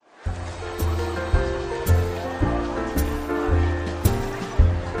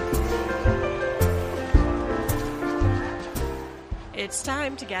It's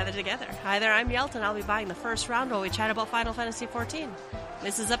time to gather together. Hi there, I'm Yelton. I'll be buying the first round while we chat about Final Fantasy XIV.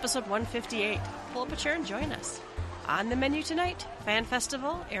 This is episode 158. Pull up a chair and join us. On the menu tonight, Fan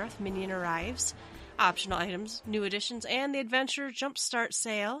Festival, Aerith Minion arrives, optional items, new additions, and the Adventure Jumpstart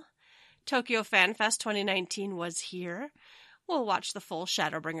sale. Tokyo Fan Fest 2019 was here. We'll watch the full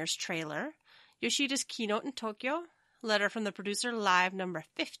Shadowbringers trailer. Yoshida's keynote in Tokyo. Letter from the producer live number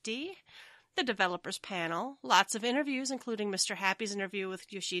 50. The developers panel. Lots of interviews, including Mr. Happy's interview with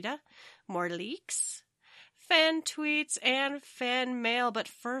Yoshida. More leaks. Fan tweets and fan mail. But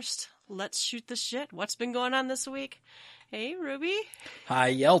first, let's shoot the shit. What's been going on this week? Hey, Ruby.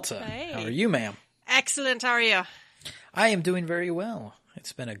 Hi, Yelta. Hey. How are you, ma'am? Excellent. How are you? I am doing very well.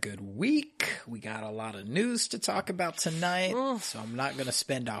 It's been a good week. We got a lot of news to talk about tonight, so I'm not going to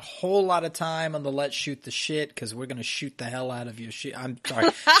spend a whole lot of time on the let's shoot the shit because we're going to shoot the hell out of shoot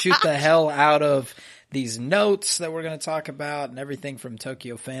the hell out of these notes that we're going to talk about and everything from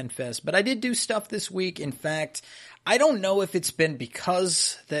Tokyo Fan Fest. But I did do stuff this week. In fact, I don't know if it's been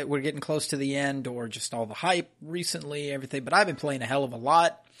because that we're getting close to the end or just all the hype recently, everything, but I've been playing a hell of a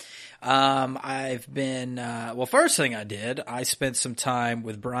lot. I've been, first thing I did, I spent some time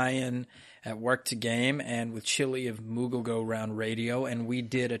with Brian at Work to Game and with Chili of Moogle Go Round Radio, and we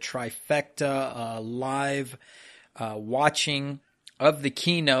did a trifecta, live, watching of the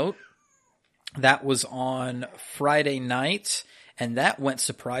keynote. That was on Friday night, and that went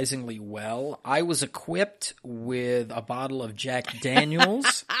surprisingly well. I was equipped with a bottle of Jack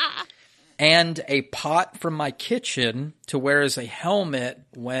Daniels and a pot from my kitchen to wear as a helmet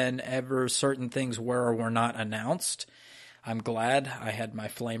whenever certain things were or were not announced. I'm glad I had my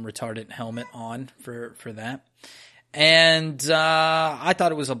flame retardant helmet on for that. And I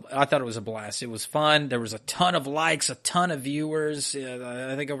thought it was a blast. It was fun. There was a ton of likes, a ton of viewers.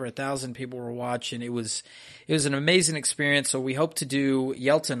 I think over 1,000 people were watching. It was an amazing experience. So we hope to do,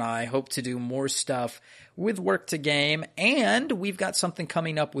 Yelta and I hope to do more stuff with Work to Game, and we've got something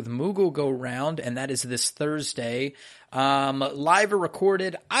coming up with Moogle Go Round, and that is this Thursday. Live or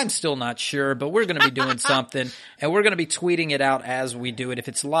recorded, I'm still not sure, but we're going to be doing something, and we're going to be tweeting it out as we do it. If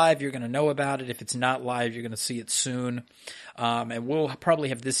it's live, you're going to know about it. If it's not live, you're going to see it soon. And we'll probably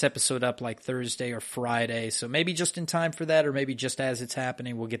have this episode up like Thursday or Friday, so maybe just in time for that, or maybe just as it's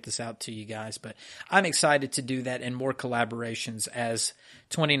happening, we'll get this out to you guys. But I'm excited to do that and more collaborations as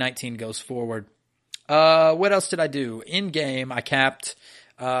 2019 goes forward. What else did I do? In game, I capped,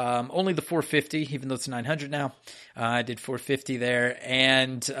 only the 450, even though it's 900 now. I did 450 there,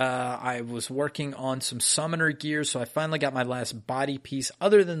 and, I was working on some summoner gear, so I finally got my last body piece,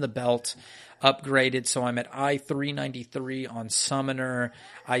 other than the belt, upgraded, so I'm at I-393 on summoner.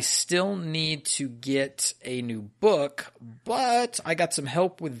 I still need to get a new book, but I got some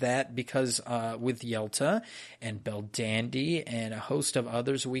help with that because, with Yelta and Beldandy and a host of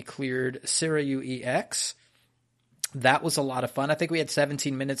others, we cleared Sirayu EX. That was a lot of fun. I think we had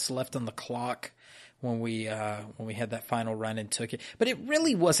 17 minutes left on the clock when we had that final run and took it. But it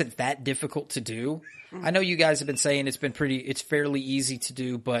really wasn't that difficult to do. I know you guys have been saying it's fairly easy to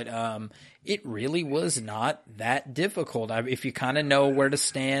do, but it really was not that difficult. If you kind of know where to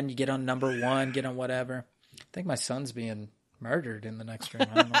stand, you get on number one, get on whatever. I think my son's being murdered in the next room.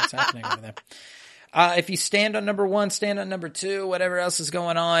 I don't know what's happening over there. If you stand on number one, stand on number two, whatever else is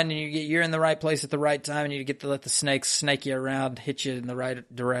going on, and you're in the right place at the right time, and you get to let the snakes snake you around, hit you in the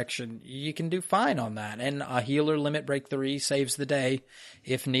right direction, you can do fine on that. And a healer limit break 3 saves the day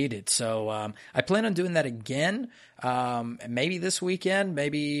if needed. So, I plan on doing that again, maybe this weekend,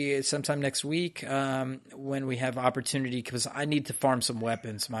 maybe sometime next week, when we have opportunity, because I need to farm some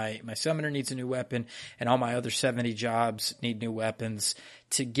weapons. My summoner needs a new weapon, and all my other 70 jobs need new weapons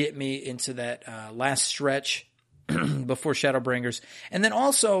to get me into that last stretch before Shadowbringers. And then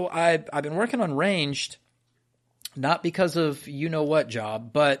also, I've been working on ranged, not because of you-know-what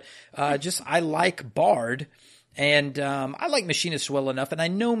job, but just I like Bard, and I like Machinist well enough, and I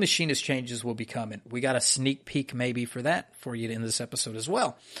know Machinist changes will be coming. We got a sneak peek maybe for that for you in this episode as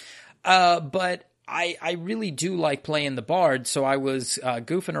well. But I really do like playing the Bard, so I was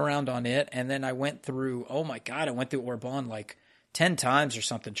goofing around on it, and then I went through, oh my god, I went through Orban like 10 times or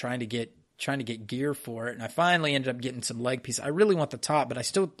something trying to get gear for it, and I finally ended up getting some leg piece. I really want the top, but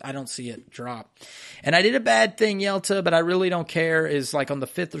I don't see it drop. And I did a bad thing, Yelta, but I really don't care, is like on the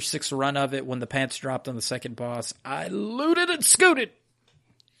 5th or 6th run of it, when the pants dropped on the second boss, I looted and scooted.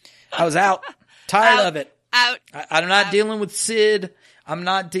 I was out. Tired of it. I'm not dealing with Sid. I'm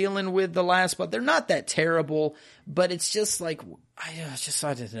not dealing with the last, but they're not that terrible, but it's just like, I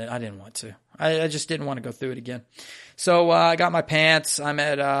didn't want to. I just didn't want to go through it again. So I got my pants. I'm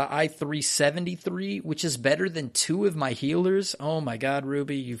at I-373, which is better than 2 of my healers. Oh my God,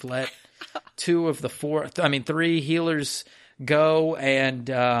 Ruby, you've let 3 healers go. And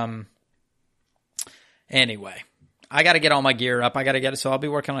anyway, I got to get all my gear up. I got to get it. So I'll be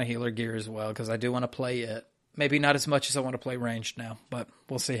working on healer gear as well because I do want to play it. Maybe not as much as I want to play ranged now, but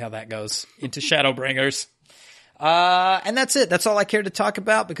we'll see how that goes into Shadowbringers. And that's it. That's all I care to talk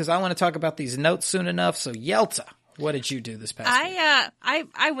about because I want to talk about these notes soon enough. So Yelta, what did you do this past week?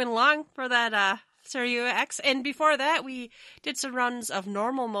 I went along for that Serio X, and before that we did some runs of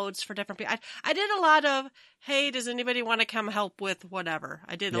normal modes for different people. I did a lot of, hey, does anybody want to come help with whatever?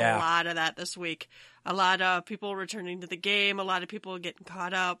 I did a lot of that this week. A lot of people returning to the game, a lot of people getting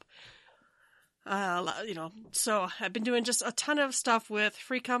caught up. So I've been doing just a ton of stuff with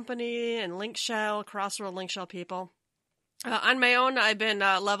Free Company and Link Shell, Crossworld Link Shell people. On my own, I've been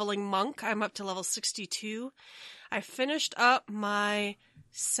leveling Monk. I'm up to level 62. I finished up my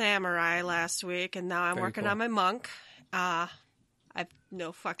Samurai last week, and now I'm working on my Monk. I've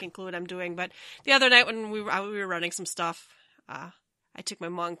no fucking clue what I'm doing, but the other night when we were running some stuff, I took my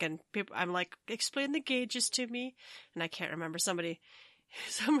Monk, and I'm like, explain the gauges to me, and I can't remember. Somebody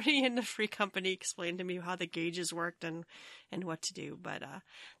in the Free Company explained to me how the gauges worked and what to do. But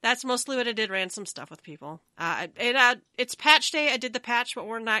that's mostly what I did, ran some stuff with people. It's patch day. I did the patch, but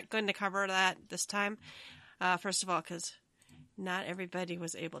we're not going to cover that this time. First of all, because not everybody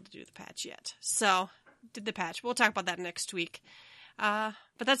was able to do the patch yet. So, did the patch. We'll talk about that next week. But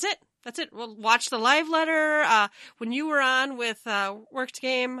that's it. We'll watch the live letter. When you were on with Worked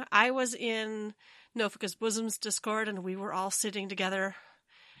Game, I was in Nofika's Bosom's Discord, and we were all sitting together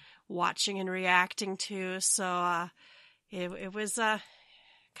watching and reacting to. So it was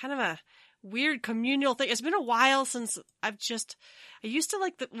kind of a weird communal thing. It's been a while since I used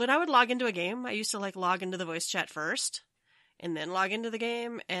to when I would log into a game, I used to log into the voice chat first and then log into the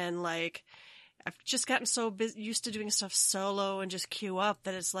game. And I've just gotten so used to doing stuff solo and just queue up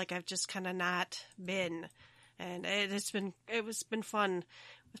that it's I've just kind of not been. And it's been fun,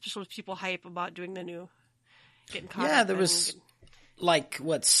 especially with people hype about doing the new, getting caught up. Yeah, there was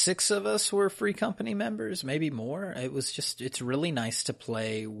 6 of us were Free Company members, maybe more. It's really nice to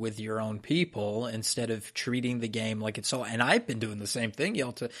play with your own people instead of treating the game like it's all. And I've been doing the same thing,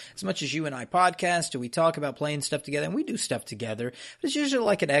 Yelta. As much as you and I podcast, we talk about playing stuff together, and we do stuff together. But it's usually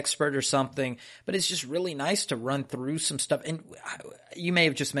like an expert or something. But it's just really nice to run through some stuff. And you may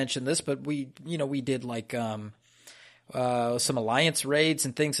have just mentioned this, but we did some alliance raids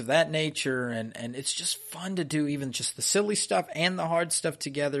and things of that nature, and it's just fun to do even just the silly stuff and the hard stuff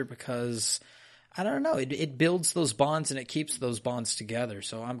together because I don't know, it builds those bonds and it keeps those bonds together.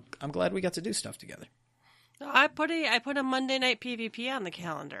 So I'm glad we got to do stuff together. I put a Monday night PvP on the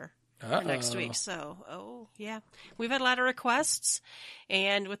calendar for next week. So we've had a lot of requests,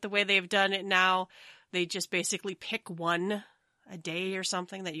 and with the way they've done it now, they just basically pick one a day or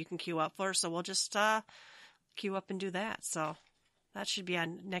something that you can queue up for. So we'll just queue up and do that. So that should be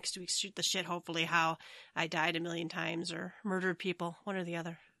on next week's Shoot the Shit, hopefully, how I died 1,000,000 times or murdered people, one or the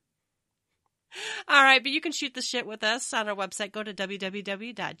other. All right, but you can shoot the shit with us on our website. Go to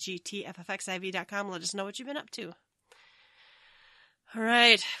www.gtffxiv.com. Let us know what you've been up to. All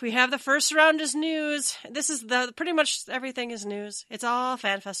right, we have the first round is news. This is pretty much everything is news. It's all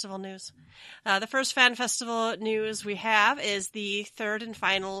Fan Festival news. The first Fan Festival news we have is the third and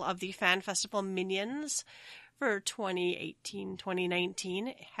final of the Fan Festival Minions for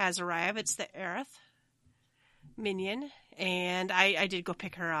 2018-2019 has arrived. It's the Aerith Minion, and I did go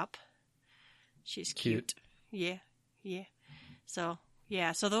pick her up. She's cute. Yeah. So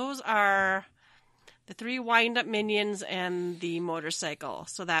those are the 3 wind-up minions and the motorcycle.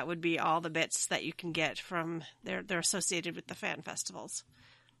 So that would be all the bits that you can get from they're associated with the fan festivals.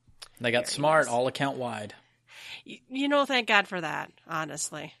 They got smart, all account wide. Thank God for that,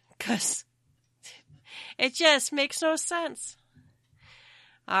 honestly, because it just makes no sense.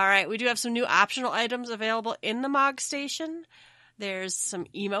 All right, we do have some new optional items available in the Mog Station. There's some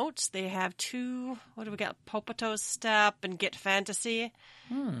emotes. They have 2, what do we got? Popato's Step and Get Fantasy.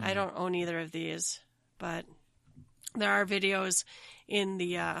 I don't own either of these, but there are videos in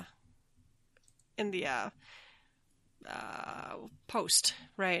the post,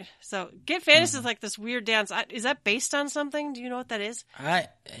 right? So Get Fantasy is like this weird dance. Is that based on something? Do you know what that is?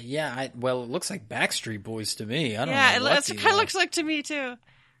 Well, it looks like Backstreet Boys to me. I don't know. Yeah, it kind of looks like to me too.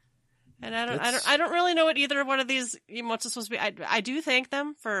 And I don't really know what either one of these emotes is supposed to be. I do thank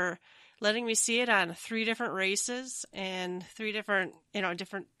them for letting me see it on 3 different races and 3 different,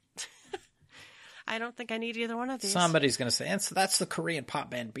 different. I don't think I need either one of these. Somebody's going to say, and so that's the Korean pop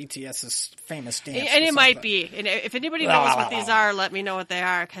band BTS's famous dance. And it might be. And if anybody knows what these are, let me know what they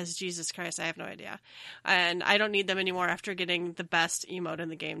are, because Jesus Christ, I have no idea. And I don't need them anymore after getting the best emote in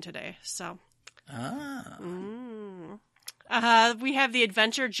the game today. So, we have the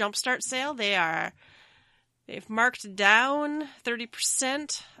Adventure Jumpstart sale. They've marked down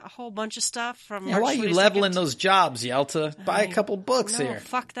 30%, a whole bunch of stuff from March 22nd. Why are you leveling those jobs, Yelta? Buy a couple books here.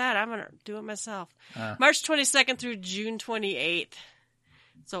 Fuck that. I'm going to do it myself. March 22nd through June 28th.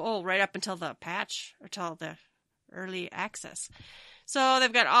 So, right up until the patch, or till the early access. So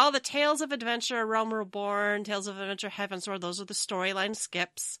they've got all the Tales of Adventure, Realm Reborn, Tales of Adventure, Heavensward. Those are the storyline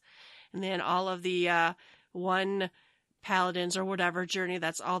skips. And then all of the one Paladins or whatever journey,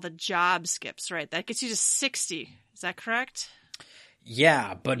 that's all the job skips, right? That gets you to 60. Is that correct?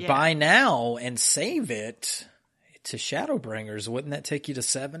 Yeah, but buy now and save it to Shadowbringers. Wouldn't that take you to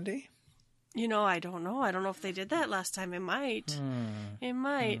 70? I don't know. I don't know if they did that last time. It might. It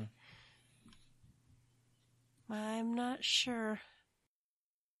might. I'm not sure.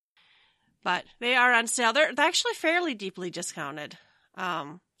 But they are on sale. They're actually fairly deeply discounted.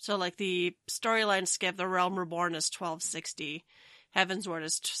 So, like, the storyline skip, the Realm Reborn is $12.60. Heavensward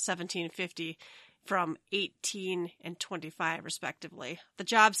is $17.50 from $18 and $25, respectively. The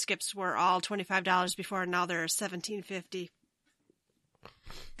job skips were all $25 before, and now they're $17.50.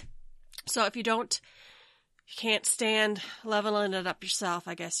 So, if you can't stand leveling it up yourself,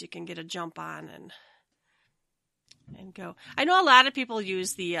 I guess you can get a jump on and go. I know a lot of people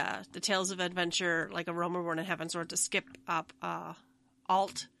use the Tales of Adventure, like a Realm Reborn and Heavensward, to skip up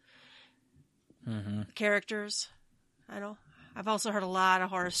alt characters. I know. I've also heard a lot of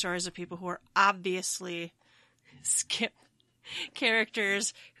horror stories of people who are obviously skip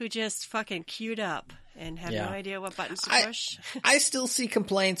characters who just fucking queued up and have no idea what buttons to push. I still see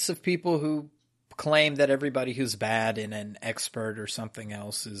complaints of people who claim that everybody who's bad in an expert or something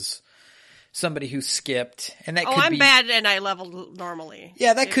else is somebody who skipped, and that could I'm be bad and I leveled normally.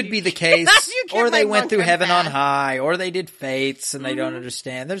 Yeah, that could be the case. Or they went through Heaven on High, or they did Fates and they don't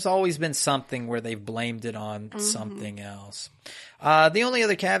understand. There's always been something where they've blamed it on something else. The only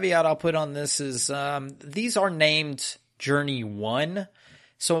other caveat I'll put on this is these are named Journey 1.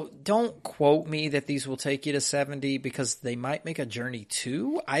 So don't quote me that these will take you to 70, because they might make a Journey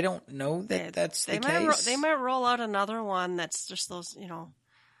 2. I don't know that that's the case. They might roll out another one that's just those,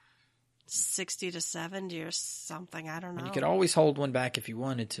 60 to 70 or something. I don't know. You could always hold one back if you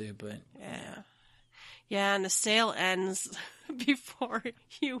wanted to, but yeah, and the sale ends before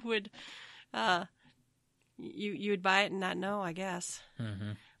you would you would buy it and not know, I guess.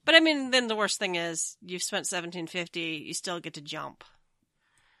 But I mean, then the worst thing is you've spent $17.50, you still get to jump.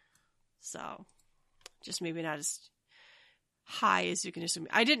 So just maybe not as high as you can assume.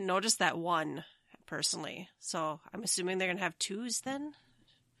 I didn't notice that one personally, so I'm assuming they're gonna have 2s then.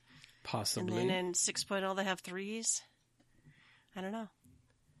 Possibly. And then in 6.0 they have 3s. I don't know.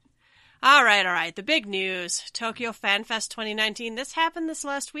 All right. The big news. Tokyo Fan Fest 2019. This happened this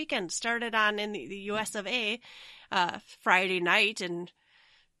last weekend. Started on in the US of A Friday night and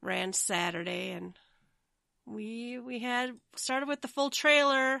ran Saturday. And we had started with the full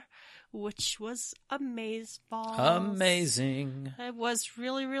trailer, which was amazeballs. Amazing. It was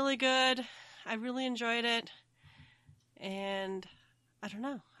really, really good. I really enjoyed it. And I don't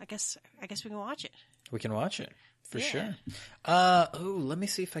know. I guess we can watch it. We can watch it for sure. Let me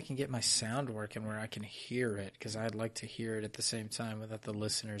see if I can get my sound working where I can hear it, because I'd like to hear it at the same time without the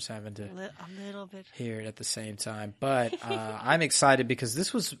listeners having to a little bit hear it at the same time. But I'm excited because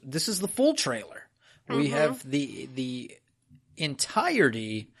this is the full trailer. We have the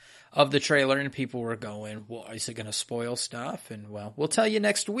entirety of the trailer, and people were going, "Well, is it going to spoil stuff?" And we'll tell you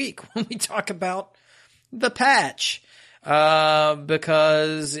next week when we talk about the patch.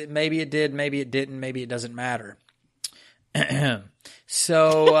 Because maybe it did, maybe it didn't, maybe it doesn't matter.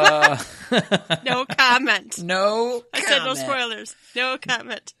 So, no comment. I said no spoilers. No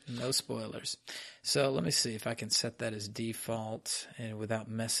comment. No spoilers. So let me see if I can set that as default and without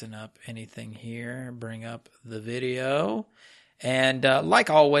messing up anything here. Bring up the video. And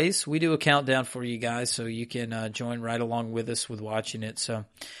like always, we do a countdown for you guys so you can join right along with us with watching it. So,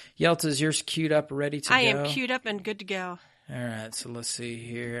 Yelta, is yours queued up, ready to go? I am queued up and good to go. All right, so let's see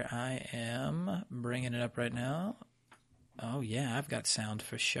here. I am bringing it up right now. Oh, yeah, I've got sound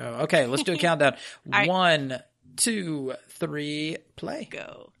for show. Okay, let's do a countdown. Right. 1, 2, 3, play.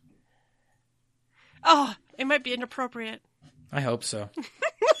 Go. Oh, it might be inappropriate. I hope so.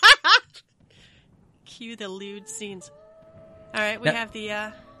 Cue the lewd scenes. All right, we have the...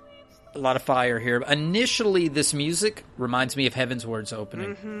 A lot of fire here. Initially, this music reminds me of Heavensward's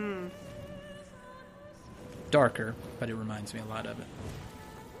opening. darker, but it reminds me a lot of it.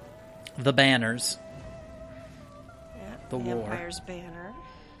 The banners. Yeah, The war. Empire's banner.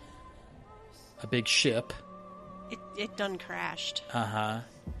 A big ship. It done crashed. Uh-huh.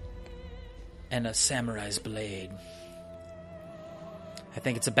 And a samurai's blade. I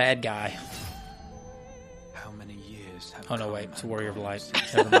think it's a bad guy. How many years have Oh, no, come wait. It's a and Warrior of gone Light.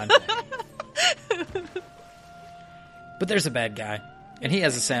 since- Never mind. But there's a bad guy. And he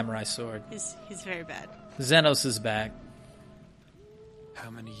has a samurai sword. He's very bad. Xenos is back. How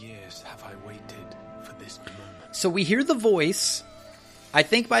many years have I waited for this moment? So we hear the voice. I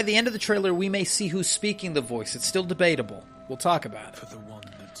think by the end of the trailer, we may see who's speaking the voice. It's still debatable. We'll talk about it. For the one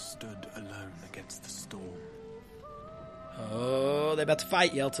that stood alone against the storm. Oh, they're about to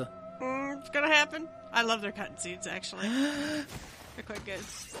fight, Yelta. It's gonna happen. I love their cutscenes, actually. They're quite good.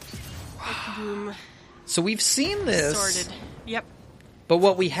 Like, boom. So we've seen this. Sorted. Yep. But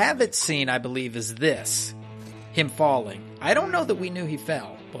what we haven't seen, I believe, is this. Him falling. I don't know that we knew he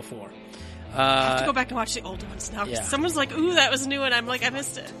fell before. I have to go back and watch the old ones now. 'Cause yeah. Someone's like, ooh, that was new, and I'm like, I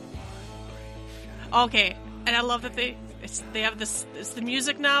missed it. Okay. And I love that they have this. It's the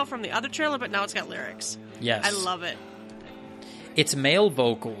music now from the other trailer, but now it's got lyrics. Yes. I love it. It's male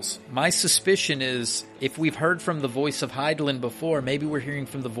vocals. My suspicion is, if we've heard from the voice of Hydaelyn before, maybe we're hearing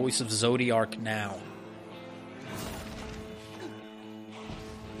from the voice of Zodiark now.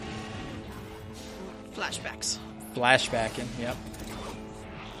 Flashbacks. Flashbacking, yep.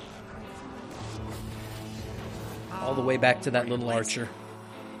 All the way back to that little archer.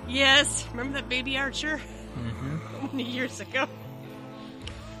 Yes. Remember that baby Archer? Mm-hmm. Many years ago.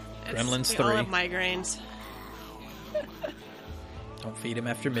 Gremlins we 3. all have migraines. Don't feed him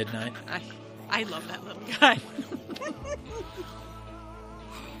after midnight. I love that little guy.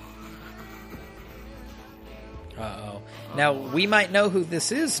 Uh-oh. Now, we might know who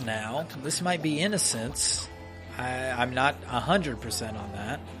this is now. This might be Innocence. I'm not 100% on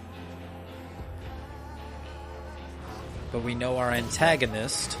that. But we know our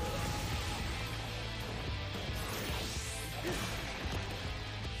antagonist.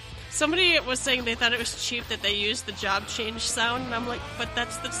 Somebody was saying they thought it was cheap that they used the job change sound, and I'm like, but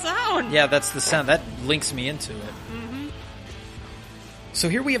that's the sound. Yeah, that's the sound. That links me into it. Mm-hmm. So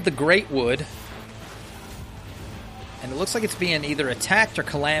here we have the Great Wood. And it looks like it's being either attacked or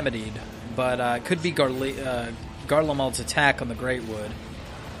calamitied. But it could be Garlemald's attack on the Great Wood.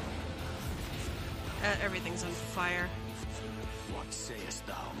 Everything's on fire. What sayest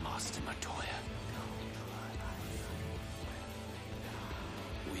thou, Master Matoya?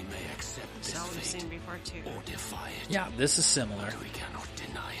 We may accept this That I've seen fate before too. or defy it. Yeah, this is similar. We cannot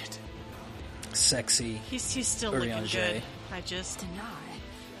deny it. Sexy. He's still looking Urianger. good. I just Deny.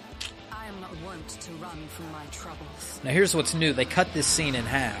 I am not wont to run from my troubles. Now here's what's new. They cut this scene in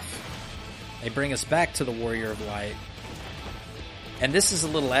half. They bring us back to the Warrior of Light. And this is a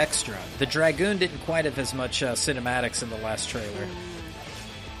little extra. The Dragoon didn't quite have as much cinematics in the last trailer.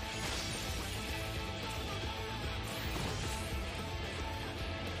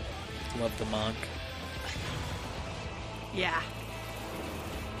 Love the monk. yeah.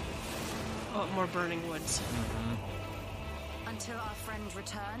 Oh, more burning woods. Until our friend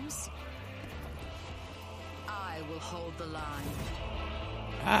returns, I will hold the line.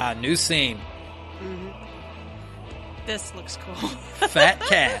 Ah, new scene. This looks cool. Fat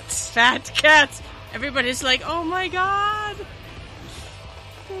cats. Fat cats. Everybody's like, oh my god.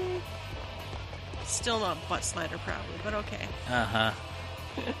 Still not butt slider, probably, but okay. Uh-huh.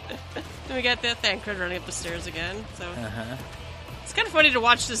 Then we got the Thancred running up the stairs again. So Uh-huh. it's kind of funny to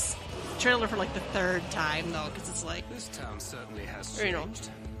watch this trailer for like the third time, though, because it's like This town certainly has Or, you know, changed.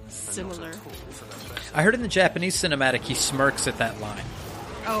 similar. Not at all for the better. I heard in the Japanese cinematic he smirks at that line.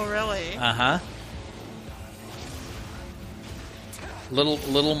 Oh, really? Uh-huh.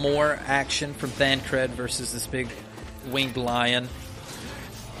 Little more action from Thancred versus this big winged lion.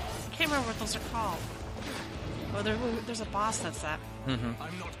 Can't remember what those are called. Oh, there's a boss that's that. I'm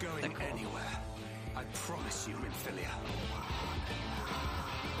not going They're cool. anywhere. I promise you, Infilia.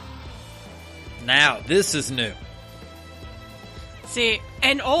 Now, this is new. See,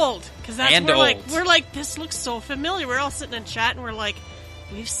 and old, because that's And we're like old. we're like this looks so familiar. We're all sitting in chat and we're like,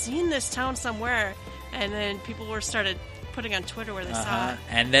 we've seen this town somewhere, and then people were started putting on Twitter where they saw it.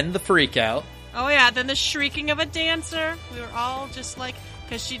 And then the freak out. Oh yeah, then the shrieking of a dancer. We were all just like,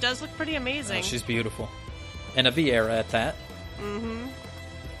 because she does look pretty amazing. Oh, she's beautiful. And a Vieira at that. Mm-hmm.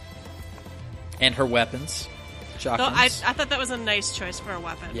 And her weapons. Though Chakras. I thought that was a nice choice for a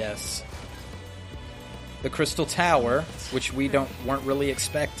weapon. Yes. The Crystal Tower, which we weren't really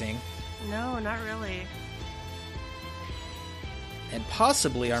expecting. No, not really. And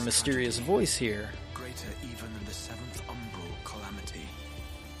possibly our mysterious voice here. Greater even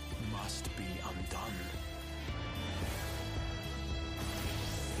must be undone.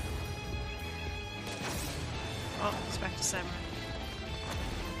 Oh, it's back to Samurai.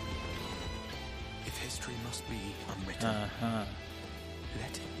 If history must be unwritten,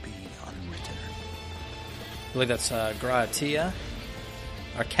 let it be unwritten. I believe that's Graatia,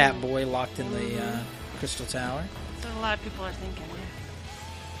 our cat boy locked in the Crystal Tower. That's what a lot of people are thinking.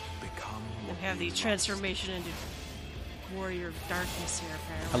 Yeah. Become And what have the you must. transformation into Warrior of Darkness here, I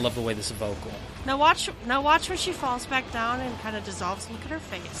apparently. love the way this is vocal. Now watch when she falls back down and kind of dissolves. Look at her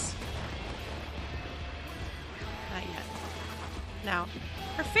face. Not yet. Now,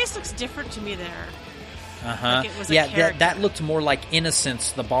 her face looks different to me there. Like it was a Yeah, character. that looked more like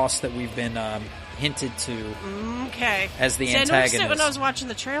Innocence, the boss that we've been hinted to. Okay. As the See, I noticed it antagonist. when I was watching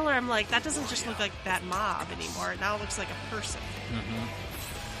the trailer. I'm like, that doesn't just look like that mob anymore. It now looks like a person.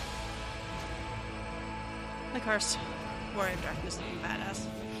 Of course, Warrior of Darkness looking badass.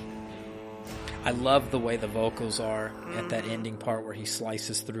 I love the way the vocals are at that ending part where he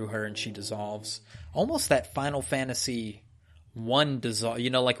slices through her and she dissolves. Almost that Final Fantasy 1 dissolve. You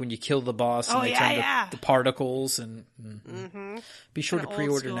know, like when you kill the boss and Oh, they yeah, turn yeah. the particles. And be sure to Kinda old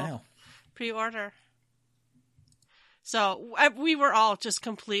pre-order school. now. Pre-order. So we were all just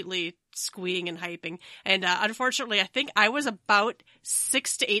completely squeeing and hyping. And unfortunately, I think I was about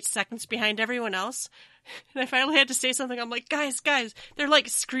 6 to 8 seconds behind everyone else. And I finally had to say something. I'm like, guys, they're like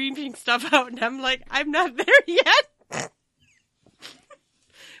screaming stuff out. And I'm like, I'm not there yet.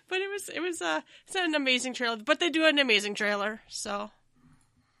 But it's an amazing trailer. But they do an amazing trailer. So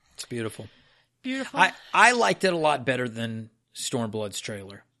It's beautiful. beautiful. I liked it a lot better than Stormblood's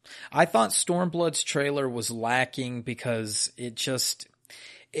trailer. I thought Stormblood's trailer was lacking because it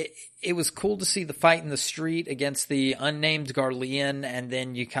was cool to see the fight in the street against the unnamed Garlean, and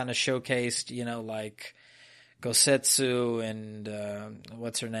then you kind of showcased, like Gosetsu and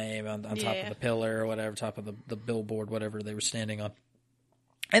what's her name on top of the pillar or whatever, top of the billboard, whatever they were standing on.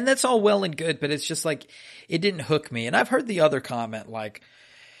 And that's all well and good, but it's just like, it didn't hook me. And I've heard the other comment, like,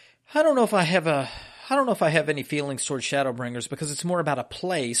 I don't know if I have any feelings towards Shadowbringers because it's more about a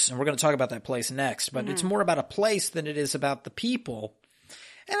place, and we're going to talk about that place next, but it's more about a place than it is about the people.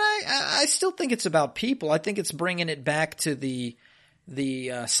 And I still think it's about people. I think it's bringing it back to the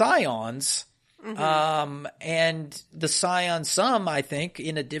Scions, and the Scion some, I think,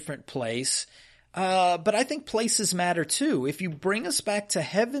 in a different place. But I think places matter too. If you bring us back to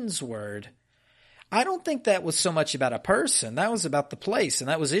Heavensward, I don't think that was so much about a person. That was about the place, and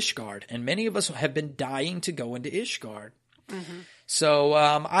that was Ishgard. And many of us have been dying to go into Ishgard. So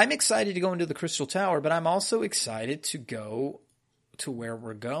I'm excited to go into the Crystal Tower, but I'm also excited to go to where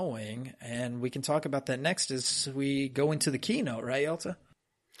we're going. And we can talk about that next as we go into the keynote, right, Yelta?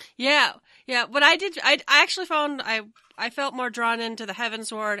 Yeah. But I actually found I felt more drawn into the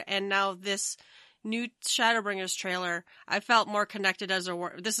Heavensward, and now this new Shadowbringers trailer, I felt more connected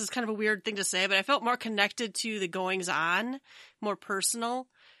this is kind of a weird thing to say, but I felt more connected to the goings on, more personal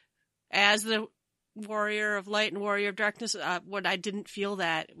as the Warrior of Light and Warrior of Darkness. When I didn't feel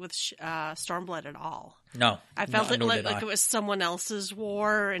that with Stormblood at all. No. I felt nor it did like I. it was someone else's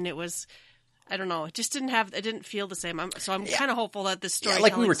war, and it was, I don't know, it just didn't feel the same. So I'm kind of hopeful that this story,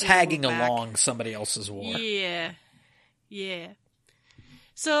 Like we were tagging along somebody else's war. Yeah.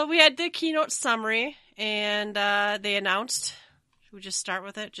 So we had the keynote summary, and they announced. Should we just start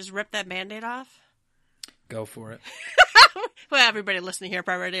with it? Just rip that Band-Aid off? Go for it. Well, everybody listening here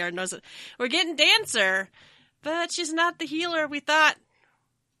probably already knows it. We're getting Dancer, but she's not the healer we thought,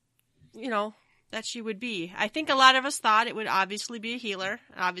 that she would be. I think a lot of us thought it would obviously be a healer,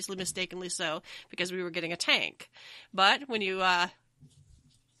 obviously mistakenly so, because we were getting a tank. But when you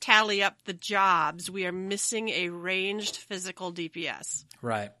tally up the jobs, we are missing a ranged physical DPS.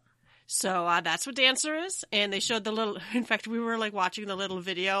 Right. So that's what Dancer is, and they showed in fact, we were like watching the little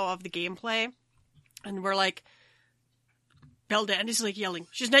video of the gameplay, and we're like, Beldandy's like yelling,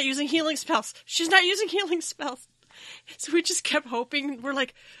 she's not using healing spells. So we just kept hoping. We're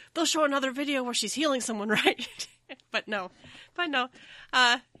like, they'll show another video where she's healing someone, right? But no.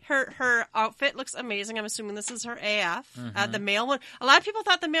 Her outfit looks amazing. I'm assuming this is her AF. The male one. A lot of people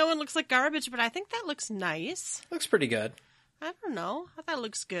thought the male one looks like garbage, but I think that looks nice. Looks pretty good. I don't know. I thought it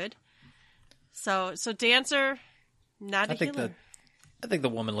looks good. So Dancer, not a healer. I think the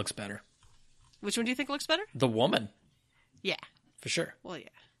woman looks better. Which one do you think looks better? The woman, Yeah. for sure. Well, yeah.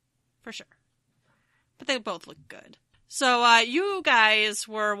 For sure. But they both look good. So you guys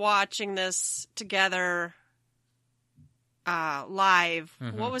were watching this together live.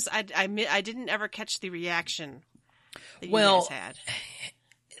 What was I didn't ever catch the reaction that you guys had.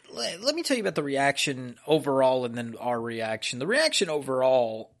 let me tell you about the reaction overall and then our reaction. The reaction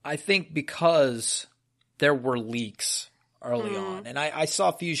overall, I think because there were leaks early on. And I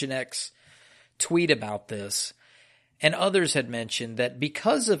saw Fusion X tweet about this. And others had mentioned that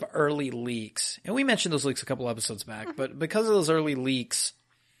because of early leaks, and we mentioned those leaks a couple episodes back, but because of those early leaks,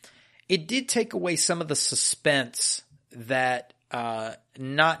 it did take away some of the suspense that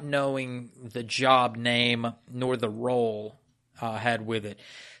not knowing the job name nor the role had with it.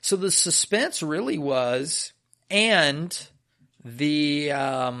 So the suspense really was, and the,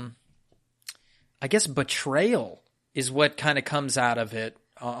 I guess, betrayal is what kind of comes out of it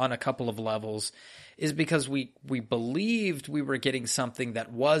on a couple of levels, is because we believed we were getting something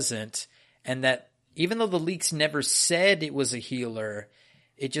that wasn't, and that even though the leaks never said it was a healer,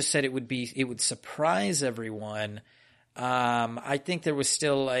 it just said it would surprise everyone. I think there was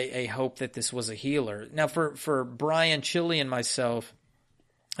still a hope that this was a healer. Now for Brian, Chili, and myself,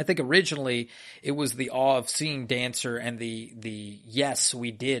 I think originally it was the awe of seeing Dancer and the yes,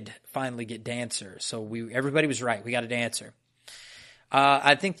 we did finally get Dancer. So everybody was right. We got a Dancer.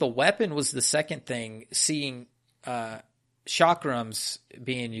 I think the weapon was the second thing, seeing chakrams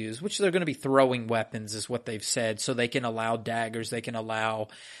being used, which they're going to be throwing weapons is what they've said. So they can allow daggers, they can allow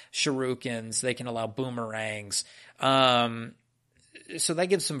shurikens, they can allow boomerangs. So that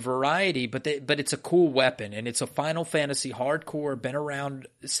gives some variety, but it's a cool weapon, and it's a Final Fantasy hardcore, been around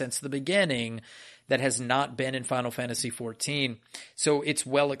since the beginning, that has not been in Final Fantasy XIV. So it's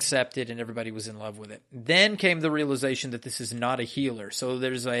well accepted and everybody was in love with it. Then came the realization that this is not a healer. So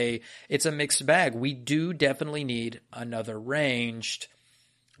it's a mixed bag. We do definitely need another ranged,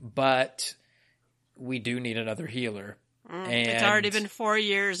 but we do need another healer. And it's already been 4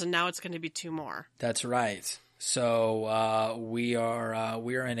 years and now it's going to be 2 more. That's right. So we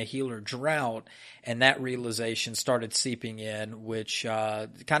are in a healer drought, and that realization started seeping in, which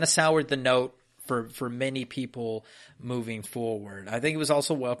kind of soured the note for many people moving forward. I think it was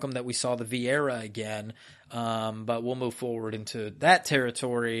also welcome that we saw the Vieira again, but we'll move forward into that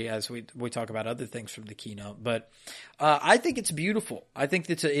territory as we talk about other things from the keynote. But I think it's beautiful. I think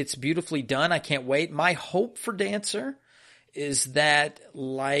it's beautifully done. I can't wait. My hope for Dancer is that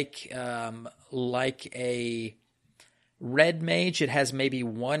like a red mage, it has maybe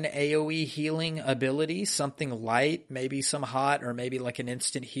one AoE healing ability, something light, maybe some hot, or maybe like an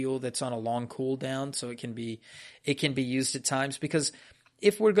instant heal that's on a long cooldown, so it can be used at times. Because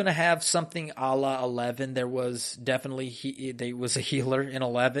if we're going to have something a la 11, there was definitely there was a healer in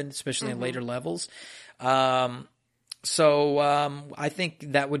 11, especially in later levels. So I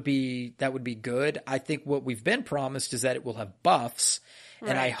think that would be good. I think what we've been promised is that it will have buffs,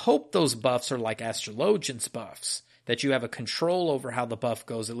 and I hope those buffs are like Astrologian's buffs, that you have a control over how the buff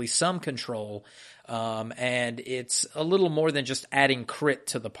goes, at least some control, and it's a little more than just adding crit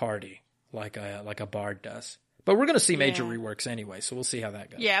to the party like a bard does. But we're going to see major reworks anyway, so we'll see how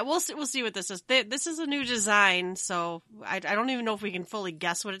that goes. Yeah, we'll see what this is. This is a new design, so I don't even know if we can fully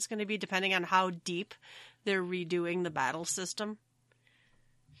guess what it's going to be, depending on how deep they're redoing the battle system.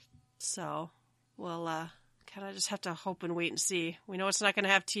 So we'll kind of just have to hope and wait and see. We know it's not going to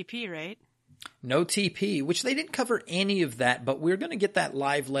have TP, right? No TP, which they didn't cover any of that, but we're going to get that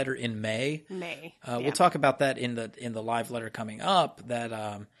live letter in May. We'll talk about that in the live letter coming up,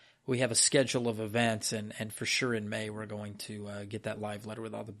 that we have a schedule of events, and for sure in May we're going to get that live letter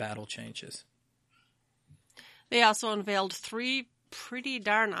with all the battle changes. They also unveiled 3 pretty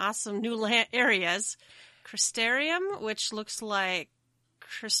darn awesome new areas. Crystarium, which looks like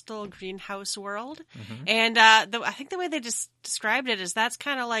Crystal Greenhouse World. And I think the way they just described it is that's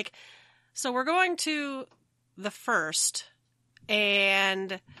kind of like, so we're going to the first,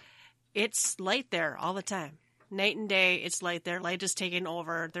 and it's light there all the time. Night and day, it's light there. Light is taking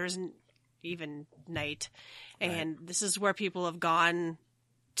over. There isn't even night. And this is where people have gone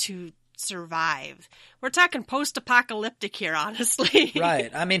to survive. We're talking post-apocalyptic here, honestly. Right.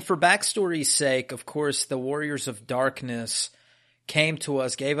 I mean, for backstory's sake, of course, the Warriors of Darkness came to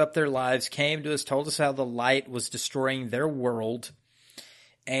us, gave up their lives, came to us, told us how the light was destroying their world.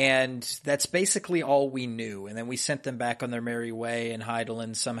 And that's basically all we knew. And then we sent them back on their merry way, and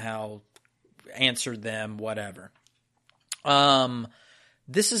Hydaelyn somehow answered them, whatever.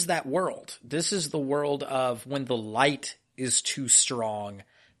 This is that world. This is the world of when the light is too strong,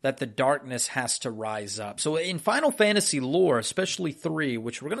 that the darkness has to rise up. So in Final Fantasy lore, especially 3,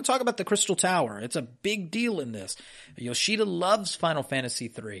 which we're going to talk about the Crystal Tower, it's a big deal in this. Yoshida loves Final Fantasy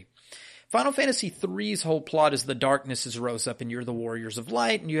 3. Final Fantasy 3's whole plot is the darkness has rose up and you're the warriors of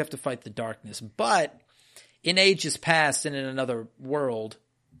light and you have to fight the darkness. But in ages past and in another world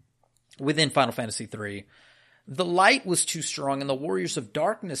within Final Fantasy 3, the light was too strong and the warriors of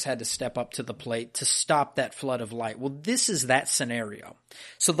darkness had to step up to the plate to stop that flood of light. Well, this is that scenario.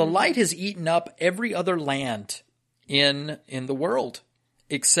 So the light has eaten up every other land in the world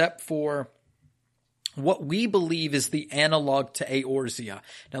except for what we believe is the analog to Eorzea.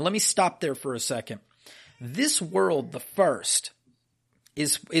 Now let me stop there for a second. This world, the first,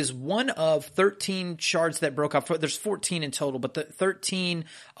 is one of 13 shards that broke off. There's 14 in total, but the 13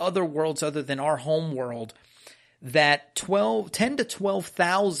 other worlds other than our home world that 10 to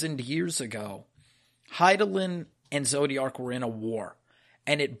 12,000 years ago, Hydaelyn and Zodiark were in a war,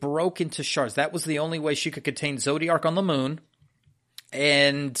 and it broke into shards. That was the only way she could contain Zodiark on the moon,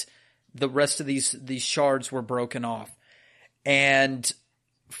 and the rest of these shards were broken off. And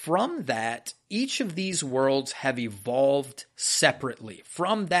from that, each of these worlds have evolved separately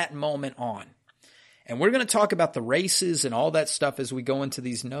from that moment on. And we're going to talk about the races and all that stuff as we go into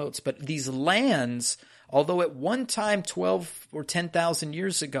these notes. But these lands, although at one time 12 or 10,000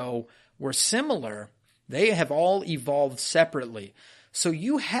 years ago were similar, they have all evolved separately. So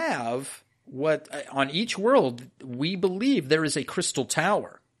you have what on each world we believe there is a crystal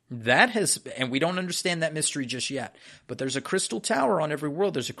tower. That has, and we don't understand that mystery just yet, but there's a crystal tower on every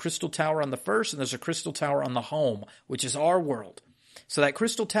world. There's a crystal tower on the first, and there's a crystal tower on the home, which is our world. So that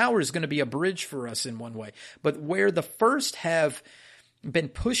crystal tower is going to be a bridge for us in one way. But where the first have been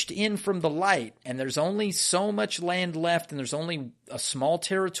pushed in from the light, and there's only so much land left, and there's only a small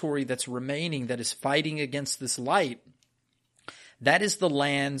territory that's remaining that is fighting against this light, that is the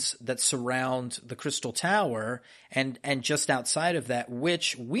lands that surround the Crystal Tower and just outside of that,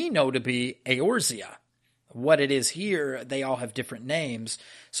 which we know to be Eorzea. What it is here, they all have different names.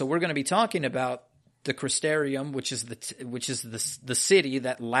 So we're going to be talking about the Crystarium, which is the city,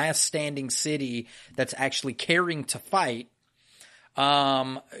 that last standing city that's actually caring to fight.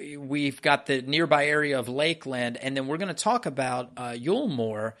 We've got the nearby area of Lakeland, and then we're going to talk about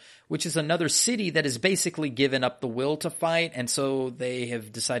Yulmore, which is another city that has basically given up the will to fight, and so they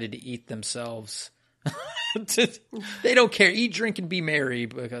have decided to eat themselves. They don't care. Eat, drink, and be merry,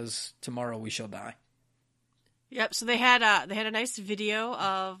 because tomorrow we shall die. Yep. So they had a nice video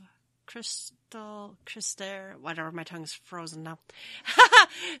of Crystare, whatever, my tongue's frozen now.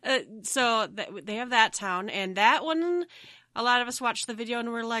 So they have that town, and that one. A lot of us watched the video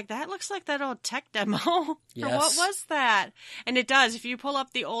and we're like, that looks like that old tech demo. Yes. Or what was that? And it does. If you pull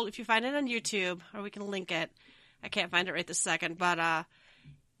up if you find it on YouTube, or we can link it. I can't find it right this second. But,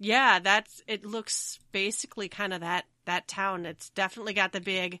 yeah, it looks basically kind of that town. It's definitely got the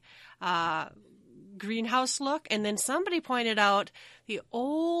big, greenhouse look. And then somebody pointed out the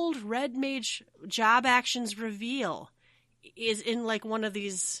old Red Mage Job Actions reveal is in like one of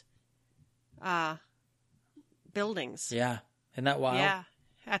these, buildings. Yeah. Isn't that wild? Yeah.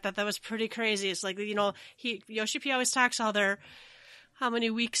 I thought that was pretty crazy. It's like, Yoshi P always talks how many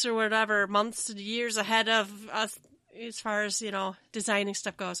weeks or whatever, months to years ahead of us as far as, designing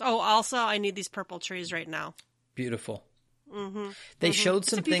stuff goes. Oh, also, I need these purple trees right now. Beautiful. Mm-hmm. They showed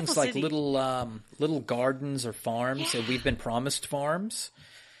some things like city. little gardens or farms. Yeah. We've been promised farms.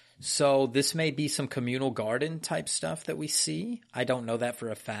 So this may be some communal garden type stuff that we see. I don't know that for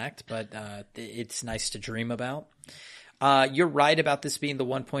a fact, but it's nice to dream about. You're right about this being the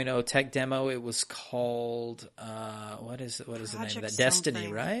 1.0 tech demo. It was called what is the name of that? Something.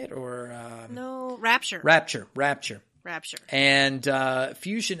 Destiny, right? Or no, Rapture. Rapture. And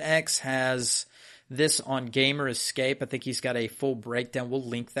Fusion X has this on Gamer Escape. I think he's got a full breakdown. We'll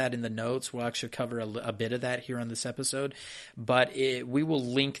link that in the notes. We'll actually cover a bit of that here on this episode. But we will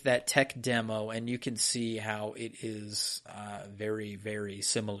link that tech demo, and you can see how it is very, very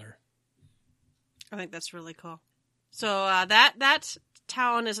similar. I think that's really cool. So that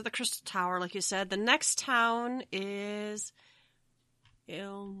town is at the Crystal Tower, like you said. The next town is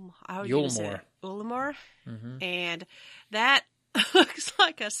Yulmore. Ullamore. Mm-hmm. And that looks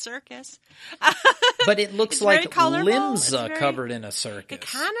like a circus. But it looks like Limsa covered in a circus. It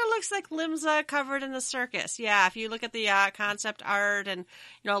kind of looks like Limsa covered in a circus. Yeah, if you look at the concept art, and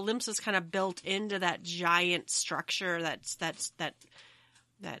Limsa's kind of built into that giant structure that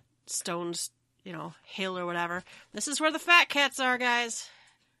stone's hill or whatever. This is where the fat cats are, guys,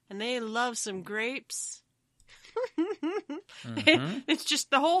 and they love some grapes. Mm-hmm. It's just,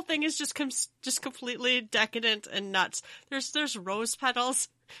 the whole thing is just completely decadent and nuts. There's rose petals.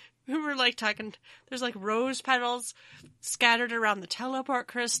 We were like talking, there's like rose petals scattered around the teleport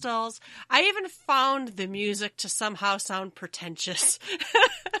crystals. I even found the music to somehow sound pretentious.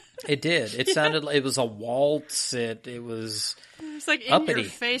 It did. It sounded like it was a waltz. It was like in uppity. your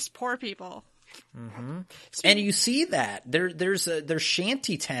face, poor people. And you see that there's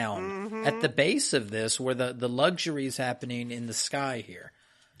shanty town at the base of this where the luxury is happening in the sky here.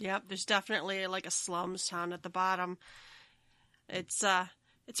 Yep, there's definitely like a slums town at the bottom.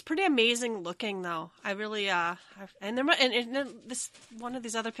 It's pretty amazing looking though. I really and this one of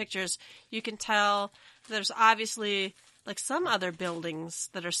these other pictures, you can tell there's obviously like some other buildings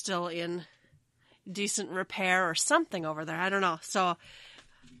that are still in decent repair or something over there. I don't know. So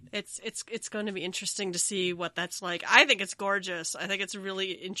it's going to be interesting to see what that's like. I think it's gorgeous. I think it's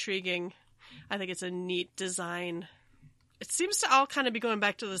really intriguing. I think it's a neat design. It seems to all kind of be going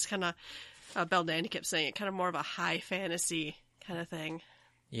back to this kind of, Belle Dandy kept saying it, kind of more of a high fantasy kind of thing.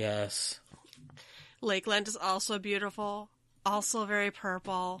 Yes. Lakeland is also beautiful, also very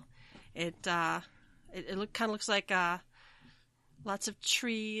purple. It kind of looks like lots of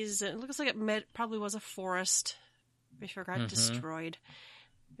trees. It looks like it probably was a forest before it got destroyed.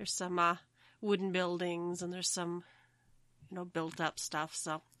 There's some wooden buildings and there's some, built up stuff.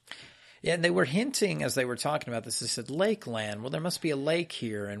 So. Yeah, and they were hinting as they were talking about this. They said Lakeland. Well, there must be a lake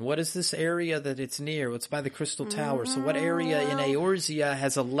here. And what is this area that it's near? Well, it's by the Crystal Tower. So what area in Eorzea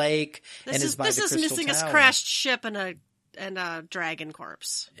has a lake and is by the Crystal Tower? This is missing a crashed ship and a dragon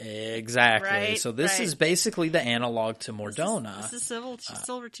corpse. Exactly. Right, so this is basically the analog to Mordona. This is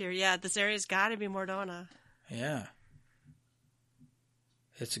Silvertear. Yeah, this area's got to be Mordona. Yeah.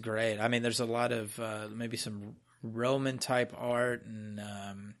 It's great. I mean, there's a lot of maybe some Roman-type art and...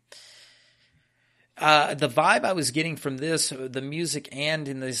 the vibe I was getting from this, the music, and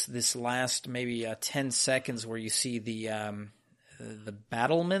in this last maybe 10 seconds where you see the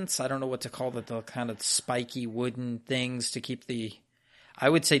battlements, I don't know what to call it, the kind of spiky wooden things to keep the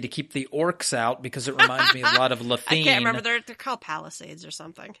orcs out, because it reminds me a lot of Lafine. I can't remember. They're called palisades or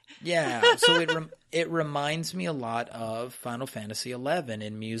something. Yeah, so it reminds me a lot of Final Fantasy XI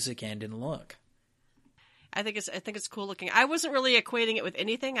in music and in look. I think it's cool looking. I wasn't really equating it with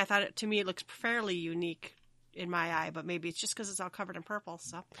anything. I thought to me it looks fairly unique in my eye, but maybe it's just because it's all covered in purple.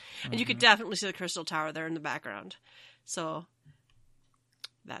 So, and you could definitely see the Crystal Tower there in the background. So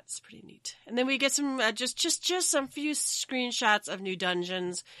that's pretty neat. And then we get some just some few screenshots of new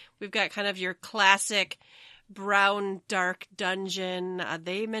dungeons. We've got kind of your classic brown dark dungeon.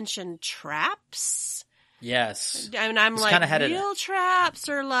 They mentioned traps. Yes. I mean, I'm like, real traps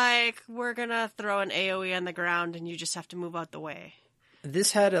or like, we're going to throw an AoE on the ground and you just have to move out the way.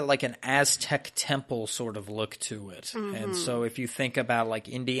 This had like an Aztec temple sort of look to it. And so if you think about like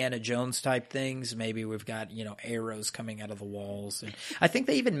Indiana Jones type things, maybe we've got, arrows coming out of the walls. And I think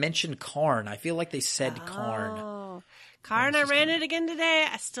they even mentioned Karn. I feel like they said Karn. Oh, Karn, I ran it again today.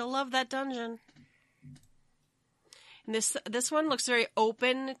 I still love that dungeon. And this one looks very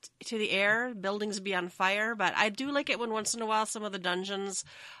open to the air. Buildings be on fire, but I do like it when once in a while some of the dungeons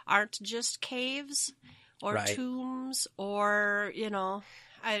aren't just caves or tombs or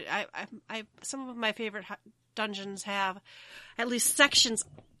I some of my favorite dungeons have at least sections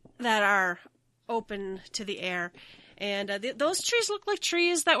that are open to the air, and those trees look like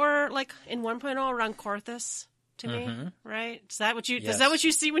trees that were like in 1.0 around Korthus. To me, right? Is that what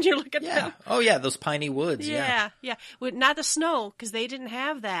you see when you look at them? Oh yeah, those piney woods. Yeah. Well, not the snow, because they didn't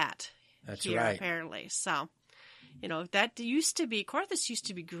have that. That's here, right. Apparently, so that used to be Korthus used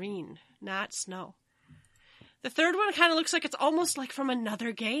to be green, not snow. The third one kind of looks like it's almost like from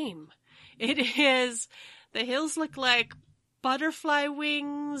another game. It is. The hills look like butterfly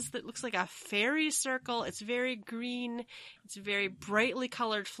wings. That looks like a fairy circle. It's very green. It's very brightly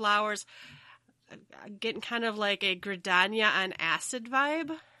colored flowers. Getting kind of like a Gridania on acid vibe.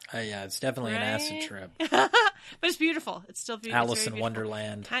 Yeah, it's definitely an acid trip. But it's beautiful. It's still beautiful. Alice in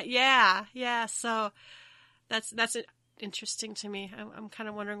Wonderland. Yeah. So that's interesting to me. I'm kind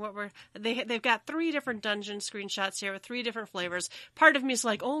of wondering what they've got 3 different dungeon screenshots here with 3 different flavors. Part of me is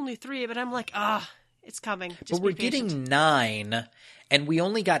like only 3, but I'm like, it's coming. Just but we're getting 9, and we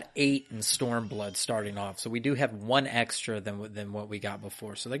only got 8 in Stormblood starting off. So we do have 1 extra than what we got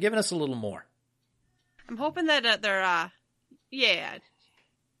before. So they're giving us a little more. I'm hoping that they're,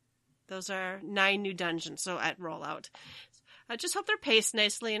 those are 9 new dungeons. So at rollout, I just hope they're paced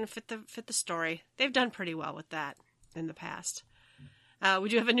nicely and fit the story. They've done pretty well with that in the past. We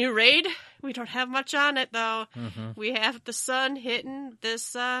do have a new raid. We don't have much on it though. We have the sun hitting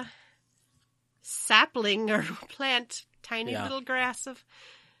this sapling or plant, tiny little grass of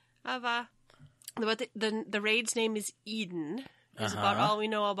the raid's name is Eden. Is about all we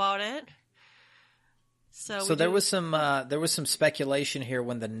know about it. So there was some speculation here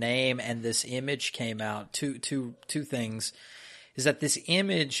when the name and this image came out. Two things is that this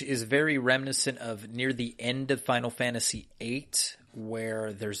image is very reminiscent of near the end of Final Fantasy VIII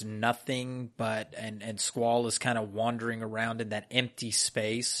where there's nothing but and Squall is kind of wandering around in that empty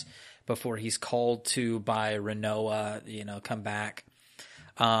space before he's called to by Rinoa, come back.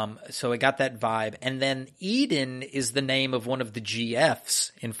 So I got that vibe. And then Eden is the name of one of the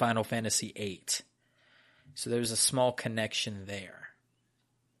GFs in Final Fantasy VIII. So there's a small connection there.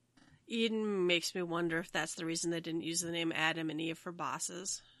 Eden makes me wonder if that's the reason they didn't use the name Adam and Eve for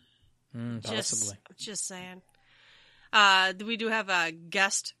bosses. Possibly. Just saying. We do have a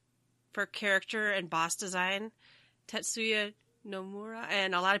guest for character and boss design, Tetsuya Nomura,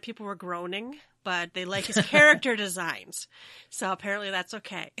 and a lot of people were groaning, but they like his character designs. So apparently that's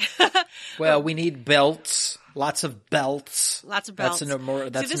okay. Well, we need belts. Lots of belts. Lots of belts. That's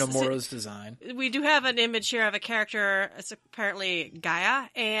Nomura's design. We do have an image here of a character. It's apparently Gaia,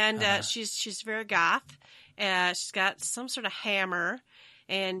 and she's very goth. She's got some sort of hammer,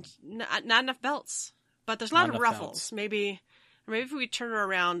 and not enough belts. But there's a lot of ruffles. Belts. Maybe if we turn her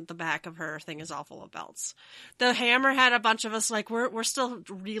around, the back of her thing is all full of belts. The hammer had a bunch of us like we're still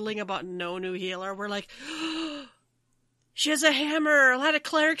reeling about No New Healer. We're like, she has a hammer. A lot of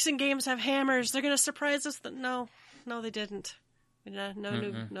clerics in games have hammers. They're gonna surprise us. No, they didn't. No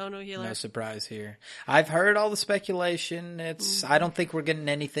new healer. No surprise here. I've heard all the speculation. I don't think we're getting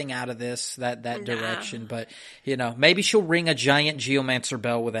anything out of this that direction. But maybe she'll ring a giant Geomancer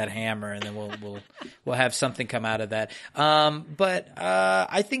bell with that hammer, and then we'll have something come out of that. But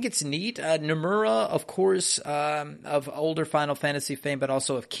I think it's neat. Nomura, of course, of older Final Fantasy fame, but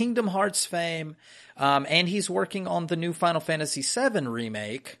also of Kingdom Hearts fame, and he's working on the new Final Fantasy VII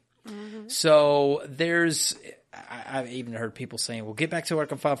remake. Mm-hmm. So there's. I've even heard people saying, "Well, get back to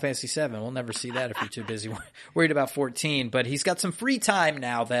work on Final Fantasy VII." We'll never see that if you're too busy worried about 14. But he's got some free time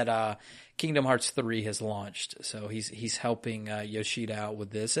now that Kingdom Hearts 3 has launched, so he's helping Yoshida out with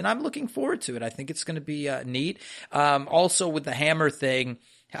this, and I'm looking forward to it. I think it's going to be neat. Also, with the hammer thing,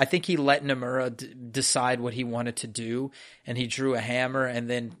 I think he let Nomura decide what he wanted to do, and he drew a hammer, and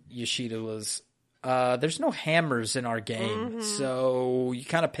then Yoshida was. There's no hammers in our game, so you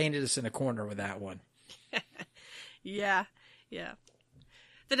kind of painted us in a corner with that one. Yeah.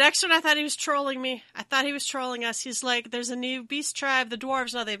 The next one, I thought he was trolling me. I thought he was trolling us. He's like, there's a new beast tribe, the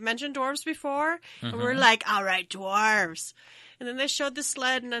dwarves. Now, they've mentioned dwarves before, and we're like, all right, dwarves. And then they showed the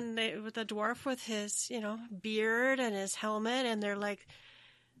sled, and then with the dwarf with his, beard and his helmet, and they're like,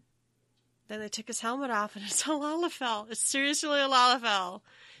 then they took his helmet off, and it's a Lalafell. It's seriously a Lalafell.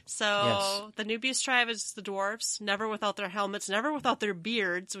 So The new beast tribe is the dwarves, never without their helmets, never without their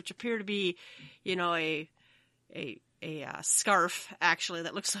beards, which appear to be, a scarf, actually,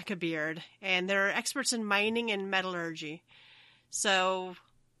 that looks like a beard. And they're experts in mining and metallurgy. So,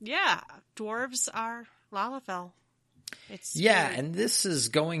 yeah, dwarves are Lalafell. And this is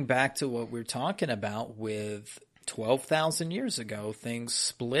going back to what we're talking about with 12,000 years ago. Things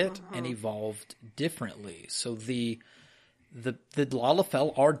split and evolved differently. So the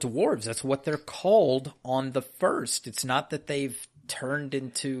Lalafell are dwarves. That's what they're called on the first. It's not that they've turned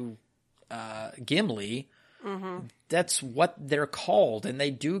into Gimli. That's what they're called, and they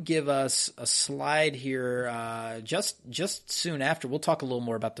do give us a slide here just soon after. We'll talk a little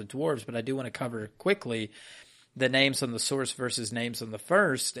more about the dwarves, but I do want to cover quickly the names on the source versus names on the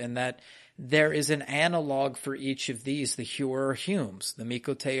first, and that there is an analog for each of these. The Huer are Humes, the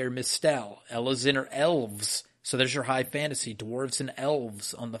Mikote are Mistel, Elazin are elves. So there's your high fantasy, dwarves and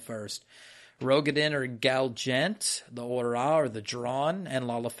elves on the first. Rogadin are Galgent, the Ora are the Drawn, and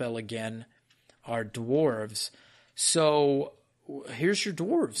Lalafell again are dwarves. So here's your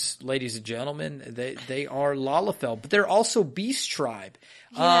dwarves, ladies and gentlemen. They are Lalafell, but they're also Beast Tribe.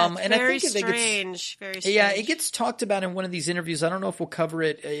 Yeah, and very strange. Yeah, it gets talked about in one of these interviews. I don't know if we'll cover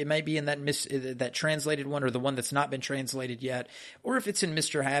it. It may be in that translated one or the one that's not been translated yet, or if it's in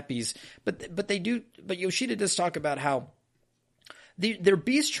Mr. Happy's. But Yoshida does talk about how they're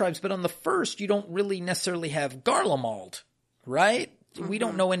Beast Tribes, but on the first you don't really necessarily have Garlemald, right? We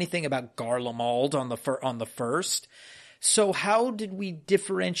don't know anything about Garlemald on the first. So how did we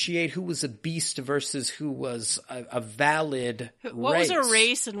differentiate who was a beast versus who was a valid race? What was a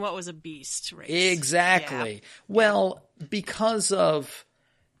race and what was a beast race? Exactly. Yeah. Well, because of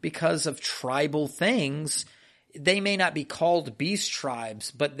tribal things, they may not be called beast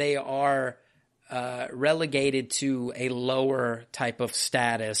tribes, but they are relegated to a lower type of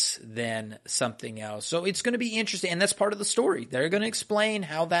status than something else. So it's going to be interesting, and that's part of the story. They're going to explain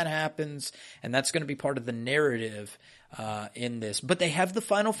how that happens, and that's going to be part of the narrative in this. But they have the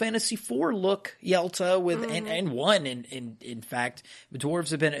Final Fantasy IV look, Yelta, with and one in fact.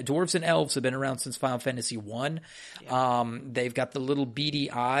 Dwarves and elves have been around since Final Fantasy I. Yeah. They've got the little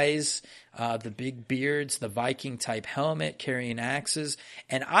beady eyes, the big beards, the Viking type helmet, carrying axes.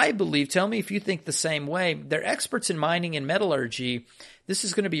 And I believe, tell me if you think the same way, they're experts in mining and metallurgy. This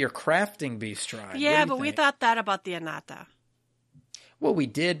is going to be your crafting beast tribe. Yeah, but we thought that about the Anata. Well, we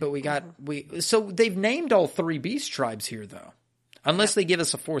did, but so they've named all 3 beast tribes here, though, unless they give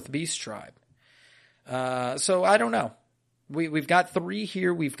us a 4th beast tribe. So I don't know. We've got 3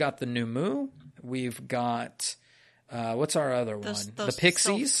 here. We've got the Numu. We've got what's our other one? The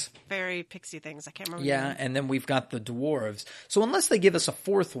Pixies. Fairy pixie things. I can't remember. Yeah, and then we've got the Dwarves. So unless they give us a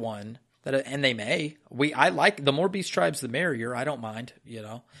 4th one, and they may, I like the more beast tribes, the merrier. I don't mind,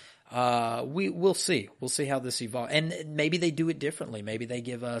 we'll see. We'll see how this evolves. And maybe they do it differently. Maybe they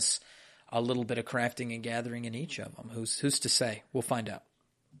give us a little bit of crafting and gathering in each of them. Who's to say? We'll find out.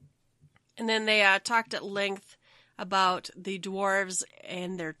 And then they talked at length about the dwarves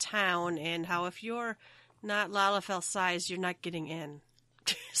and their town and how if you're not Lalafell size, you're not getting in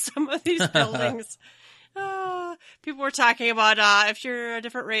some of these buildings. People were talking about if you're a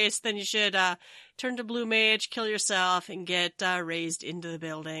different race, then you should turn to Blue Mage, kill yourself, and get raised into the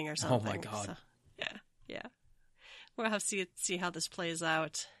building or something. Oh my god! So, yeah. We'll have to see how this plays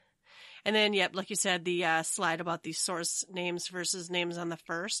out. And then, like you said, the slide about the source names versus names on the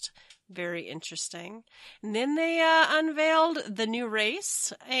first, very interesting. And then they unveiled the new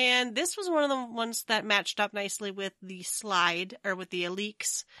race, and this was one of the ones that matched up nicely with the slide or with the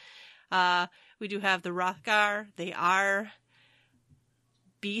leaks. We do have the Hrothgar. They are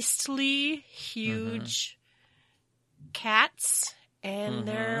beastly, huge cats, and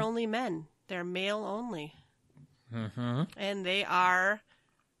they're only men. They're male only. And they are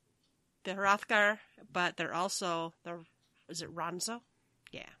the Hrothgar, but they're also is it Ronso?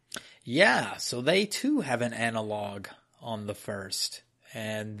 Yeah. Yeah, so they too have an analog on the first,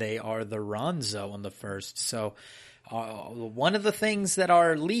 and they are the Ronso on the first. So one of the things that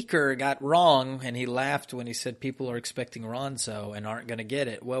our leaker got wrong, and he laughed when he said people are expecting Ronso and aren't going to get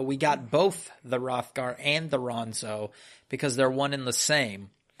it. Well, we got both the Hrothgar and the Ronso because they're one and the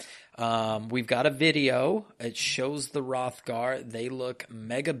same. We've got a video. It shows the Hrothgar. They look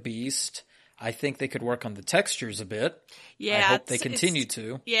mega beast. I think they could work on the textures a bit. Yeah, I hope they continue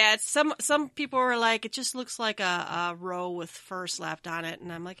to. Yeah, some people were like, it just looks like a row with fur slapped on it,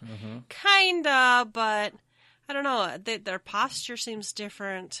 and I'm like, kinda, but I don't know. Their posture seems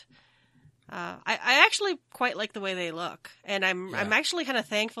different. I actually quite like the way they look, and I'm actually kind of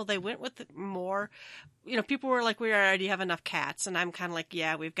thankful they went with more. People were like, we already have enough cats, and I'm kind of like,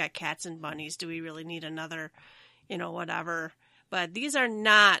 yeah, we've got cats and bunnies. Do we really need another, whatever? But these are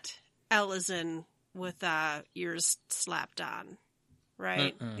not Ellison with ears slapped on,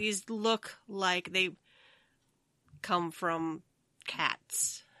 right? These look like they come from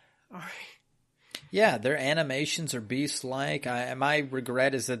cats. Yeah, their animations are beast-like. My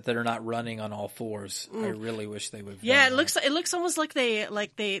regret is that they're not running on all fours. I really wish they would. Yeah, it looks almost like they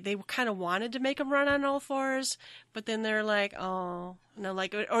kind of wanted to make them run on all fours, but then they're like, oh no,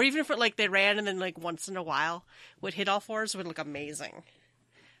 or even if they ran and then once in a while would hit all fours, would look amazing,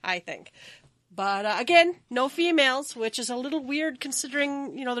 I think. But again, no females, which is a little weird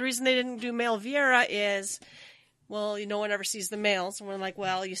considering the reason they didn't do male Viera is, well, no one ever sees the males. And we're like,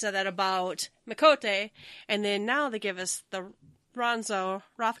 well, you said that about Mikote. And then now they give us the Ronso,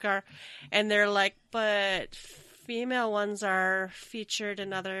 Hrothgar. And they're like, but female ones are featured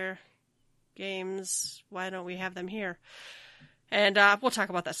in other games. Why don't we have them here? And we'll talk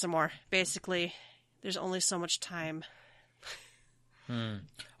about that some more. Basically, there's only so much time.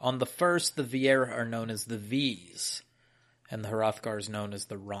 On the first, the Viera are known as the V's. And the Hrothgar is known as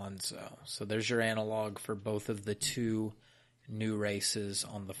the Ronso. So there's your analog for both of the two new races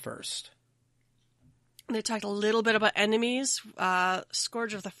on the first. They talked a little bit about enemies.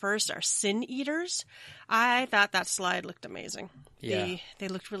 Scourge of the First are Sin Eaters. I thought that slide looked amazing. Yeah. They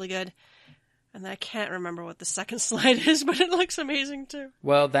looked really good. And I can't remember what the second slide is, but it looks amazing too.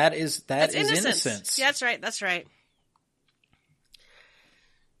 Well, that is Innocence. Yeah, that's right.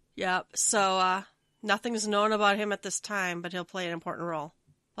 Yep. So, nothing's known about him at this time, but he'll play an important role.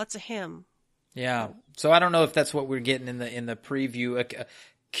 Lots of him. Yeah. So I don't know if that's what we're getting in the preview.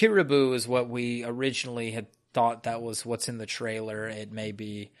 Kiribu is what we originally had thought that was what's in the trailer. It may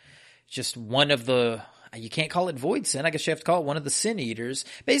be just one of the, you can't call it Void Scent. I guess you have to call it one of the Sin Eaters.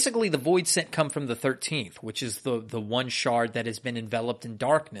 Basically, the Void Scent come from the 13th, which is the one shard that has been enveloped in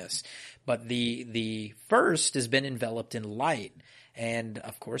darkness. But the first has been enveloped in light. And,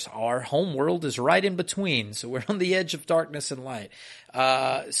 of course, our home world is right in between. So we're on the edge of darkness and light.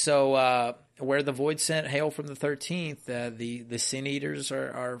 Where the Void Sent hail from the 13th, the Sin Eaters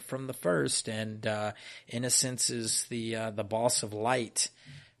are from the 1st. And Innocence is the boss of light.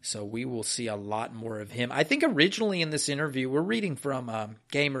 So we will see a lot more of him. I think originally in this interview, we're reading from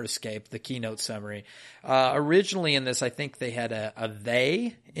Gamer Escape, the keynote summary. Originally in this, I think they had a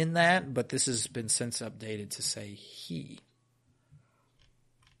they in that, but this has been since updated to say he.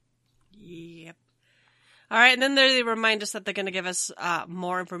 Yep. All right, and then they remind us that they're going to give us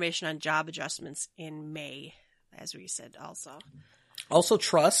more information on job adjustments in May, as we said also. Also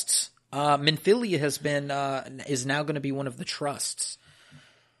trusts. Minfilia is now going to be one of the trusts.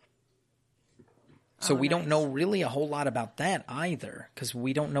 So we don't know really a whole lot about that either, because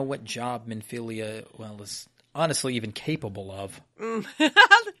we don't know what job Minfilia, is honestly even capable of.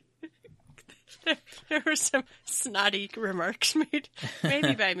 There were some snotty remarks made,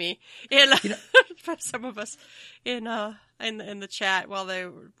 maybe by me, by some of us in the chat while they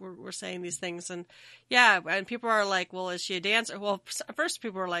were saying these things, and people are like, "Well, is she a dancer?" Well, first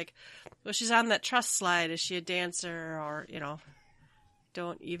people were like, "Well, she's on that trust slide. Is she a dancer?" Or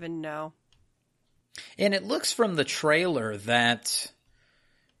don't even know. And it looks from the trailer that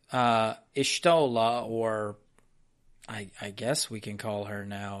Y'shtola, or I guess we can call her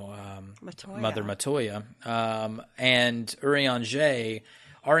now Mother Matoya, and Urianger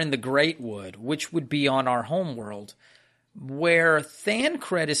are in the Great Wood, which would be on our home world, where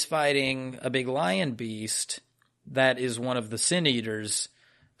Thancred is fighting a big lion beast that is one of the Sin Eaters.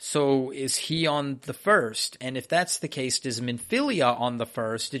 So is he on the 1st? And if that's the case, is Minfilia on the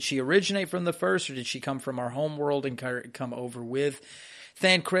 1st? Did she originate from the 1st, or did she come from our home world and come over with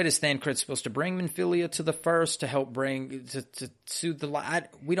Thancred? Is Thancred supposed to bring Minfilia to the 1st to help to soothe the light?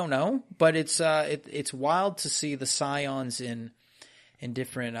 We don't know, but it's wild to see the Scions in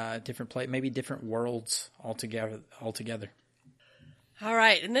different maybe different worlds altogether. All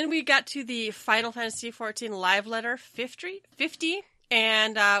right, and then we got to the Final Fantasy XIV live letter 50.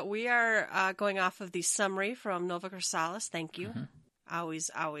 And we are going off of the summary from Nova Chrysalis. Thank you. Mm-hmm.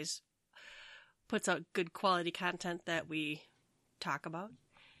 Always puts out good quality content that we talk about.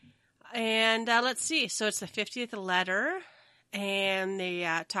 And let's see. So it's the 50th letter. And they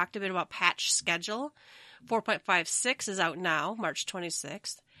talked a bit about patch schedule. 4.56 is out now, March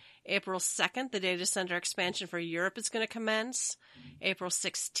 26th. April 2nd, the data center expansion for Europe is going to commence. April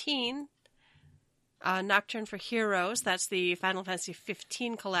 16th. Nocturne for Heroes, that's the Final Fantasy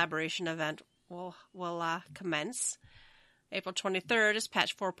XV collaboration event, will commence. April 23rd is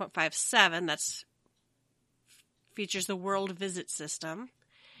patch 4.57, that's features the World Visit system.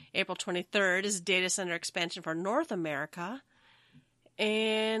 April 23rd is data center expansion for North America.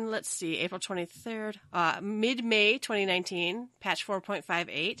 And let's see, April 23rd, mid-May 2019, patch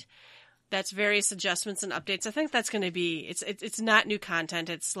 4.58. That's various adjustments and updates. I think that's going to be, it's not new content,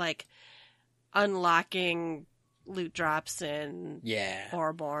 it's like unlocking loot drops and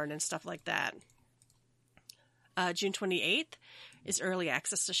Oreborn and stuff like that. June 28th is early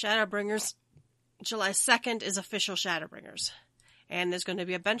access to Shadowbringers. July 2nd is official Shadowbringers. And there's going to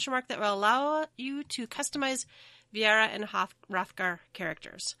be a benchmark that will allow you to customize Viera and Hrothgar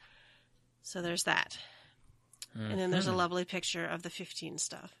characters. So there's that. Mm-hmm. And then there's a lovely picture of the 15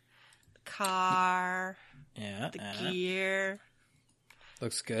 stuff. The car, the gear.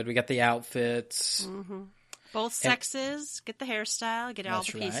 Looks good. We got the outfits. Mm-hmm. Both sexes. Get the hairstyle. Get all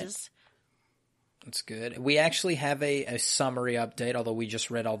the pieces. That's good. We actually have a summary update, although we just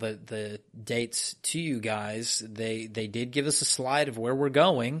read all the dates to you guys. They did give us a slide of where we're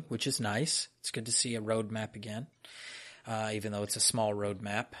going, which is nice. It's good to see a roadmap again, even though it's a small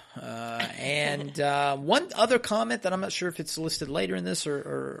roadmap. And one other comment that I'm not sure if it's listed later in this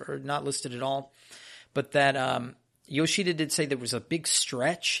or not listed at all, but that Yoshida did say there was a big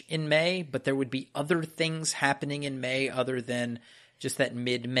stretch in May, but there would be other things happening in May other than just that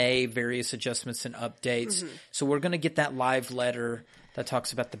mid-May, various adjustments and updates. Mm-hmm. So we're going to get that live letter that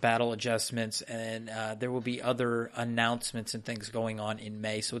talks about the battle adjustments, and there will be other announcements and things going on in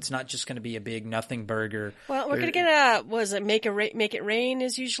May. So it's not just going to be a big nothing burger. Well, we're going to get Make It Rain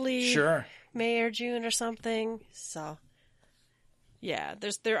is usually May or June or something. So yeah,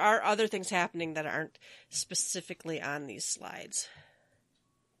 there are other things happening that aren't specifically on these slides.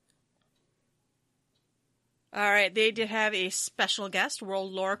 All right, they did have a special guest,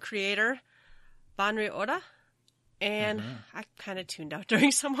 world lore creator Banri Oda, and I kind of tuned out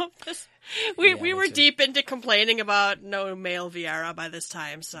during some of this. We were deep into complaining about no male Viera by this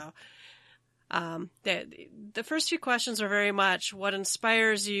time, so The first few questions are very much what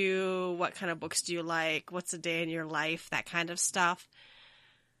inspires you, what kind of books do you like, what's a day in your life, that kind of stuff.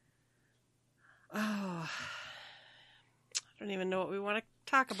 Oh, I don't even know what we want to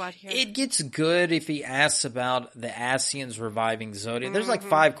talk about here. It gets good if he asks about the Ascians reviving Zodiac. There's like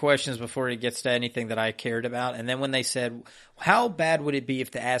 5 questions before he gets to anything that I cared about. And then when they said, how bad would it be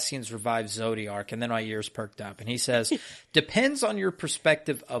if the Ascians revived Zodiac? And then my ears perked up. And he says, depends on your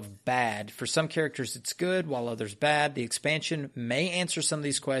perspective of bad. For some characters, it's good, while others bad. The expansion may answer some of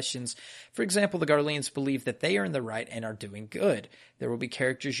these questions. For example, the Garleans believe that they are in the right and are doing good. There will be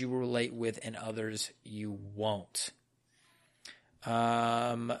characters you will relate with and others you won't.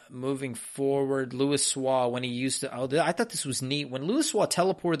 Moving forward, Louis Swa, when he used to, I thought this was neat. When Louis Swa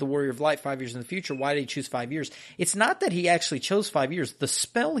teleported the Warrior of Light 5 years in the future, why did he choose 5 years? It's not that he actually chose 5 years. The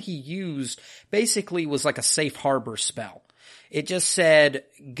spell he used basically was like a safe harbor spell. It just said,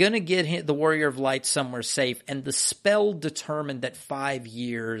 gonna get the Warrior of Light somewhere safe, and the spell determined that 5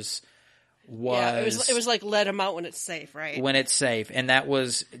 years was... Yeah, it was like let him out when it's safe, right? When it's safe, and that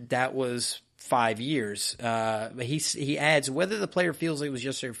was 5 years. He adds, whether the player feels it was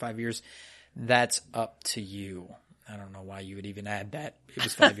yesterday or 5 years, that's up to you. I don't know why you would even add that. It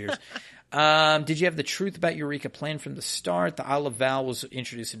was 5 years. Did you have the truth about Eureka planned from the start? The Isle of Val was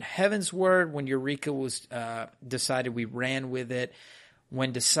introduced in Heavensward. When Eureka was decided, we ran with it.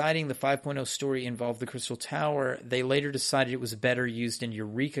 When deciding the 5.0 story involved the Crystal Tower, they later decided it was better used in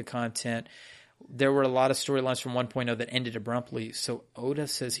Eureka content. There were a lot of storylines from 1.0 that ended abruptly, so Oda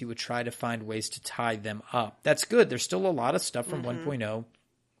says he would try to find ways to tie them up. That's good. There's still a lot of stuff from 1.0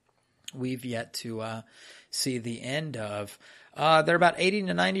 we've yet to see the end of. They're about 80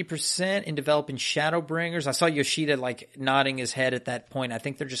 to 90% in developing Shadowbringers. I saw Yoshida nodding his head at that point. I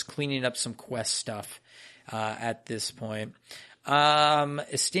think they're just cleaning up some quest stuff at this point.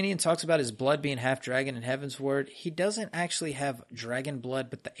 Estinian talks about his blood being half dragon in Heavensward. He doesn't actually have dragon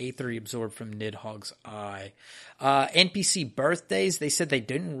blood, but the aether he absorbed from Nidhogg's eye. NPC birthdays, they said they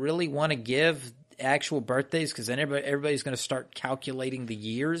didn't really want to give actual birthdays because then everybody's going to start calculating the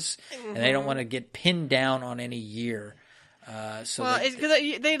years, and they don't want to get pinned down on any year. They're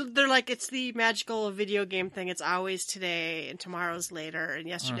like, it's the magical video game thing. It's always today and tomorrow's later, and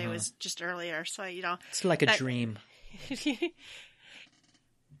yesterday was just earlier. So, it's like a dream. Go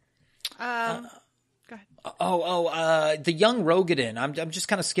ahead. The young Rogadin. I'm just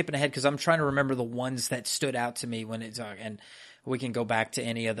kind of skipping ahead because I'm trying to remember the ones that stood out to me when it's and we can go back to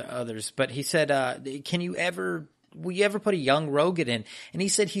any of the others. But he said, will you ever put a young Rogadin? And he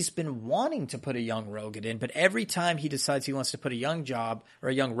said he's been wanting to put a young Rogadin, but every time he decides he wants to put a young job or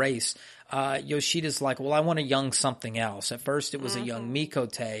a young race, Yoshida's like, well, I want a young something else. At first it was a young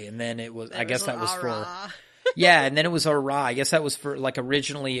Mikote, and then it was, I guess that was for... Yeah, and then it was Aura. I guess that was for,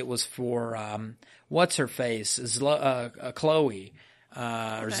 originally it was for, what's her face? Chloe,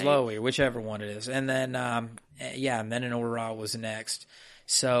 or Zloe, whichever one it is. And then, and then an Aura was next.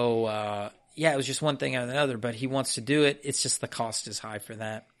 So, it was just one thing after another, but he wants to do it. It's just the cost is high for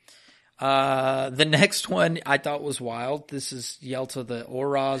that. The next one I thought was wild. This is Yelta, the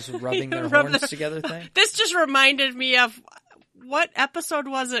Auras rubbing their horns together thing. This just reminded me of, what episode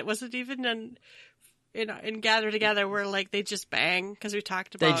was it? Was it even in Gather Together where they just bang? Because we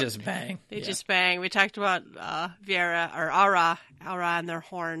talked about... They just bang. Just bang. We talked about Viera or Aura and their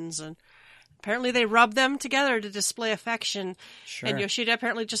horns, and apparently they rub them together to display affection. Sure. And Yoshida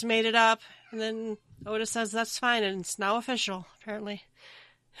apparently just made it up, and then Oda says that's fine, and it's now official, apparently.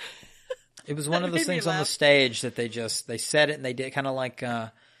 It was one of those things on the stage that they said it, and they did kind of like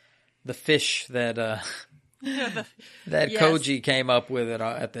the fish that... that yes. Koji came up with it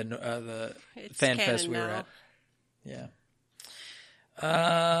at the fan fest we were at. Yeah.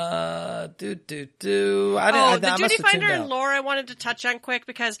 The Duty Finder and lore I wanted to touch on quick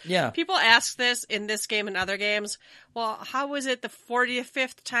because people ask this in this game and other games. Well, how is it the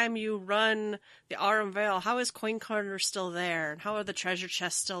 45th time you run the Aurum Vale? How is Coin Corner still there? And how are the treasure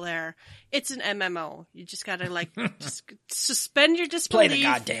chests still there? It's an MMO. You just gotta just suspend your disbelief. Play the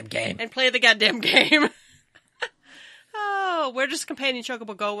goddamn game. And play the goddamn game. Oh, where does Companion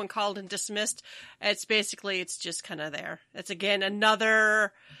Chocobo go when called and dismissed? It's just kind of there. It's again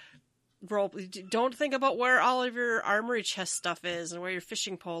another role. Don't think about where all of your armory chest stuff is and where your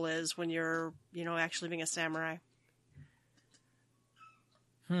fishing pole is when you're, actually being a samurai.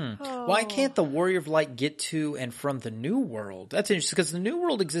 Oh. Why can't the Warrior of Light get to and from the New World? That's interesting because the New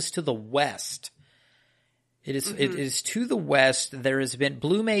World exists to the west. It is. It is to the west. There has been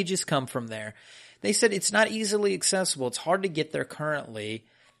blue mages come from there. They said it's not easily accessible. It's hard to get there currently.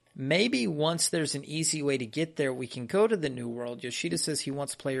 Maybe once there's an easy way to get there, we can go to the New World. Yoshida says he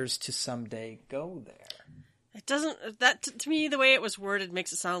wants players to someday go there. It doesn't, that to me, the way it was worded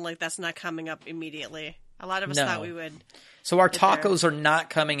makes it sound like that's not coming up immediately. A lot of us thought we would. So our tacos are not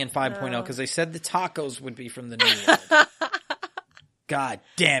coming in 5.0 because they said the tacos would be from the New World. God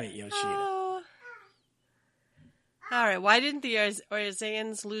damn it, Yoshida. All right, why didn't the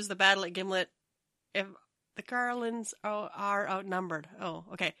Orzayans lose the battle at Gimlet if the Garlands are outnumbered? Oh,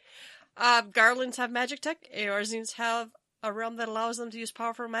 okay. Garlands have magic tech. Orzayans have a realm that allows them to use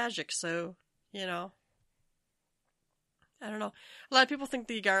powerful magic, so, you know. I don't know. A lot of people think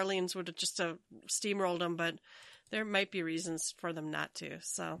the Garlands would have just steamrolled them, but there might be reasons for them not to,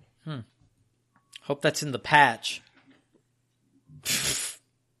 so. Hope that's in the patch.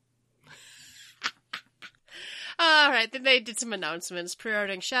 All right, then they did some announcements.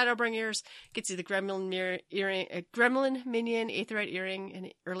 Pre-ordering Shadowbringers gets you the Gremlin Minion Aetheryte Earring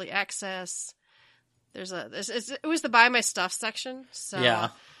in early access. It was the Buy My Stuff section. So yeah.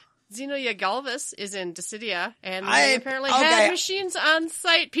 Xenoia Galvis is in Dissidia, and they apparently had machines on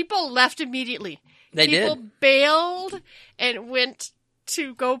site. People left immediately. People bailed and went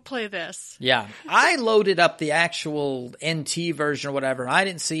to go play this. Yeah. I loaded up the actual NT version or whatever. I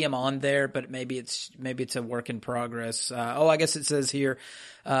didn't see him on there, but maybe it's a work in progress. I guess it says here,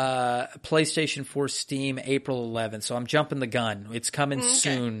 PlayStation 4 Steam, April 11th. So I'm jumping the gun. It's coming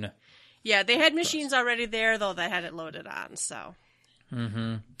soon. Yeah, they had machines already there, though they had it loaded on, so.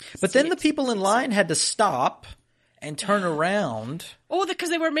 Mm-hmm. But then the people in line had to stop and turn around. Oh, because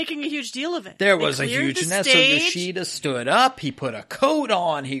they were making a huge deal of it. There was a huge mess. So Yoshida stood up. He put a coat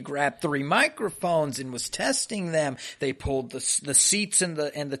on. He grabbed 3 microphones and was testing them. They pulled the seats and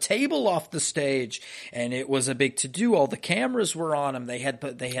the table off the stage, and it was a big to do. All the cameras were on him. They had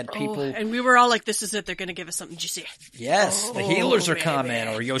people, and we were all like, "This is it. They're going to give us something juicy." Yes, the healers are coming,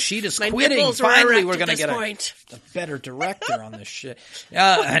 or Yoshida's quitting. Finally, we're going to get a better director on this shit.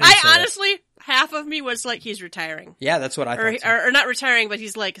 I honestly. Half of me was like, he's retiring. Yeah, that's what I thought. Or not retiring, but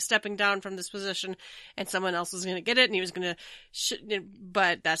he's like stepping down from this position and someone else was going to get it and he was going to,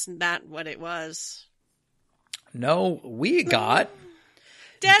 but that's not what it was. No, we got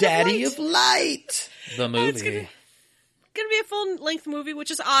Daddy of Light, the movie. It's going to be a full-length movie,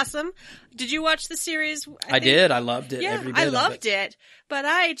 which is awesome. Did you watch the series? I did. I loved it. Yeah, every bit I loved it. But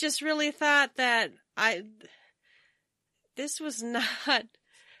I just really thought that this was not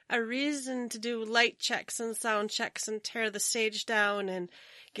a reason to do light checks and sound checks and tear the stage down and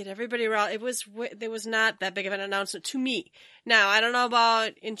get everybody around. There was not that big of an announcement to me. Now, I don't know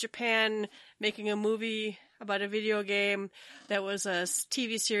about in Japan making a movie about a video game that was a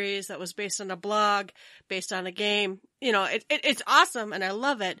TV series that was based on a blog, based on a game. You know, it's awesome and I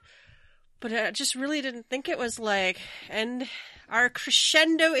love it. But I just really didn't think it was like, and our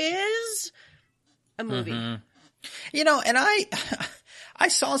crescendo is a movie. Mm-hmm. You know, and I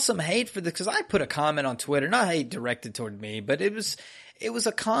saw some hate for this because I put a comment on Twitter, not hate directed toward me, but it was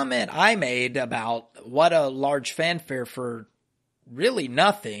a comment I made about what a large fanfare for really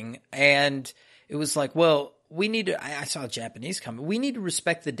nothing. And it was like, well, I saw a Japanese comment. We need to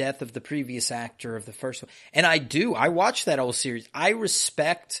respect the death of the previous actor of the first one. And I do. I watched that whole series. I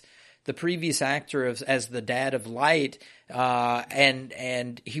respect the previous actor as the Dad of Light,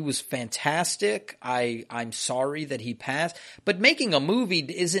 and he was fantastic. I'm sorry that he passed, but making a movie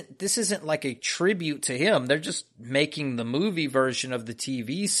isn't like a tribute to him. They're just making the movie version of the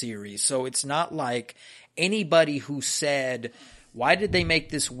TV series. So it's not like anybody who said, why did they make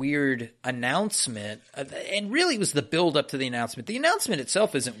this weird announcement? And really it was the build up to the announcement. The announcement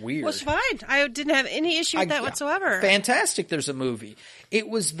itself isn't weird. Well, it's fine. I didn't have any issue with that whatsoever. Fantastic. There's a movie. It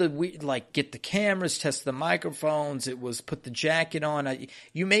was get the cameras, test the microphones. It was put the jacket on.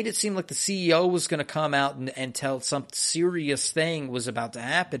 You made it seem like the CEO was going to come out and tell some serious thing was about to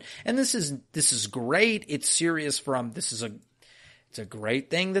happen. And this is great. It's serious it's a great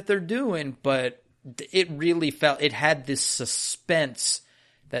thing that they're doing, but it really it had this suspense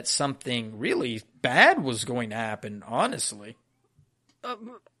that something really bad was going to happen, honestly.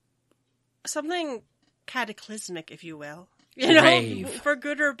 Something cataclysmic, if you will. You know, for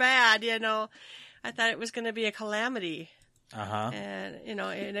good or bad, you know. I thought it was going to be a calamity. Uh-huh. And, you know,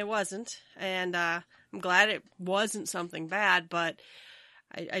 and it wasn't. And I'm glad it wasn't something bad, but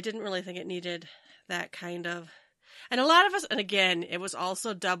I didn't really think it needed that kind of... And a lot of us, and again, it was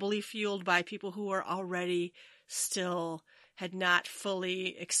also doubly fueled by people who were already still had not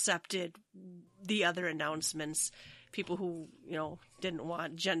fully accepted the other announcements. People who, you know, didn't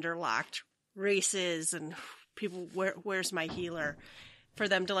want gender-locked races and people, where's my healer? for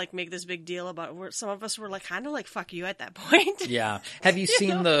them to like make this big deal about it. Some of us were like kind of like fuck you at that point. Yeah. Have you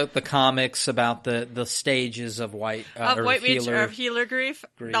seen the comics about the stages of white healer grief?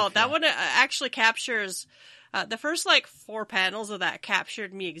 No, that one actually captures the first like 4 panels of that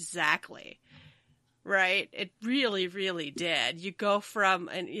captured me exactly. Right? It really, really did. You go from,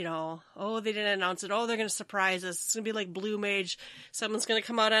 and they didn't announce it. Oh, they're going to surprise us. It's going to be like Blue Mage. Someone's going to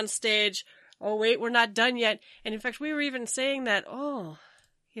come out on stage. Oh, wait, we're not done yet. And in fact, we were even saying that,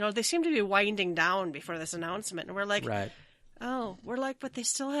 they seem to be winding down before this announcement. And we're like, right. Oh, we're like, but they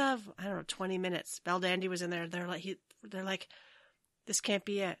still have, 20 minutes. Bell Dandy was in there. They're like, this can't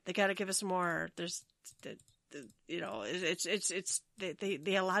be it. They got to give us more. There's,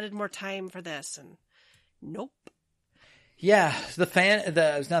 they allotted more time for this, and nope. Yeah,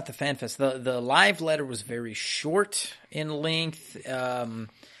 it was not the fan fest. The live letter was very short in length.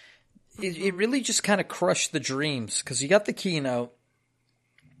 It really just kind of crushed the dreams because you got the keynote.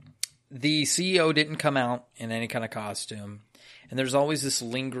 The CEO didn't come out in any kind of costume, and there's always this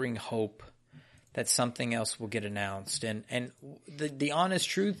lingering hope that something else will get announced. And the honest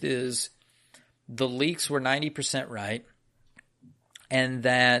truth is, the leaks were 90% right, and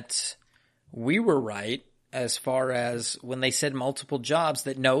that we were right as far as when they said multiple jobs,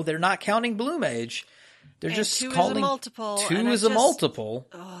 that no, they're not counting Blue Mage. They're just calling 2 is a multiple.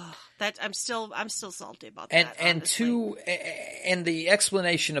 I'm still salty about that. And 2, and the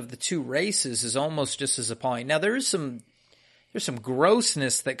explanation of the 2 races is almost just as appalling. Now there's some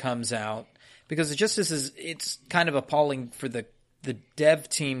grossness that comes out because it's kind of appalling for the dev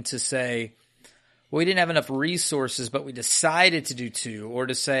team to say, well, we didn't have enough resources, but we decided to do 2, or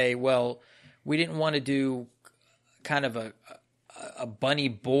to say, well, we didn't want to do kind of a bunny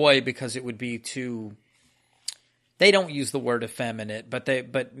boy because it would be too. They don't use the word effeminate,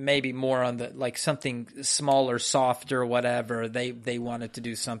 but maybe more on the like something smaller, softer, whatever. They wanted to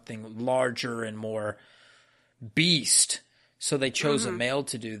do something larger and more beast, so they chose a male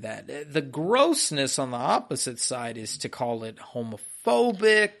to do that. The grossness on the opposite side is to call it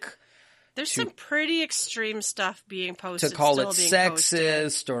homophobic. There's some pretty extreme stuff being posted. To call it posted.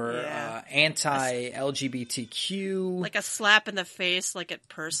 sexist or anti-LGBTQ. Like a slap in the face, like it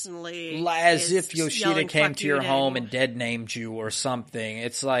personally. As if Yoshida came to your home and dead named you or something.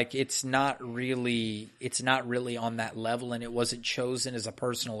 It's like, it's not really on that level, and it wasn't chosen as a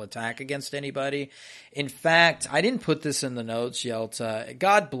personal attack against anybody. In fact, I didn't put this in the notes, Yelta.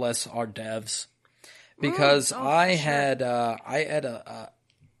 God bless our devs. Because I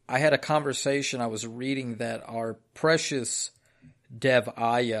had a conversation. I was reading that our precious dev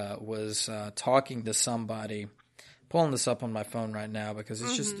Aya was talking to somebody. Pulling this up on my phone right now because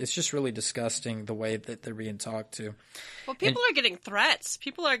it's just really disgusting the way that they're being talked to. Well, people are getting threats.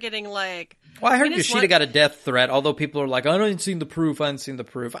 People are getting like. Well, I heard Yoshida got a death threat. Although people are like, I haven't seen the proof.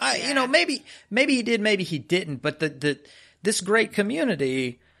 Maybe he did, maybe he didn't. But this great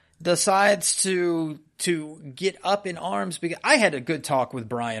community decides to get up in arms because I had a good talk with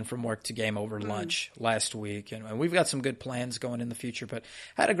Brian from Work to Game over lunch last week, and we've got some good plans going in the future, but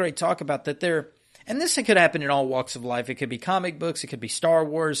I had a great talk about that and this could happen in all walks of life. It could be comic books, it could be Star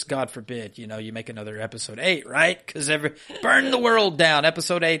Wars, God forbid, you make another episode 8, right? Because burn the world down.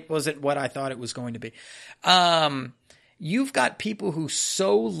 Episode 8 wasn't what I thought it was going to be. You've got people who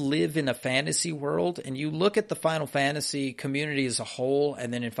so live in a fantasy world, and you look at the Final Fantasy community as a whole,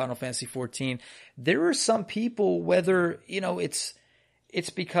 and then in Final Fantasy 14, there are some people, whether, it's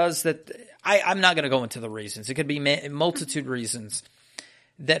because that, I'm not going to go into the reasons. It could be multitude reasons,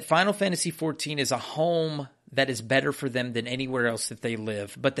 that Final Fantasy 14 is a home that is better for them than anywhere else that they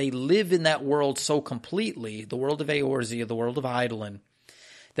live. But they live in that world so completely, the world of Eorzea, the world of Eidolon,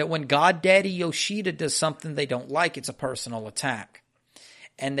 that when God Daddy Yoshida does something they don't like, it's a personal attack.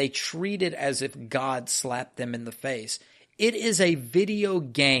 And they treat it as if God slapped them in the face. It is a video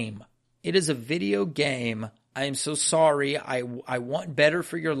game. It is a video game. I am so sorry. I want better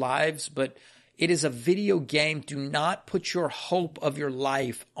for your lives, but it is a video game. Do not put your hope of your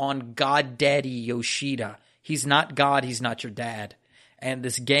life on God Daddy Yoshida. He's not God. He's not your dad. And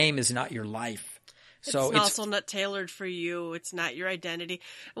this game is not your life. So it's also not tailored for you. It's not your identity.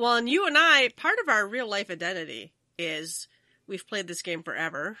 Well, and you and I, part of our real life identity is we've played this game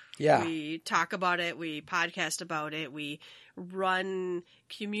forever. Yeah. We talk about it. We podcast about it. We run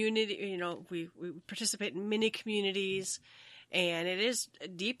community, we participate in mini communities, and it is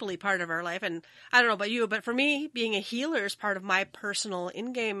deeply part of our life. And I don't know about you, but for me, being a healer is part of my personal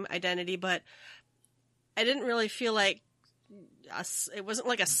in-game identity, but I didn't really feel like it wasn't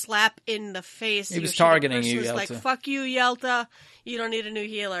like a slap in the face. He was targeting you, Yelta. Yelta. Like, fuck you, Yelta. You don't need a new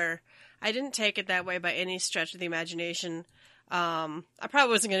healer. I didn't take it that way by any stretch of the imagination. I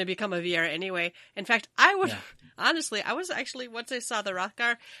probably wasn't going to become a Viera anyway. In fact, honestly, I was actually, once I saw the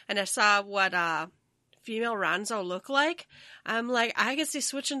Hrothgar and I saw what female Ronzo look like, I'm like, I guess he's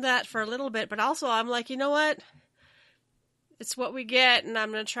switching that for a little bit, but also I'm like, you know what? It's what we get, and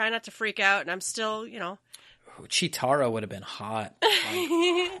I'm going to try not to freak out, and I'm still, Cheetara would have been hot.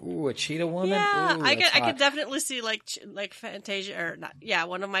 Like, ooh, a cheetah woman? Yeah, Ooh, I could hot. definitely see like Fantasia, or not, yeah,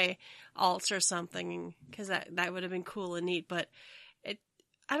 one of my alts or something, because that would have been cool and neat, but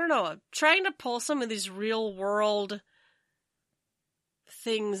I don't know, trying to pull some of these real world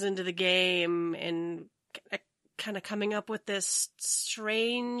things into the game and kind of coming up with this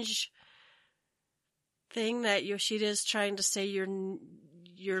strange thing that Yoshida's trying to say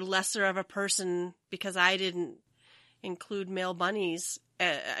you're lesser of a person because I didn't include male bunnies.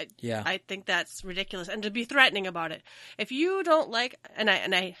 I think that's ridiculous, and to be threatening about it. If you don't like,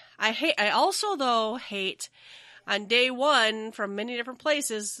 I also though hate on day one from many different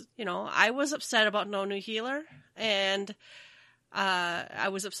places. I was upset about no new healer, and I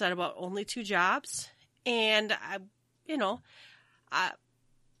was upset about only 2 jobs, and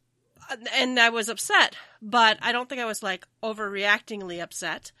and I was upset, but I don't think I was like overreactingly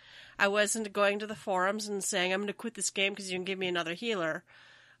upset. I wasn't going to the forums and saying, I'm going to quit this game because you can give me another healer.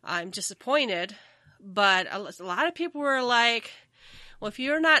 I'm disappointed, but a lot of people were like, well, if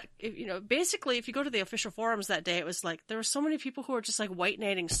you're not, basically if you go to the official forums that day, it was like, there were so many people who were just like white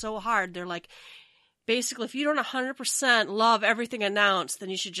knighting so hard. They're like, basically, if you don't 100% love everything announced, then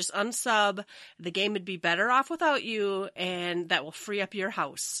you should just unsub. The game would be better off without you, and that will free up your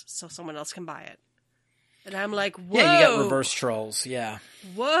house so someone else can buy it. And I'm like, whoa. Yeah, you got reverse trolls, yeah.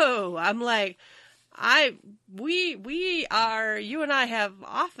 Whoa. I'm like, we are, you and I have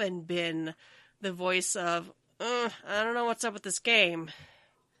often been the voice of, I don't know what's up with this game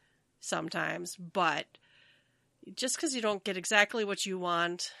sometimes, but just because you don't get exactly what you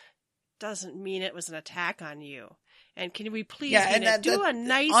want doesn't mean it was an attack on you. And can we please do a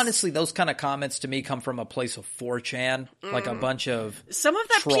nice... Honestly, those kind of comments to me come from a place of 4chan, like a bunch of some of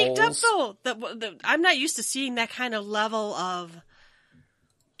that trolls. peaked up, though. I'm not used to seeing that kind of level of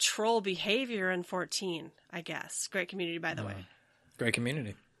troll behavior in 14, I guess. Great community, by the way. Great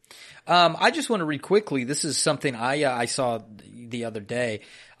community. I just want to read quickly. This is something I saw the other day.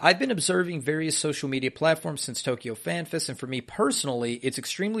 I've been observing various social media platforms since Tokyo Fan Fest, and for me personally, it's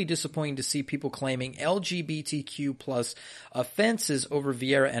extremely disappointing to see people claiming LGBTQ plus offenses over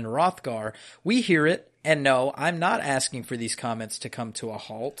Viera and Hrothgar. We hear it, and no, I'm not asking for these comments to come to a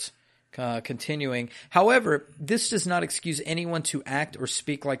halt. Continuing. However, this does not excuse anyone to act or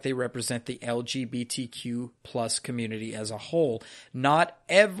speak like they represent the LGBTQ plus community as a whole. Not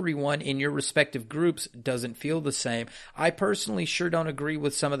everyone in your respective groups doesn't feel the same. I personally sure don't agree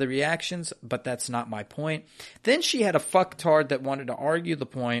with some of the reactions, but that's not my point. Then she had a fucktard that wanted to argue the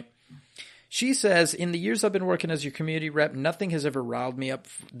point. She says, in the years I've been working as your community rep, nothing has ever riled me up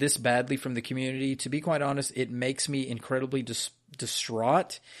this badly from the community. To be quite honest, it makes me incredibly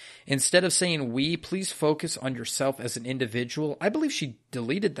distraught. Instead of saying we, please focus on yourself as an individual. I believe she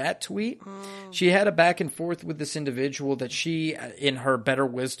deleted that tweet. She had a back and forth with this individual that she, in her better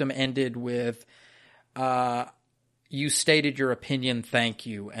wisdom, ended with, you stated your opinion, thank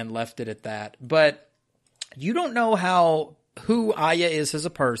you, and left it at that. But you don't know who Aya is as a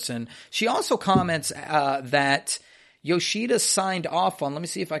person. She also comments that Yoshida signed off on, let me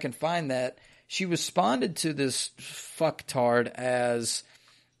see if I can find that. She responded to this fucktard as,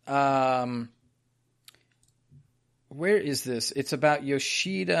 where is this? It's about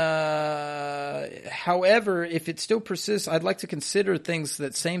Yoshida. However, if it still persists, I'd like to consider things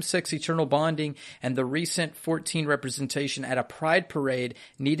that same-sex eternal bonding and the recent 14 representation at a pride parade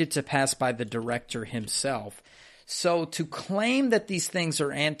needed to pass by the director himself. So to claim that these things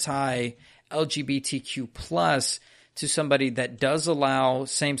are anti-LGBTQ plus to somebody that does allow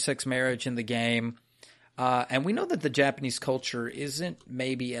same-sex marriage in the game, and we know that the Japanese culture isn't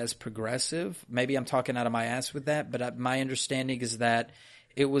maybe as progressive. Maybe I'm talking out of my ass with that, but my understanding is that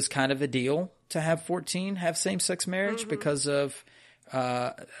it was kind of a deal to have 14 have same-sex marriage because of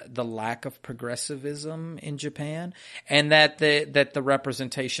the lack of progressivism in Japan, and that the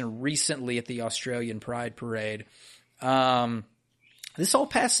representation recently at the Australian Pride Parade, this all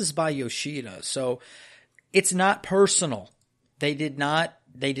passes by Yoshida. So it's not personal. They did not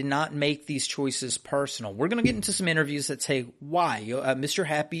make these choices personal. We're going to get into some interviews that say why. Mr.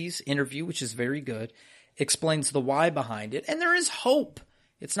 Happy's interview, which is very good, explains the why behind it, and there is hope.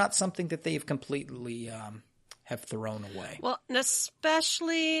 It's not something that they've completely have thrown away. Well, and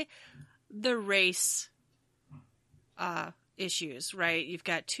especially the race issues, right? You've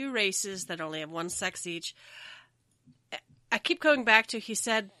got 2 races that only have 1 sex each. I keep going back to, he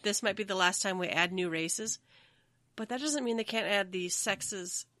said this might be the last time we add new races, but that doesn't mean they can't add the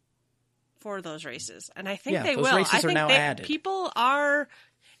sexes for those races. And I think they those will. races I are think now added. People are,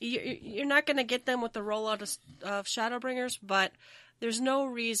 you're not going to get them with the rollout of Shadowbringers, but there's no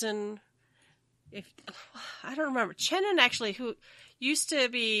reason I don't remember. Chenin, actually, who used to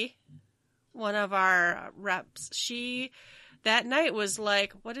be one of our reps, that night was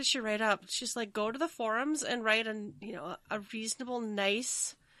like, what did she write up? She's like, go to the forums and write a reasonable,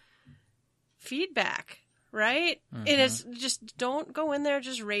 nice feedback, right? Mm-hmm. And it's just, don't go in there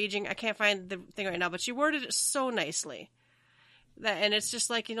just raging. I can't find the thing right now, but she worded it so nicely. And it's just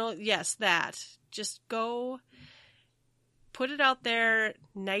like, yes, that. Just go put it out there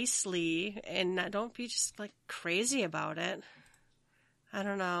nicely and don't be just like crazy about it. I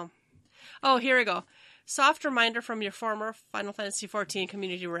don't know. Oh, here we go. Soft reminder from your former Final Fantasy XIV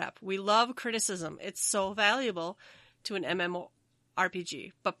community rep. We love criticism. It's so valuable to an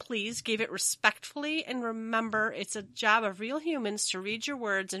MMORPG. But please give it respectfully and remember it's a job of real humans to read your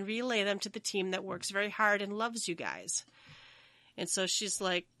words and relay them to the team that works very hard and loves you guys. And so she's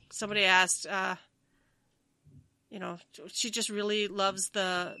like, somebody asked, she just really loves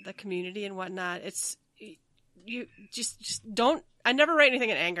the community and whatnot. It's, you just don't, I never write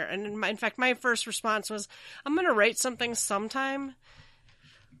anything in anger. And in fact, my first response was, I'm going to write something sometime,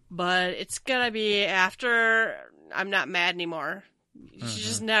 but it's going to be after I'm not mad anymore. You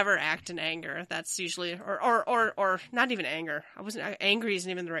just never act in anger. That's usually, or not even anger. Angry isn't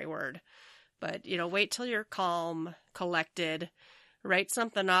even the right word, but wait till you're calm, collected, write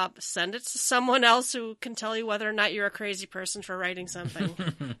something up, send it to someone else who can tell you whether or not you're a crazy person for writing something.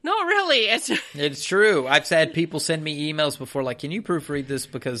 No, really. It's true. I've had people send me emails before like, can you proofread this?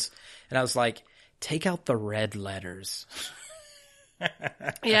 And I was like, take out the red letters.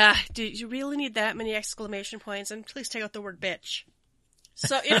 Yeah. Do you really need that many exclamation points? And please take out the word bitch.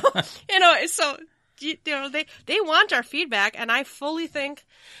 So, so, they want our feedback, and I really think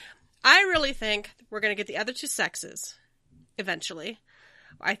we're going to get the other two sexes. Eventually.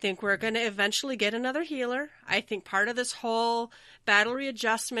 I think we're going to eventually get another healer. I think part of this whole battle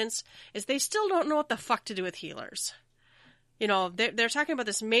readjustments is they still don't know what the fuck to do with healers. They're talking about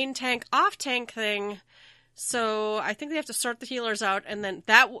this main tank, off tank thing. So I think they have to sort the healers out, and then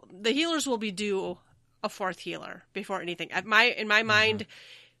the healers will be due a fourth healer before anything. In my mind,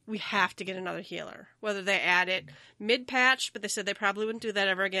 we have to get another healer. Whether they add it mid-patch, but they said they probably wouldn't do that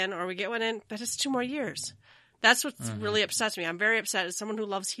ever again, or we get one in, but it's 2 more years. That's what really upsets me. I'm very upset as someone who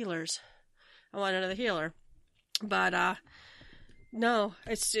loves healers. I want another healer. But, no,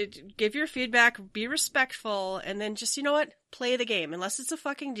 give your feedback, be respectful, and then just, play the game. Unless it's a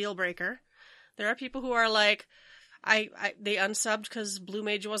fucking deal breaker. There are people who are like, they unsubbed because Blue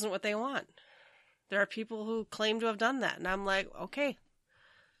Mage wasn't what they want. There are people who claim to have done that. And I'm like, okay,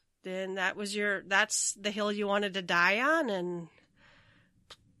 then that's the hill you wanted to die on, and,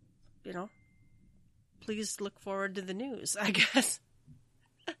 please look forward to the news, I guess.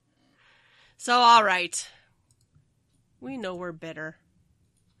 So, all right. We know we're bitter.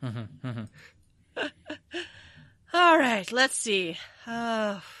 All right, let's see.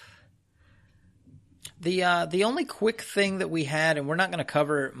 The only quick thing that we had, and we're not going to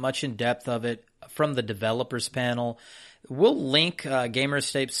cover much in depth of it from the developers panel, we'll link Gamer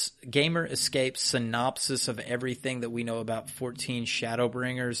Escape's synopsis of everything that we know about 14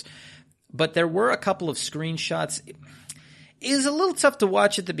 Shadowbringers. But there were a couple of screenshots. It is a little tough to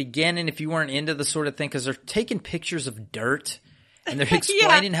watch at the beginning if you weren't into the sort of thing, because they're taking pictures of dirt and they're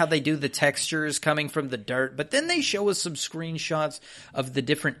explaining how they do the textures coming from the dirt. But then they show us some screenshots of the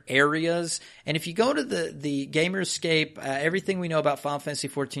different areas. And if you go to the Gamer Escape, everything we know about Final Fantasy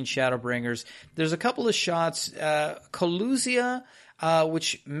XIV Shadowbringers, there's a couple of shots. Coluzia,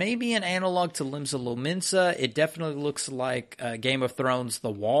 which may be an analog to Limsa Lominsa. It definitely looks like Game of Thrones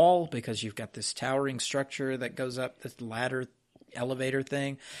The Wall, because you've got this towering structure that goes up, this ladder elevator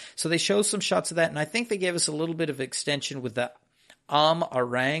thing. So they show some shots of that, and I think they gave us a little bit of extension with the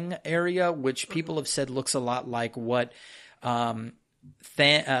Arang area, which people have said looks a lot like what Thanalan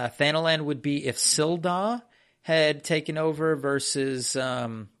would be if Silda had taken over versus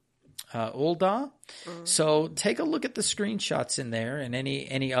Ul'dah. So take a look at the screenshots in there and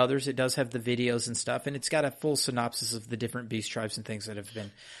any others. It does have the videos and stuff, and it's got a full synopsis of the different beast tribes and things that have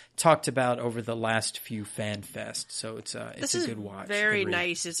been talked about over the last few fan fests. So it's a good watch. Very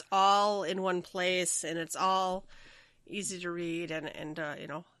nice. It's all in one place, and it's all easy to read, and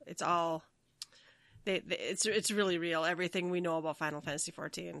it's all it's really real. Everything we know about Final Fantasy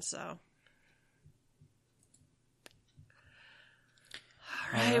XIV. So.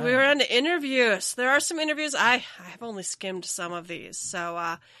 Hey, we were on to interviews. There are some interviews. I have only skimmed some of these,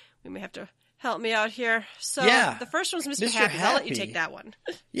 so we may have to help me out here. So the first one's Mr. Happy. I'll let you take that one.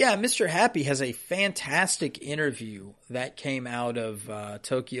 Yeah, Mr. Happy has a fantastic interview that came out of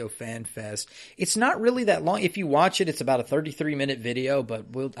Tokyo Fan Fest. It's not really that long. If you watch it, it's about a 33-minute video, but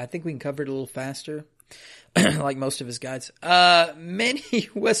I think we can cover it a little faster. Like most of his guides. Many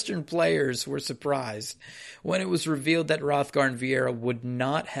Western players were surprised when it was revealed that Hrothgar and Viera would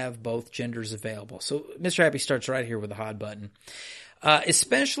not have both genders available. So Mr. Happy starts right here with the hot button.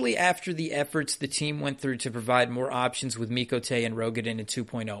 Especially after the efforts the team went through to provide more options with Mikote and Rogadin in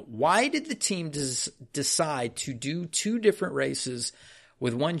 2.0. Why did the team decide to do two different races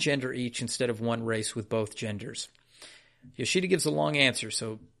with one gender each instead of one race with both genders? Yoshida gives a long answer,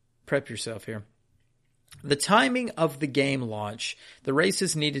 so prep yourself here. The timing of the game launch, the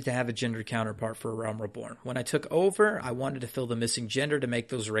races needed to have a gender counterpart for Realm Reborn. When I took over, I wanted to fill the missing gender to make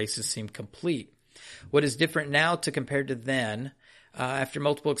those races seem complete. What is different now to compare to then, after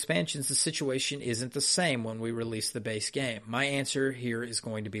multiple expansions, the situation isn't the same when we release the base game. My answer here is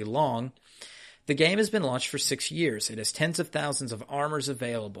going to be long. The game has been launched for 6 years. It has tens of thousands of armors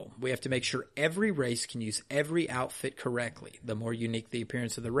available. We have to make sure every race can use every outfit correctly. The more unique the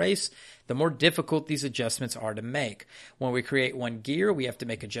appearance of the race, the more difficult these adjustments are to make. When we create one gear, we have to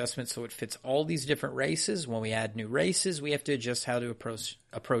make adjustments so it fits all these different races. When we add new races, we have to adjust how to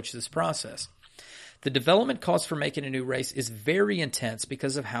approach this process. The development cost for making a new race is very intense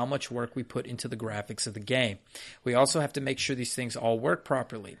because of how much work we put into the graphics of the game. We also have to make sure these things all work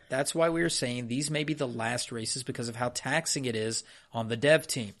properly. That's why we are saying these may be the last races because of how taxing it is on the dev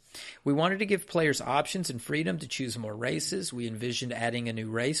team. We wanted to give players options and freedom to choose more races. We envisioned adding a new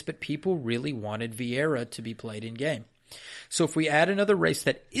race, but people really wanted Viera to be played in-game. So if we add another race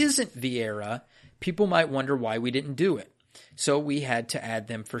that isn't Viera, people might wonder why we didn't do it. So we had to add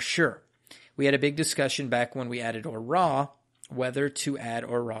them for sure. We had a big discussion back when we added Aurra, whether to add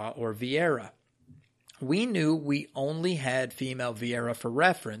Aurra or Viera. We knew we only had female Viera for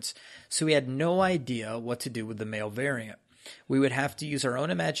reference, so we had no idea what to do with the male variant. We would have to use our own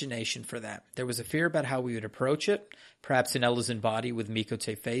imagination for that. There was a fear about how we would approach it. Perhaps an Elezen body with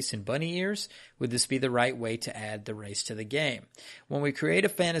Mikote face and bunny ears. Would this be the right way to add the race to the game? When we create a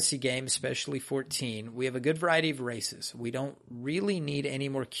fantasy game, especially 14, we have a good variety of races. We don't really need any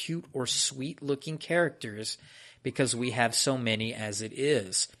more cute or sweet looking characters because we have so many as it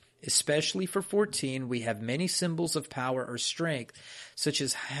is. Especially for 14, we have many symbols of power or strength, such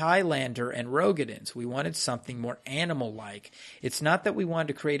as Highlander and Rogadins. We wanted something more animal-like. It's not that we wanted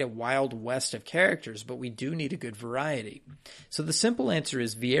to create a wild west of characters, but we do need a good variety. So the simple answer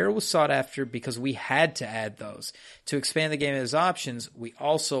is Viera was sought after because we had to add those. To expand the game as options, we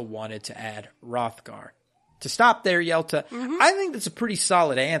also wanted to add Hrothgar. To stop there, Yelta, I think that's a pretty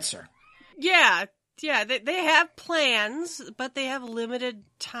solid answer. Yeah. Yeah, they have plans, but they have limited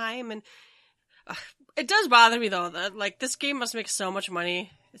time, and it does bother me, though, that, like, this game must make so much money.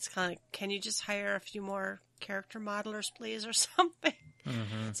 It's kind of like, can you just hire a few more character modelers, please, or something?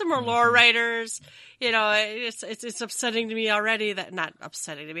 Some more lore writers. You know, it's upsetting to me already that, not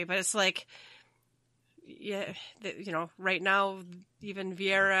upsetting to me, but it's like, yeah, you know, right now, even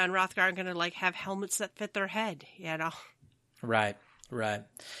Viera and Hrothgar are going to, like, have helmets that fit their head, you know? Right. Right.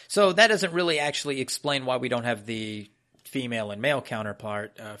 So that doesn't really actually explain why we don't have the female and male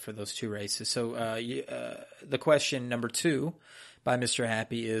counterpart for those two races. So the question number 2 by Mr.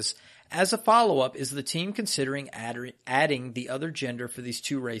 Happy is, as a follow-up, is the team considering adding the other gender for these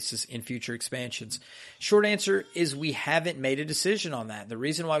two races in future expansions? Short answer is we haven't made a decision on that. The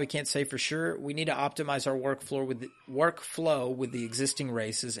reason why we can't say for sure, we need to optimize our workflow with the existing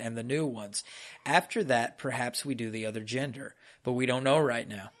races and the new ones. After that, perhaps we do the other gender, but we don't know right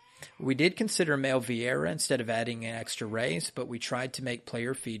now. We did consider male Viera instead of adding an extra race, but we tried to make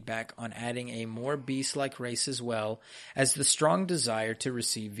player feedback on adding a more beast-like race as well as the strong desire to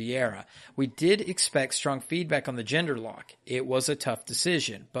receive Viera. We did expect strong feedback on the gender lock. It was a tough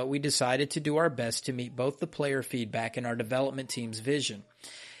decision, but we decided to do our best to meet both the player feedback and our development team's vision.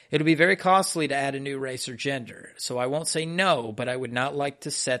 It'll be very costly to add a new race or gender, so I won't say no, but I would not like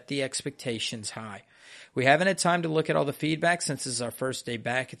to set the expectations high. We haven't had time to look at all the feedback since this is our first day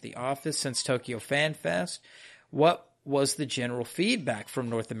back at the office since Tokyo Fan Fest. What was the general feedback from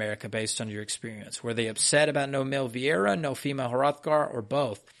North America based on your experience? Were they upset about no male Viera, no female Hrothgar, or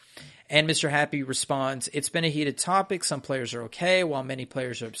both? And Mr. Happy responds, it's been a heated topic. Some players are okay, while many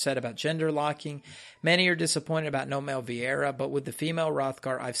players are upset about gender locking. Many are disappointed about no male Viera, but with the female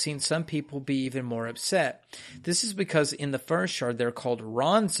Hrothgar, I've seen some people be even more upset. This is because in the first shard, they're called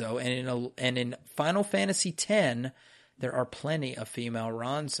Ronso, and in Final Fantasy X, there are plenty of female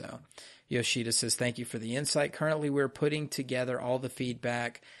Ronzo. Yoshida says, thank you for the insight. Currently, we're putting together all the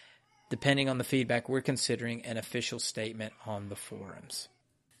feedback. Depending on the feedback, we're considering an official statement on the forums.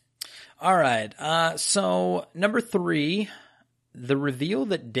 All right. So number 3, the reveal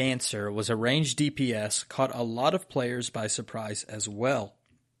that Dancer was a ranged DPS caught a lot of players by surprise as well.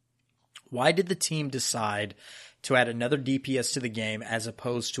 Why did the team decide to add another DPS to the game as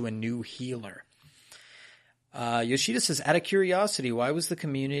opposed to a new healer? Yoshida says, out of curiosity, why was the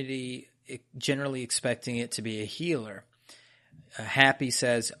community generally expecting it to be a healer? Happy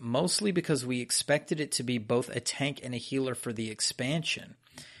says, mostly because we expected it to be both a tank and a healer for the expansion.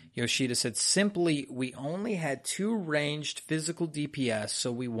 Yoshida said, simply, we only had 2 ranged physical DPS,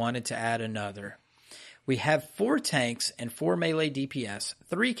 so we wanted to add another. We have 4 tanks and 4 melee DPS,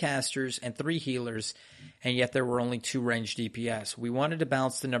 3 casters and 3 healers, and yet there were only 2 ranged DPS. We wanted to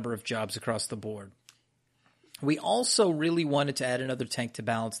balance the number of jobs across the board. We also really wanted to add another tank to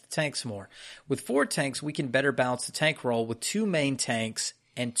balance the tanks more. With 4 tanks, we can better balance the tank role with 2 main tanks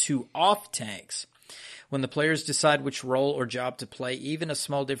and 2 off tanks. When the players decide which role or job to play, even a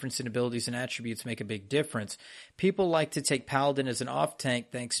small difference in abilities and attributes make a big difference. People like to take Paladin as an off tank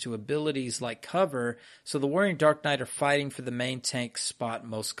thanks to abilities like cover, so the Warrior and Dark Knight are fighting for the main tank spot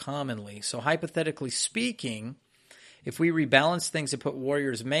most commonly. So hypothetically speaking, if we rebalance things and put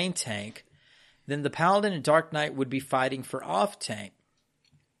Warrior as main tank, then the Paladin and Dark Knight would be fighting for off tank.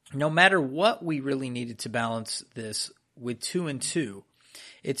 No matter what, we really needed to balance this with 2 and 2.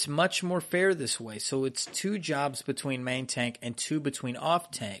 It's much more fair this way, so it's 2 jobs between main tank and 2 between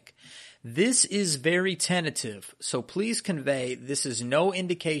off tank. This is very tentative, so please convey this is no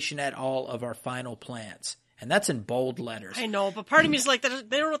indication at all of our final plans. And that's in bold letters. I know, but part of me is like, they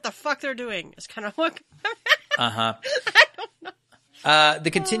don't know what the fuck they're doing. It's kind of what... Uh-huh. I don't know.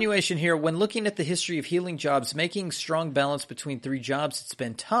 The continuation here, when looking at the history of healing jobs, making strong balance between 3 jobs, it's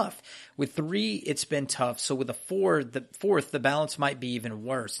been tough. With 3, it's been tough. So with the fourth, the balance might be even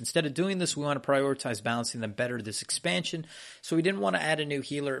worse. Instead of doing this, we want to prioritize balancing them better this expansion. So we didn't want to add a new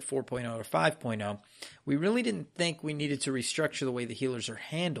healer at 4.0 or 5.0. We really didn't think we needed to restructure the way the healers are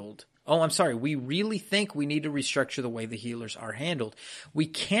handled. We really think we need to restructure the way the healers are handled. We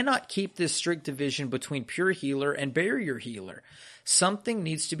cannot keep this strict division between pure healer and barrier healer. Something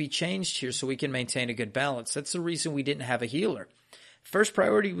needs to be changed here so we can maintain a good balance. That's the reason we didn't have a healer. First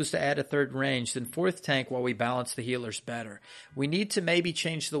priority was to add a 3rd range, then 4th tank while we balance the healers better. We need to maybe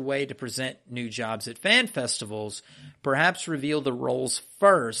change the way to present new jobs at fan festivals, perhaps reveal the roles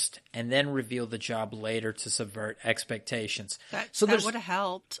first, and then reveal the job later to subvert expectations. That would have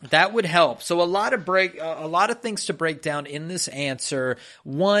helped. That would help. So a lot of things to break down in this answer.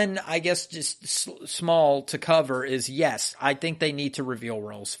 One, I guess just small to cover is yes, I think they need to reveal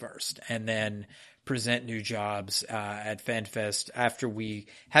roles first, and then present new jobs at FanFest after we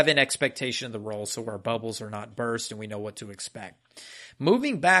have an expectation of the role so our bubbles are not burst and we know what to expect.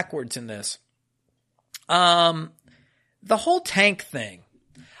 Moving backwards in this, the whole tank thing.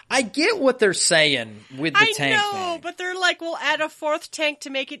 I get what they're saying with the tank thing. I know, but they're like, we'll add a 4th tank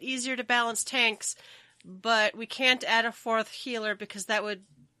to make it easier to balance tanks, but we can't add a 4th healer because that would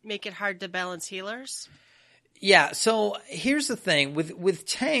make it hard to balance healers. Yeah, so here's the thing. With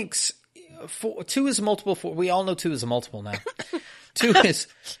tanks... 2 is a multiple 4. We all know 2 is a multiple now. 2 is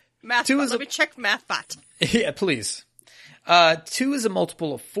math. Let me check MathBot. Yeah, please. 2 is a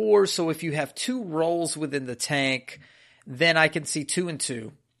multiple of 4. So if you have 2 roles within the tank, then I can see 2 and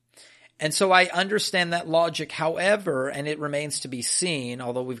 2. And so I understand that logic. However, and it remains to be seen,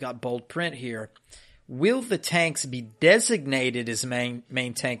 although we've got bold print here, will the tanks be designated as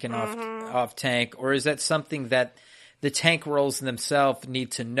main tank and off tank, or is that something that the tank roles themselves need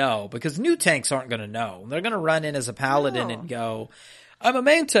to know? Because new tanks aren't going to know. They're going to run in as a paladin and go, I'm a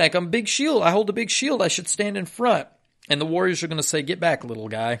main tank. I'm a big shield. I hold a big shield. I should stand in front. And the warriors are going to say, get back, little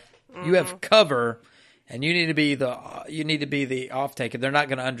guy. You have cover, and you need to be the off tank. And they're not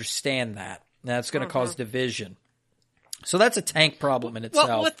going to understand that. That's going to cause division. So that's a tank problem in itself.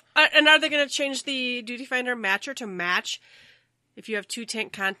 Well, and are they going to change the Duty Finder matcher to match if you have 2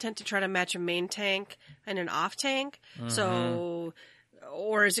 tank content to try to match a main tank and an off tank? So,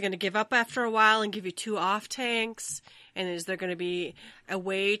 or is it going to give up after a while and give you 2 off tanks? And is there going to be a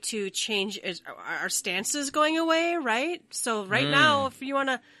way to change our stances going away? Right. So right now, if you want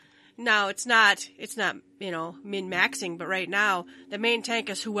to, now it's not, min-maxing, but right now the main tank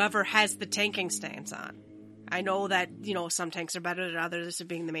is whoever has the tanking stance on. I know that, some tanks are better than others at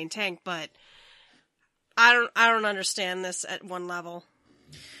being the main tank, but I don't understand this at one level.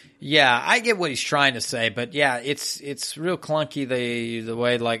 Yeah, I get what he's trying to say, but yeah, it's real clunky the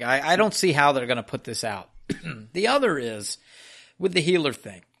way, like, I don't see how they're going to put this out. The other is with the healer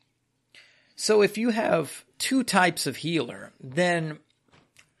thing. So if you have two types of healer, then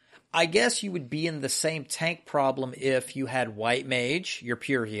I guess you would be in the same tank problem if you had White Mage, your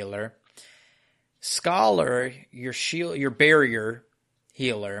pure healer, Scholar, your shield, your barrier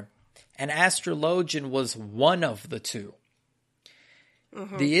healer, and Astrologian was one of the two.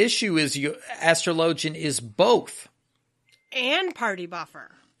 Mm-hmm. The issue is Astrologian is both. And party buffer.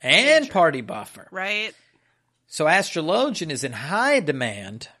 And party buffer. Right. So Astrologian is in high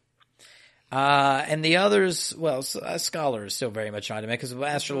demand. And the others, well, Scholar is still very much in high demand because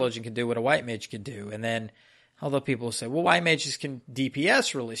Astrologian can do what a White Mage can do. And then, although people say, well, White Mages can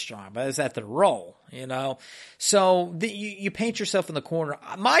DPS really strong, but is that their role, you know? So you paint yourself in the corner.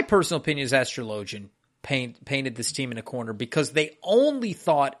 My personal opinion is Astrologian painted this team in a corner because they only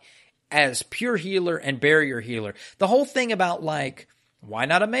thought as pure healer and barrier healer. The whole thing about like, why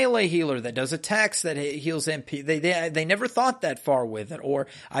not a melee healer that does attacks that heals MP? They never thought that far with it. Or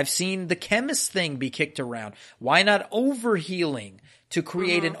I've seen the chemist thing be kicked around. Why not overhealing to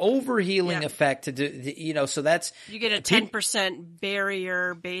create an overhealing effect to do, you know, so that's. You get a 10%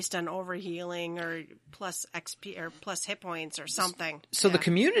 barrier based on overhealing or plus XP or plus hit points or something. So the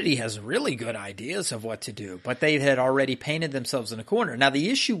community has really good ideas of what to do, but they had already painted themselves in a corner. Now the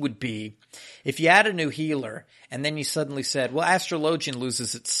issue would be if you add a new healer and then you suddenly said, well, Astrologian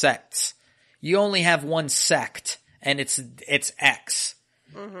loses its sects. You only have one sect and it's X.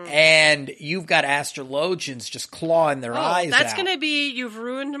 Mm-hmm. And you've got Astrologians just clawing their eyes out. That's going to be, you've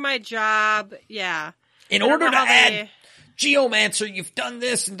ruined my job. Yeah. In order to add Geomancer, you've done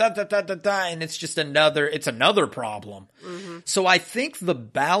this and and it's just another problem. Mm-hmm. So I think the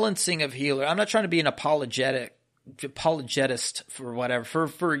balancing of healer, I'm not trying to be an apologist for whatever,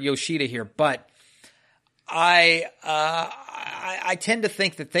 for Yoshida here, but I tend to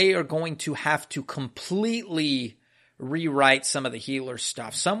think that they are going to have to completely rewrite some of the healer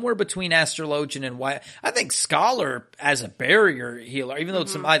stuff. Somewhere between Astrologian and White. I think Scholar as a barrier healer, even though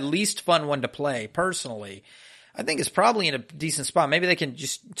it's my least fun one to play personally, I think it's probably in a decent spot. Maybe they can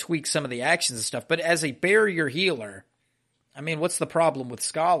just tweak some of the actions and stuff. But as a barrier healer, I mean, what's the problem with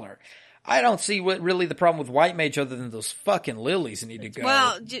Scholar? I don't see what really the problem with White Mage other than those fucking lilies need to go.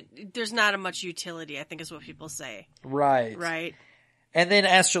 Well, there's not a much utility, I think is what people say. Right. Right. And then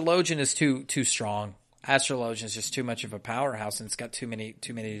Astrologian is too strong. Astrologian is just too much of a powerhouse and it's got too many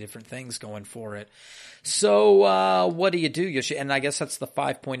different things going for it. So, what do you do, Yoshi? And I guess that's the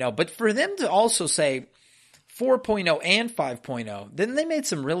 5.0. But for them to also say 4.0 and 5.0, then they made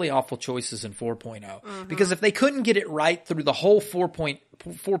some really awful choices in 4.0. Mm-hmm. Because if they couldn't get it right through the whole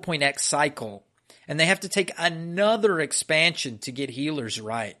 4.x cycle, and they have to take another expansion to get healers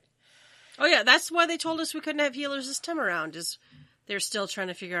right. Oh yeah, that's why they told us we couldn't have healers this time around, is they're still trying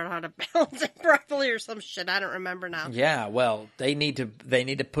to figure out how to balance it properly or some shit. I don't remember now. Yeah, well, they need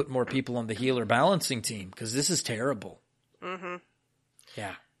to put more people on the healer balancing team because this is terrible. Mm-hmm.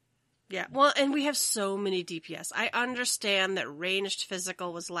 Yeah. Yeah, well, and we have so many DPS. I understand that ranged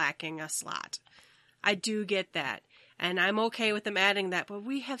physical was lacking a slot. I do get that. And I'm okay with them adding that, but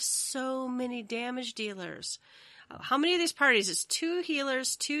we have so many damage dealers. How many of these parties? It's 2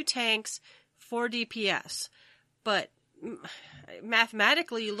 healers, 2 tanks, 4 DPS. But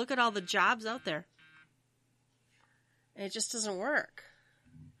mathematically, you look at all the jobs out there, and it just doesn't work.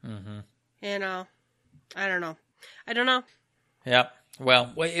 Mm-hmm. You know, I don't know. Yep.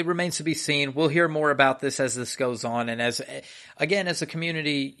 Well, it remains to be seen. We'll hear more about this as this goes on. And as a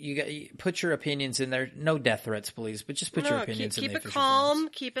community, you put your opinions in there. No death threats, please, but just put your opinions in there. Keep it calm,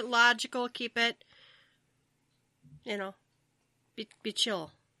 keep it logical, keep it, be chill.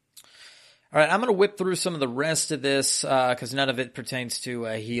 All right, I'm going to whip through some of the rest of this because none of it pertains to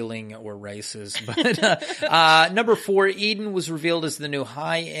healing or races. But number 4, Eden was revealed as the new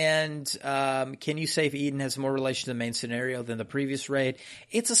high end. Can you say if Eden has more relation to the main scenario than the previous raid?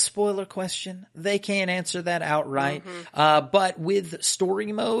 It's a spoiler question. They can't answer that outright. Mm-hmm. But with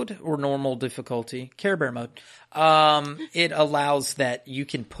story mode or normal difficulty, Care Bear mode, it allows that you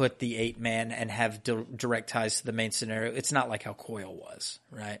can put the 8-man and have direct ties to the main scenario. It's not like how Coil was,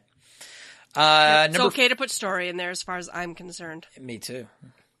 right? It's okay to put story in there as far as I'm concerned. Me too.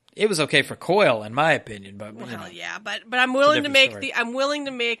 It was okay for Coil in my opinion, but yeah, but I'm willing to make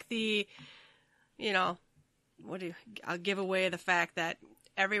I'll give away the fact that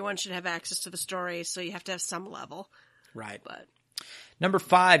everyone should have access to the story, so you have to have some level. Right. But number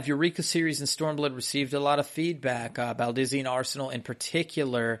 5, Eureka series and Stormblood received a lot of feedback. Baldizian Arsenal in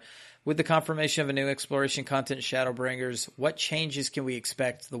particular. With the confirmation of a new exploration content, Shadowbringers, what changes can we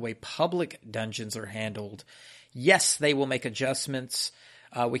expect to the way public dungeons are handled? Yes, they will make adjustments.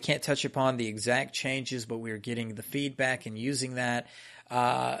 We can't touch upon the exact changes, but we're getting the feedback and using that.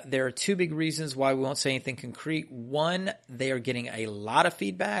 There are two big reasons why we won't say anything concrete. One, they are getting a lot of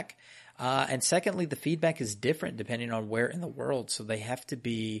feedback. And secondly, the feedback is different depending on where in the world. So they have to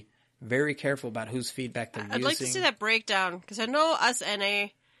be very careful about whose feedback they're using. I'd like to see that breakdown, because I know us NA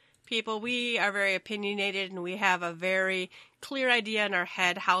people, we are very opinionated and we have a very clear idea in our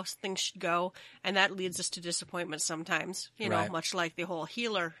head how things should go, and that leads us to disappointment sometimes, Right. much like the whole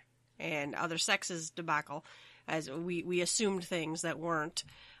healer and other sexes debacle, as we assumed things that weren't.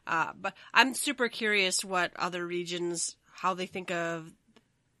 But I'm super curious what other regions, how they think of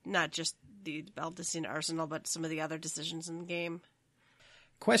not just the Baldesion Arsenal, but some of the other decisions in the game.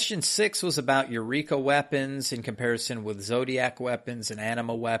 Question 6 was about Eureka weapons in comparison with Zodiac weapons and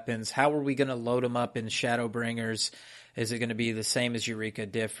Anima weapons. How are we going to load them up in Shadowbringers? Is it going to be the same as Eureka,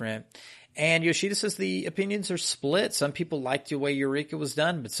 different? And Yoshida says the opinions are split. Some people like the way Eureka was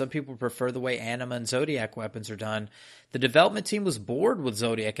done, but some people prefer the way Anima and Zodiac weapons are done. The development team was bored with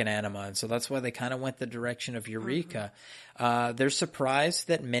Zodiac and Anima, and so that's why they kind of went the direction of Eureka. They're surprised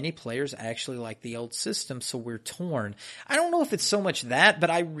that many players actually like the old system, so we're torn. I don't know if it's so much that, but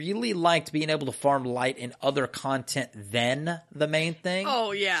I really liked being able to farm light in other content than the main thing.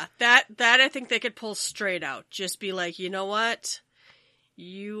 Oh, yeah. That I think they could pull straight out. Just be like, you know what?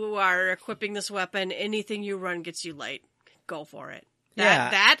 You are equipping this weapon. Anything you run gets you light. Go for it.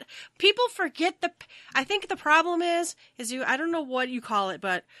 That people forget I think the problem is I don't know what you call it,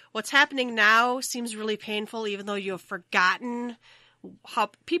 but what's happening now seems really painful, even though you have forgotten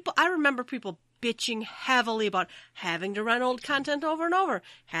how I remember people bitching heavily about having to run old content over and over,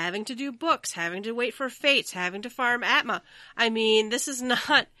 having to do books, having to wait for fates, having to farm Atma. I mean, this is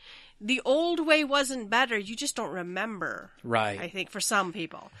not, the old way wasn't better. You just don't remember. Right. I think for some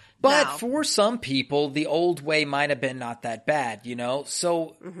people. But Now, for some people, the old way might have been not that bad,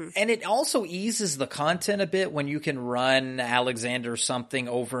 So, and it also eases the content a bit when you can run Alexander something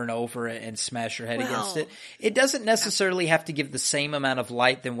over and over and smash your head against it. It doesn't necessarily have to give the same amount of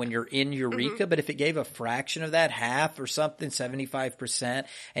light than when you're in Eureka, but if it gave a fraction of that, half or something, 75%,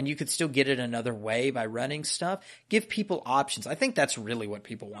 and you could still get it another way by running stuff, give people options. I think that's really what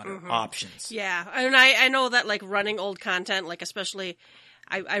people want, are options. yeah. And I know that like running old content, like especially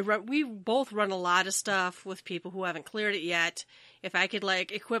we both run a lot of stuff with people who haven't cleared it yet. If I could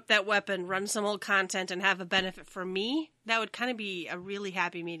like equip that weapon, run some old content, and have a benefit for me, that would kind of be a really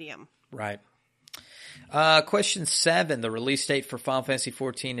happy medium. Right. Question 7, the release date for Final Fantasy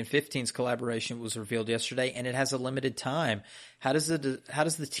 14 and 15's collaboration was revealed yesterday, and it has a limited time. How does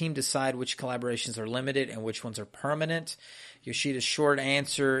the team decide which collaborations are limited and which ones are permanent? Yoshida's short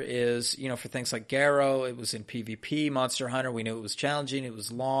answer is, for things like Garrow, it was in PvP. Monster Hunter, we knew it was challenging, it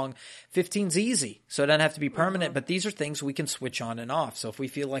was long. 15's easy, so it doesn't have to be permanent, but these are things we can switch on and off. So if we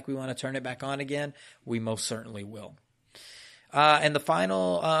feel like we want to turn it back on again, we most certainly will. And the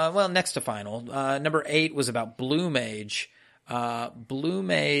final, next to final, number 8 was about Blue Mage. Blue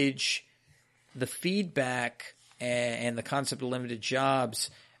Mage, the feedback and the concept of limited jobs,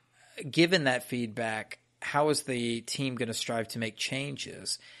 given that feedback, how is the team going to strive to make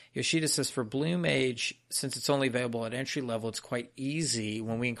changes? Yoshida says for Blue Mage, since it's only available at entry level, it's quite easy.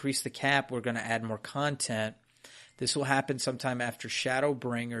 When we increase the cap, we're going to add more content. This will happen sometime after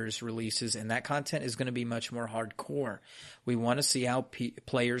Shadowbringers releases, and that content is going to be much more hardcore. We want to see how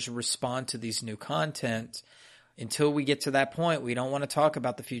players respond to these new content. Until we get to that point, we don't want to talk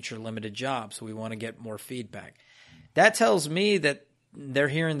about the future limited jobs. We want to get more feedback. That tells me that they're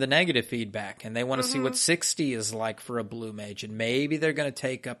hearing the negative feedback, and they want to see what 60 is like for a Blue Mage, and maybe they're going to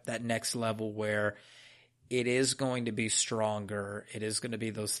take up that next level where it is going to be stronger. It is going to be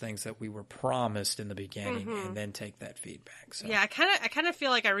those things that we were promised in the beginning, and then take that feedback. So. Yeah, I kind of feel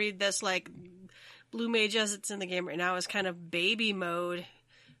like I read this like Blue Mage as it's in the game right now is kind of baby mode,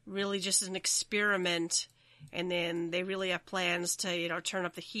 really just an experiment, and then they really have plans to turn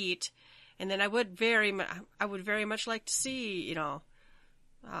up the heat, and then I would very much like to see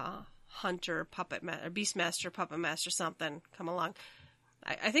Hunter Puppet or Beastmaster Puppet Master something come along.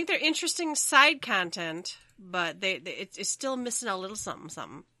 I think they're interesting side content, but it's still missing a little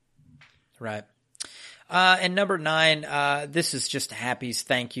something. Right. And number 9, this is just Happy's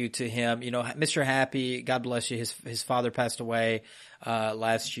thank you to him. Mr. Happy, God bless you. His father passed away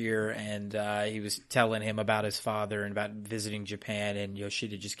last year, and he was telling him about his father and about visiting Japan, and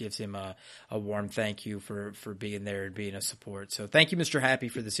Yoshida just gives him a warm thank you for being there and being a support. So thank you, Mr. Happy,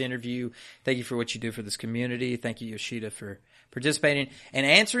 for this interview. Thank you for what you do for this community. Thank you, Yoshida, for participating and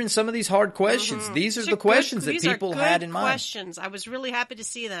answering some of these hard questions. These are the questions that people had in mind. Questions. I was really happy to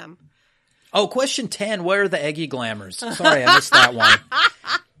see them. Oh, question 10. Where are the Eggy Glamours? Sorry, I missed that one.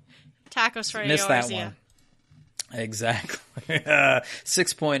 Tacos for Missed that one. Exactly.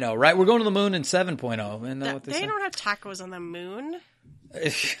 6.0, right? We're going to the moon in 7.0. Isn't that what They don't have tacos on the moon.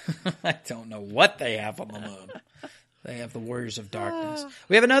 I don't know what they have on the moon. They have the Warriors of Darkness.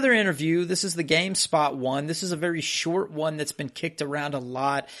 We have another interview. This is the GameSpot one. This is a very short one that's been kicked around a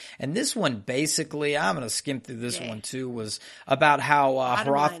lot. And this one, basically, I'm going to skim through this one too, was about how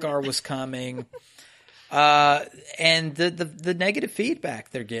Hrothgar was coming. And the negative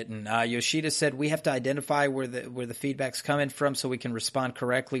feedback they're getting. Yoshida said, we have to identify where the feedback's coming from so we can respond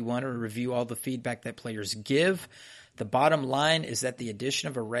correctly. Want to review all the feedback that players give. The bottom line is that the addition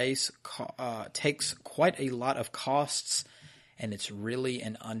of a race takes quite a lot of costs, and it's really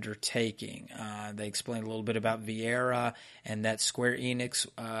an undertaking. They explained a little bit about Vieira and that Square Enix,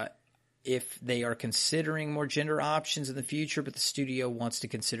 if they are considering more gender options in the future, but the studio wants to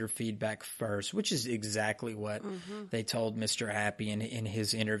consider feedback first, which is exactly what they told Mr. Happy in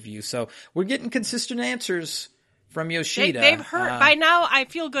his interview. So we're getting consistent answers from Yoshida. They've heard by now. I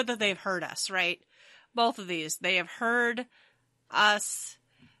feel good that they've heard us, right? Both of these. They have heard us.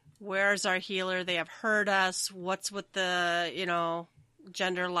 Where's our healer? They have heard us. What's with the,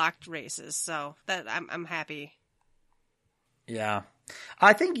 gender locked races? So that I'm happy. Yeah.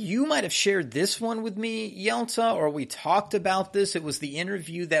 I think you might have shared this one with me, Yelta, or we talked about this. It was the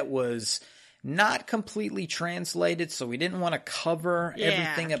interview that was not completely translated, so we didn't want to cover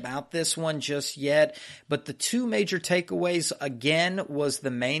everything about this one just yet. But the two major takeaways, again, was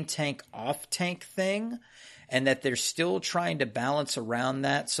the main tank off tank thing, and that they're still trying to balance around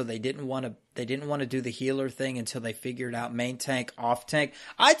that. So they didn't want to do the healer thing until they figured out main tank off tank.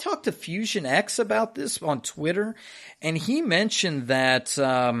 I talked to Fusion X about this on Twitter, and he mentioned that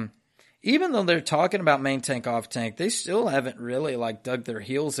even though they're talking about main tank off tank, they still haven't really dug their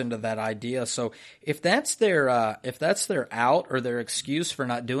heels into that idea. So if that's their out or their excuse for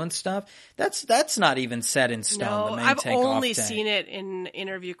not doing stuff, that's not even set in stone. No, the main I've tank off only tank. seen it in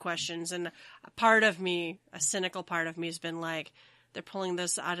interview questions, and a cynical part of me has been like, they're pulling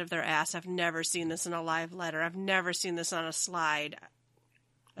this out of their ass. I've never seen this in a live letter. I've never seen this on a slide.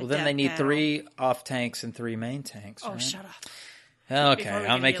 Well, then they need 3 off tanks and 3 main tanks. Oh, right? shut up. Okay,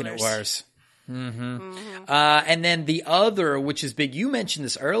 I'm making it worse. And then the other, which is big, you mentioned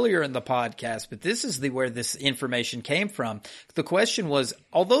this earlier in the podcast, but this is where this information came from. The question was,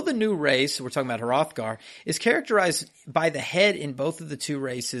 although the new race, we're talking about Hrothgar, is characterized by the head in both of the two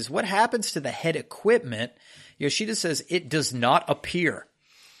races, what happens to the head equipment? Yoshida says it does not appear.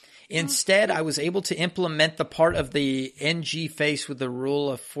 Instead, I was able to implement the part of the NG face with the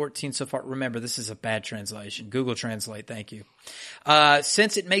rule of 14 so far. Remember, this is a bad translation. Google Translate, thank you.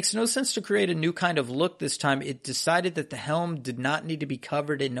 Since it makes no sense to create a new kind of look this time, it decided that the helm did not need to be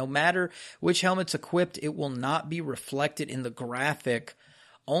covered, and no matter which helmet's equipped, it will not be reflected in the graphic.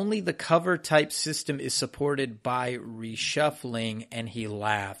 Only the cover type system is supported by reshuffling, and he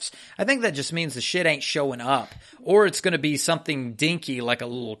laughs. I think that just means the shit ain't showing up, or it's going to be something dinky like a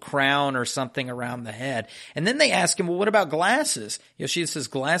little crown or something around the head. And then they ask him, well, what about glasses? Yoshida says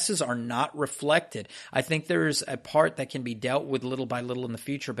glasses are not reflected. I think there's a part that can be dealt with little by little in the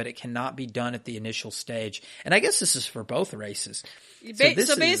future, but it cannot be done at the initial stage. And I guess this is for both races.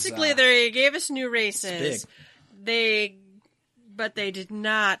 So basically, they gave us new races. But they did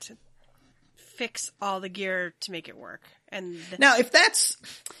not fix all the gear to make it work. And now, if that's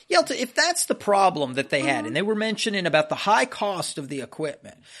the problem that they had, and they were mentioning about the high cost of the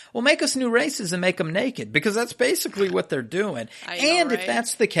equipment, well, make us new races and make them naked, because that's basically what they're doing. If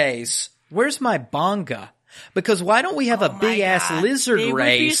that's the case, where's my Bonga? Because why don't we have a big-ass lizard race? They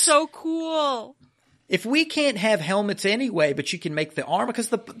would be so cool. If we can't have helmets anyway, but you can make the armor, because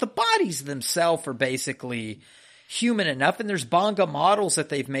the bodies themselves are basically human enough, and there's Bonga models that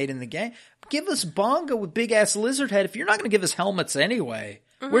they've made in the game. Give us Bonga with big-ass lizard head if you're not going to give us helmets anyway.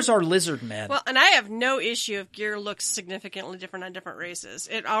 Where's our lizard man? Well, and I have no issue if gear looks significantly different on different races.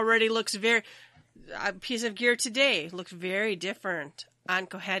 It already looks a piece of gear today looked very different on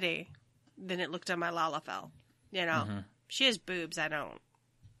Kohede than it looked on my Lalafell. She has boobs, I don't.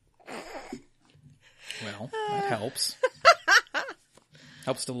 Well, that helps.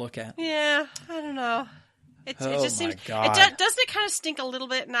 Helps to look at. Yeah, I don't know. It just seems, God. Doesn't it kind of stink a little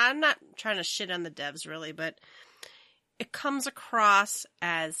bit? Now, I'm not trying to shit on the devs, really, but it comes across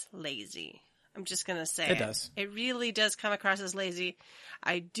as lazy. I'm just going to say it does. It really does come across as lazy.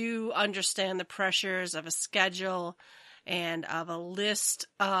 I do understand the pressures of a schedule and of a list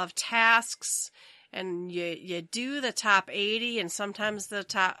of tasks, and you do the top 80, and sometimes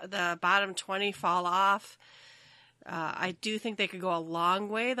the bottom 20 fall off. I do think they could go a long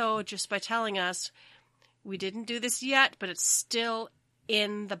way, though, just by telling us we didn't do this yet, but it's still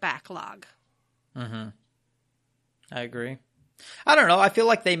in the backlog. Mm-hmm. I agree. I don't know. I feel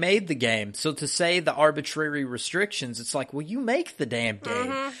like they made the game. So to say the arbitrary restrictions, it's like, well, you make the damn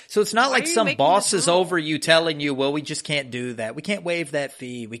game. Mm-hmm. So it's not Why like are you some making boss this is rule? over you telling you, well, we just can't do that. We can't waive that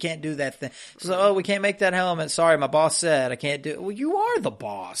fee. We can't do that thing. So, oh, we can't make that helmet. Sorry, my boss said I can't do it. Well, you are the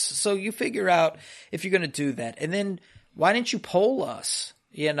boss. So you figure out if you're going to do that. And then why didn't you poll us?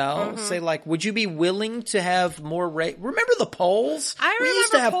 You know, say like, would you be willing to have more remember the polls? I remember we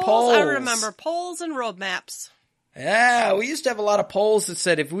used to have polls. I remember polls and roadmaps. Yeah, we used to have a lot of polls that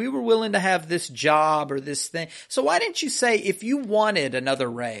said if we were willing to have this job or this thing. So why didn't you say if you wanted another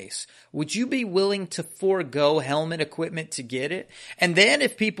race, would you be willing to forego helmet equipment to get it? And then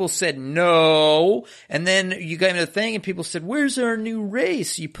if people said no, and then you gave me the thing and people said, where's our new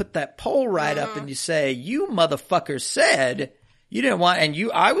race? You put that poll right up and you say, you motherfucker said you didn't want,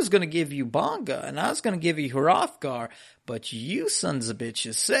 and I was going to give you Bonga and I was going to give you Hrothgar, but you sons of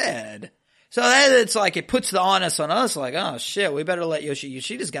bitches said. So that it's like it puts the onus on us like, oh shit, we better let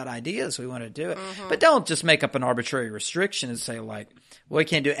Yoshida's got ideas, we want to do it. But don't just make up an arbitrary restriction and say like, well, we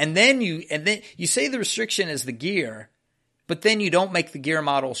can't do it. And then you say the restriction is the gear, but then you don't make the gear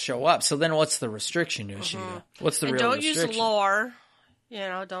models show up. So then what's the restriction, Yoshida? What's the real restriction? Don't use lore. You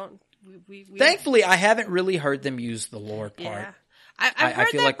know, don't we Thankfully, I haven't really heard them use the lore part. Yeah. I've heard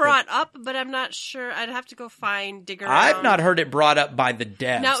that brought up, but I'm not sure. I'd have to go dig around. I've not heard it brought up by the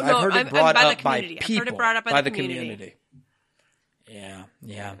devs. No, I've heard it brought up by people. people. I've heard it brought up by the community. Yeah.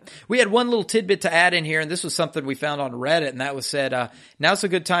 We had one little tidbit to add in here, and this was something we found on Reddit, and that was said, now's a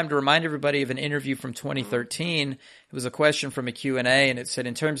good time to remind everybody of an interview from 2013. It was a question from a Q&A, and it said,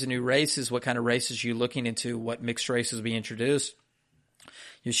 in terms of new races, what kind of races are you looking into? What mixed races will be introduced?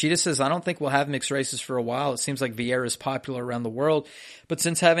 Yoshida says, I don't think we'll have mixed races for a while. It seems like Vieira is popular around the world. But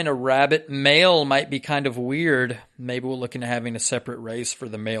since having a rabbit male might be kind of weird, maybe we'll look into having a separate race for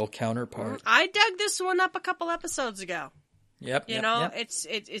the male counterpart. I dug this one up a couple episodes ago. Yep. It's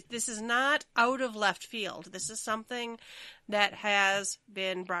this is not out of left field. This is something that has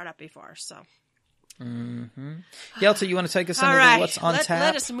been brought up before, so. Yelta, you want to take us into what's on tap?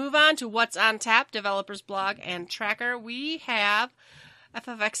 Let us move on to what's on tap, developers blog and tracker. We have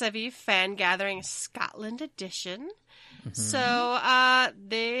FFXIV Fan Gathering Scotland Edition. So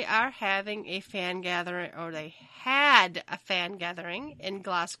they are having a fan gathering, or they had a fan gathering in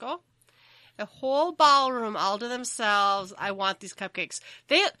Glasgow. A whole ballroom all to themselves. I want these cupcakes.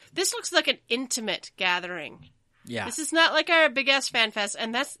 This looks like an intimate gathering. Yeah. This is not like our big ass fan fest,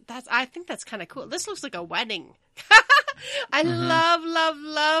 and that's I think that's kind of cool. This looks like a wedding. I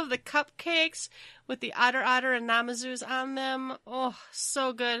love the cupcakes with the otter and Namazus on them. Oh,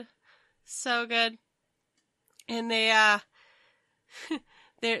 so good. So good. And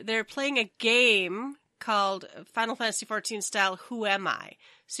they're playing a game called Final Fantasy XIV style Who Am I?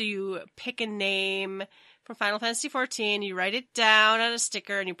 So you pick a name from Final Fantasy XIV, you write it down on a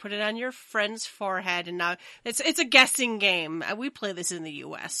sticker, and you put it on your friend's forehead. And now it's a guessing game. We play this in the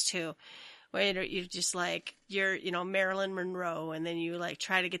U.S. too. Where you just like, you're, Marilyn Monroe, and then you like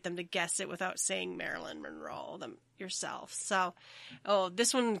try to get them to guess it without saying Marilyn Monroe yourself. So,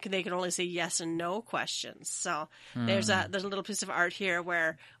 this one, they can only say yes and no questions. So there's a little piece of art here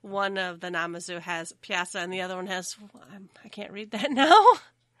where one of the Namazu has Piazza and the other one has, I can't read that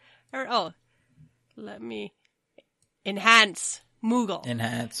now. Let me enhance Moogle.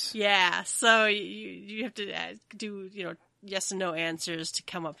 Enhance. Yeah. So you have to do, yes and no answers to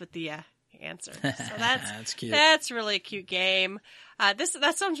come up with the, answer. So that's cute. That's really a cute game.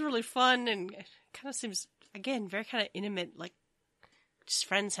 That sounds really fun and kind of seems, again, very kind of intimate, like just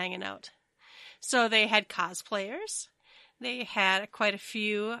friends hanging out. So they had cosplayers. They had quite a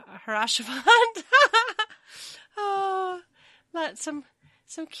few Harashivant.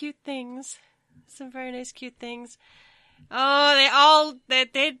 Some cute things. Some very nice cute things. Oh,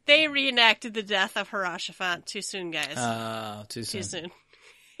 they reenacted the death of Harashivant. Too soon, guys. Too soon.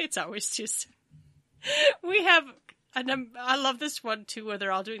 It's always too soon. We have, and I love this one too, where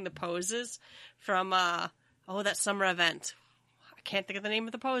they're all doing the poses from, that summer event. I can't think of the name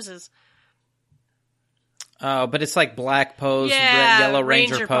of the poses. Oh, but it's like black pose, yellow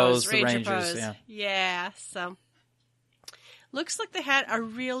ranger pose, the Rangers, yeah. Yeah, so. Looks like they had a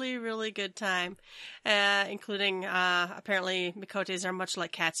really, really good time, including, apparently, Mikotes are much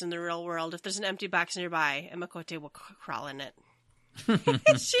like cats in the real world. If there's an empty box nearby, a Mikote will crawl in it.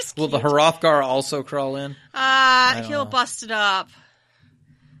 She's Will cute. the Hrothgar also crawl in? He'll bust it up.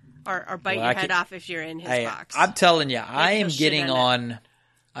 Or bite your head off if you're in his box. I'm telling you, I am getting on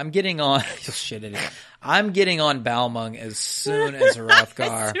I'm getting on. Shit, it is. I'm getting on Balmung as soon as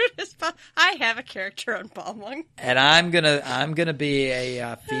Hrothgar, I have a character on Balmung, and I'm gonna be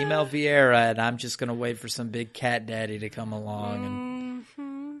a female Viera, and I'm just gonna wait for some big cat daddy to come along.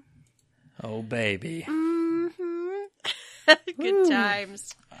 And oh baby, good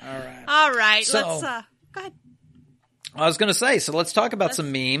times. All right. So- Let's go ahead. I was gonna say, so let's talk about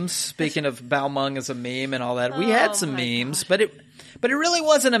some memes. Speaking of Balmung as a meme and all that, we had some memes, but it really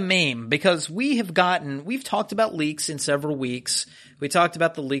wasn't a meme because we've talked about leaks in several weeks. We talked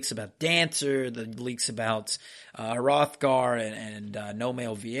about the leaks about Dancer, the leaks about Hrothgar and No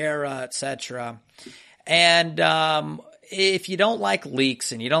Male Viera, etc. And if you don't like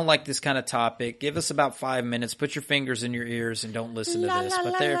leaks and you don't like this kind of topic, give us about 5 minutes. Put your fingers in your ears and don't listen to this. La,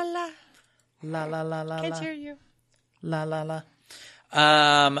 But la, they're la, la. la la la la. Can't hear you. La la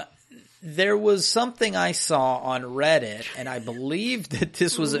la. There was something I saw on Reddit, and I believe that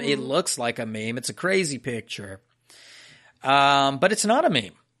this was, it looks like a meme. It's a crazy picture. But it's not a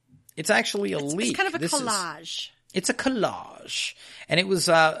meme. It's actually a leak. It's kind of a collage. It's a collage. And it was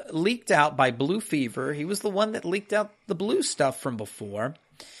leaked out by Blue Fever. He was the one that leaked out the blue stuff from before.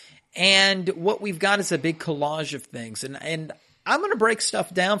 And what we've got is a big collage of things. And I'm going to break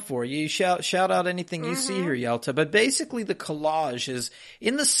stuff down for you. Shout out anything you see here, Yelta. But basically the collage is,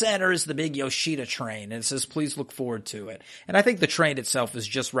 in the center is the big Yoshida train. And it says, please look forward to it. And I think the train itself is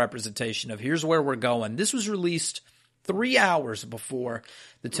just representation of here's where we're going. This was released 3 hours before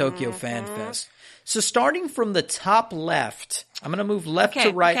the Tokyo Fan Fest. So starting from the top left, I'm going to move left to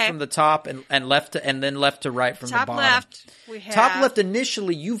right from the top and left to, and then left to right from the bottom. Left, we have... Top left,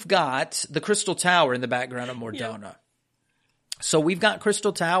 initially, you've got the Crystal Tower in the background of Mordona. Yep. So we've got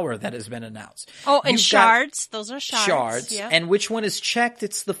Crystal Tower that has been announced. Oh, and shards. Those are shards. Shards. Yep. And which one is checked?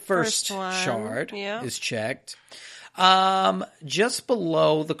 It's the first one. Shard Yep. is checked. Just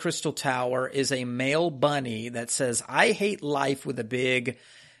below the Crystal Tower is a male bunny that says, I hate life, with a big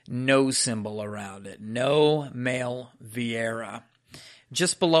no symbol around it. No Male Viera.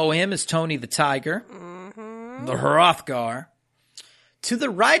 Just below him is Tony the Tiger, the Hrothgar. To the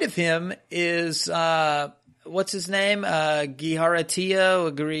right of him is, what's his name?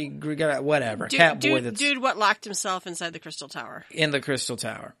 Giharatio, whatever. Dude, what locked himself inside the Crystal Tower. In the Crystal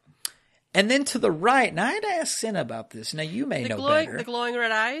Tower. And then to the right, and I had to ask Sin about this. Now, you may know better. The glowing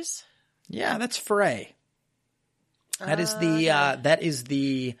red eyes? Yeah, that's Frey. That is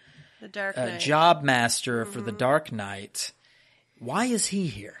the Dark Knight. job master for the Dark Knight. Why is he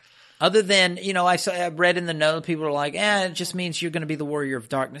here? Other than, I read in the note, people are like, it just means you're going to be the Warrior of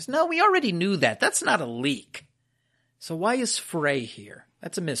Darkness. No, we already knew that. That's not a leak. So why is Frey here?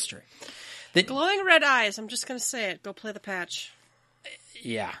 That's a mystery. Glowing red eyes. I'm just going to say it. Go play the patch.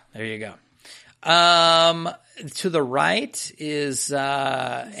 Yeah, there you go. To the right is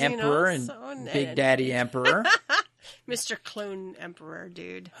Emperor and Big Daddy Emperor. Mr. Clone Emperor,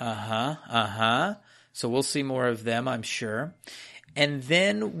 dude. So we'll see more of them, I'm sure. And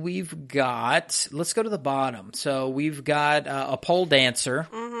then we've got, let's go to the bottom. So we've got a pole dancer.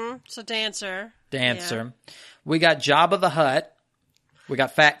 So Dancer. Yeah. We got Jabba the Hutt. We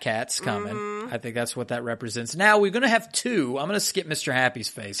got Fat Cats coming. I think that's what that represents. Now we're going to have two. I'm going to skip Mr. Happy's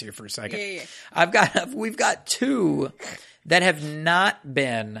face here for a second. Yeah. We've got two that have not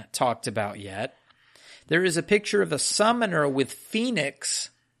been talked about yet. There is a picture of a summoner with Phoenix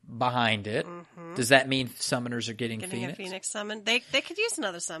behind it. Does that mean summoners are getting Phoenix? A Phoenix summon. They could use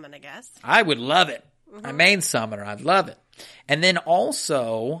another summon, I guess. I would love it. My main summoner. I'd love it. And then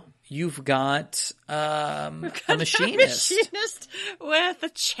also, you've got a machinist. A machinist with a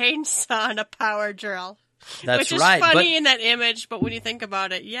chainsaw and a power drill. That's which is right. funny in that image, but when you think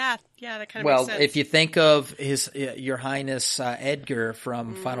about it, that kind of makes sense. Well, if you think of Your Highness Edgar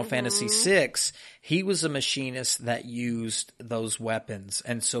from Final Fantasy VI, he was a machinist that used those weapons.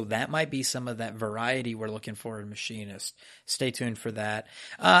 And so that might be some of that variety we're looking for in machinist. Stay tuned for that.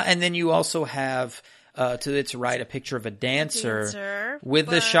 And then you also have, to its right, a picture of a dancer with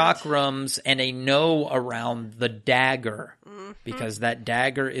the chakrams and a no around the dagger. Because that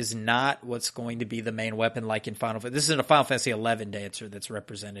dagger is not what's going to be the main weapon like in Final Fantasy. This is a Final Fantasy XI dancer that's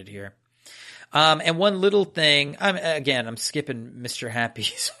represented here. And one little thing, I'm skipping Mr.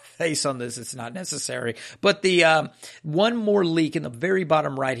 Happy's face on this. It's not necessary. But the one more leak in the very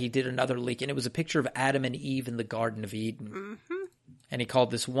bottom right, he did another leak, and it was a picture of Adam and Eve in the Garden of Eden. And he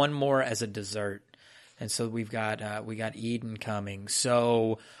called this one more as a dessert. And so we got Eden coming.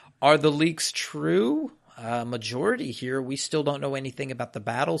 So are the leaks true? Majority here, we still don't know anything about the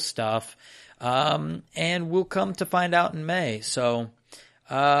battle stuff, and we'll come to find out in May. So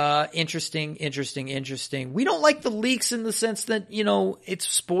Interesting. We don't like the leaks in the sense that, it's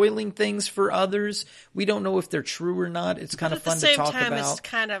spoiling things for others. We don't know if they're true or not. It's kind of fun to talk time, about. It's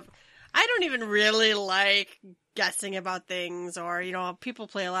kind of, I don't even really like guessing about things, or, people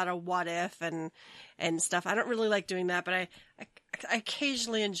play a lot of what if and stuff. I don't really like doing that, but I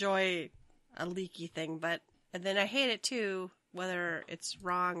occasionally enjoy a leaky thing, and then I hate it too, whether it's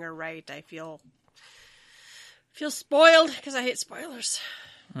wrong or right. I feel spoiled because I hate spoilers.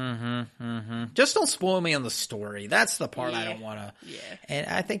 Just don't spoil me on the story. That's the part I don't want to. Yeah. And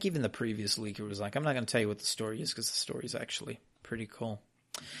I think even the previous leaker was like, I'm not going to tell you what the story is because the story is actually pretty cool.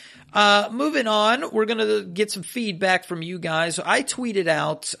 Moving on, we're going to get some feedback from you guys. I tweeted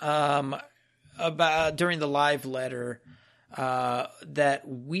out about during the live letter that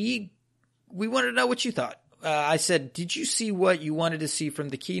we wanted to know what you thought. I said, did you see what you wanted to see from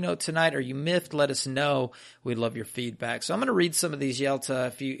the keynote tonight? Are you miffed? Let us know. We'd love your feedback. So I'm going to read some of these,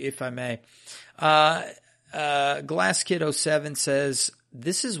 Yelta, if I may. GlassKid07 says,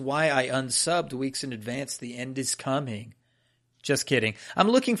 this is why I unsubbed weeks in advance. The end is coming. Just kidding. I'm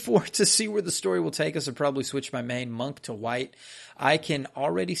looking forward to see where the story will take us and probably switch my main monk to white. I can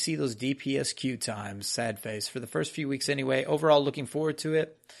already see those DPS queue times. Sad face. For the first few weeks anyway. Overall, looking forward to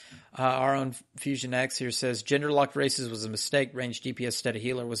it. Our own Fusion X here says, gender-locked races was a mistake. Range DPS instead of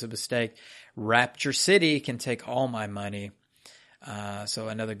healer was a mistake. Rapture City can take all my money. So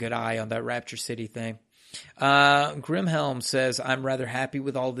another good eye on that Rapture City thing. Grimhelm says, I'm rather happy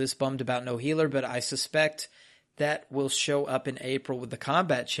with all this, bummed about no healer, but I suspect that will show up in April with the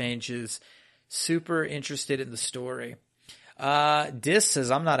combat changes. Super interested in the story. Dis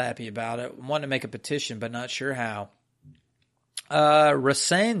says, I'm not happy about it. Want to make a petition, but not sure how.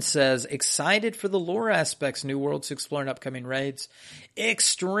 Rasain says, excited for the lore aspects, new worlds to explore and upcoming raids.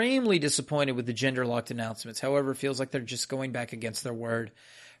 Extremely disappointed with the gender-locked announcements. However, it feels like they're just going back against their word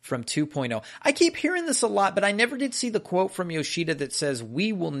from 2.0. I keep hearing this a lot, but I never did see the quote from Yoshida that says,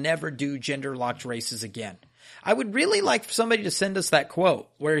 we will never do gender-locked races again. I would really like for somebody to send us that quote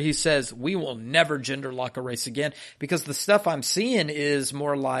where he says, we will never gender lock a race again, because the stuff I'm seeing is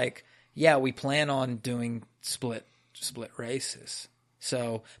more like, yeah, we plan on doing split races.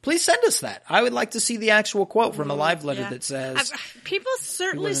 So please send us that. I would like to see the actual quote from a live letter that says, people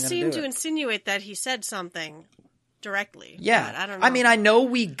certainly seem to insinuate that he said something directly. Yeah. I don't know. I mean, I know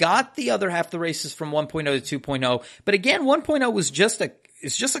we got the other half the races from 1.0 to 2.0, but again, 1.0 was just a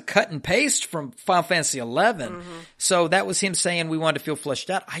cut and paste from Final Fantasy 11. So that was him saying we wanted to feel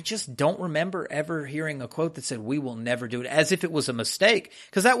fleshed out. I just don't remember ever hearing a quote that said we will never do it, as if it was a mistake,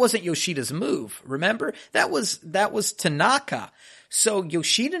 because that wasn't Yoshida's move. Remember? That was Tanaka. So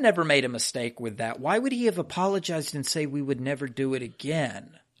Yoshida never made a mistake with that. Why would he have apologized and say we would never do it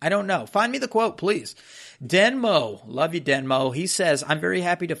again? I don't know. Find me the quote, please. Denmo. Love you, Denmo. He says, I'm very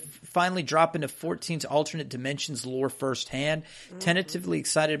happy to finally drop into 14's alternate dimensions lore firsthand. Tentatively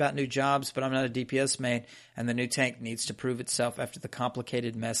excited about new jobs, but I'm not a DPS main, and the new tank needs to prove itself after the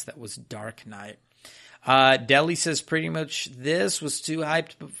complicated mess that was Dark Knight. Deli says, pretty much this was too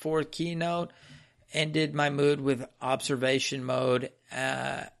hyped before keynote. Ended my mood with observation mode,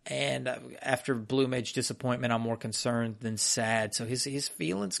 and after Blue Mage disappointment, I'm more concerned than sad. So his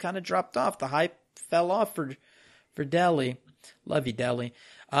feelings kind of dropped off. The hype fell off for Deli. Love you, Deli.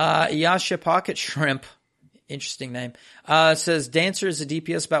 Yasha Pocket Shrimp, interesting name, says, Dancer is a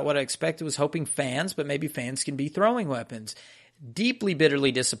DPS about what I expected, was hoping fans, but maybe fans can be throwing weapons. Deeply,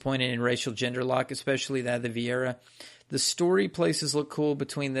 bitterly disappointed in racial gender lock, especially that of the Vieira. The story places look cool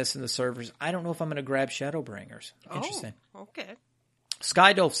between this and the servers. I don't know if I'm going to grab Shadowbringers. Interesting. Oh, okay.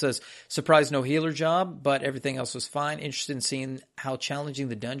 Skydolf says, surprised no healer job, but everything else was fine. Interested in seeing how challenging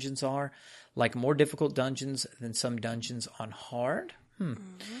the dungeons are. Like more difficult dungeons than some dungeons on hard.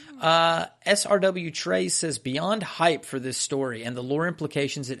 SRW Trey says, beyond hype for this story and the lore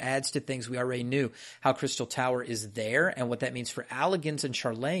implications it adds to things we already knew, how Crystal Tower is there and what that means for Alligans and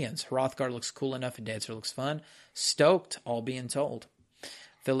Charlayans. Hrothgar looks cool enough and Dancer looks fun. Stoked, all being told.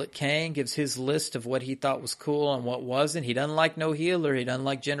 Philip Kane gives his list of what he thought was cool and what wasn't. He doesn't like no healer. He doesn't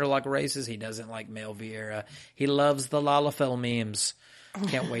like gender lock races. He doesn't like male Vieira. He loves the Lalafell memes.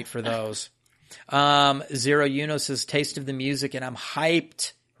 Can't wait for those. Zero Uno says, taste of the music, and I'm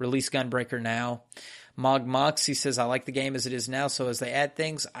hyped. Release Gunbreaker now. Mog Moxie says, I like the game as it is now, so as they add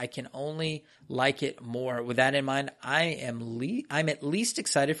things, I can only like it more. With that in mind, I'm at least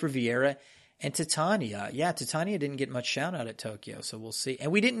excited for Vieira And Titania. Yeah, Titania didn't get much shout out at Tokyo, so we'll see.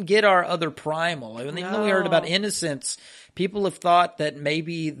 And we didn't get our other primal. I mean, even though we heard about Innocence, people have thought that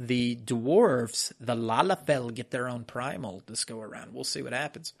maybe the dwarves, the Lalafell, get their own primal this go around. We'll see what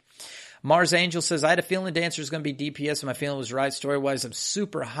happens. Mars Angel says, I had a feeling Dancer is going to be DPS, and my feeling was right. Story-wise, I'm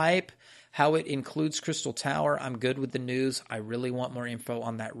super hype. How it includes Crystal Tower, I'm good with the news. I really want more info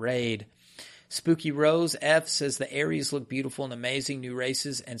on that raid. Spooky Rose F says the Ares look beautiful and amazing. New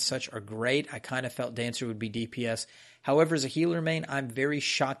races and such are great. I kind of felt Dancer would be DPS. However, as a healer main, I'm very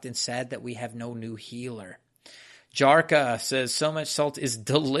shocked and sad that we have no new healer. Jarka says so much salt is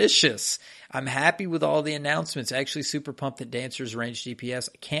delicious. I'm happy with all the announcements. Actually super pumped that Dancer's range DPS.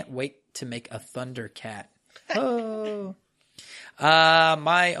 I can't wait to make a Thundercat. Oh.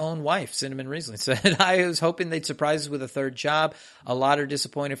 My own wife, Cinnamon Riesling, said, I was hoping they'd surprise us with a third job. A lot are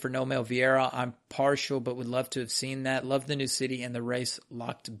disappointed for no Mel Vieira. I'm partial, but would love to have seen that. Love the new city and the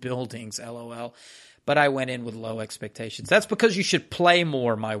race-locked buildings, LOL. But I went in with low expectations. That's because you should play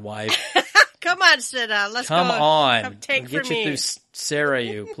more, my wife. Come on, Sida. Let's Come go. on. Come take Get for you me. through Sarah,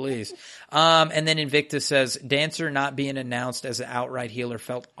 you, please. And then Invictus says, Dancer not being announced as an outright healer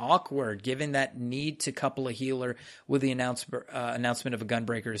felt awkward, given that need to couple a healer with the announcement of a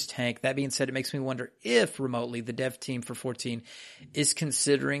Gunbreaker's tank. That being said, it makes me wonder if remotely the dev team for 14 is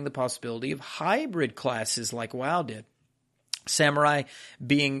considering the possibility of hybrid classes like WoW did. Samurai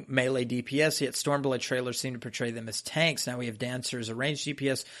being melee DPS, yet Stormblood trailers seem to portray them as tanks. Now we have Dancer as a ranged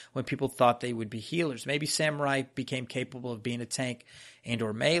DPS when people thought they would be healers. Maybe Samurai became capable of being a tank and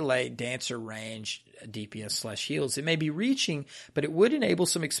or melee, Dancer ranged DPS / heals. It may be reaching, but it would enable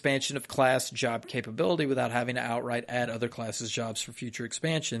some expansion of class job capability without having to outright add other classes' jobs for future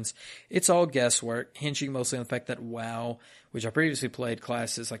expansions. It's all guesswork, hinging mostly on the fact that WoW, which I previously played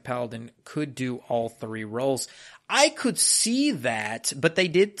classes like Paladin, could do all three roles. I could see that, but they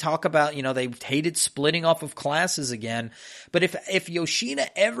did talk about, they hated splitting off of classes again. But if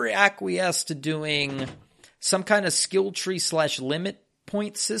Yoshida ever acquiesced to doing some kind of skill tree / limit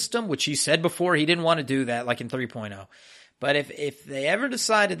point system, which he said before he didn't want to do that, like in 3.0. But if they ever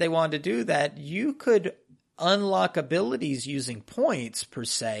decided they wanted to do that, you could unlock abilities using points per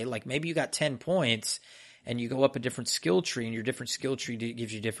se. Like maybe you got 10 points and you go up a different skill tree, and your different skill tree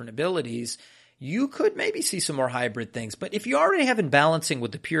gives you different abilities. You could maybe see some more hybrid things. But if you already have balancing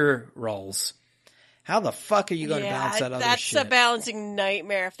with the pure roles, how the fuck are you going to balance that other shit? That's a balancing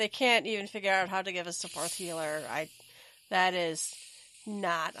nightmare. If they can't even figure out how to give a support healer, that is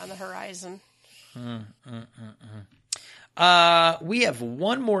not on the horizon. We have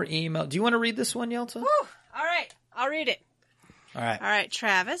one more email. Do you want to read this one, Yelta? Woo! All right. I'll read it. All right. All right,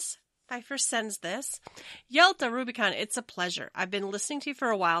 Travis Pfeiffer sends this. Yelta Rubicon, it's a pleasure. I've been listening to you for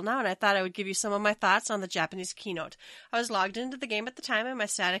a while now, and I thought I would give you some of my thoughts on the Japanese keynote. I was logged into the game at the time, and my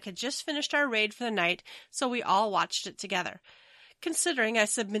static had just finished our raid for the night, so we all watched it together. Considering I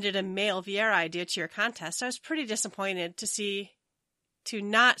submitted a male Vieira idea to your contest, I was pretty disappointed to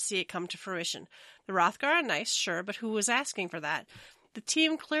not see it come to fruition. The Hrothgar are nice, sure, but who was asking for that? The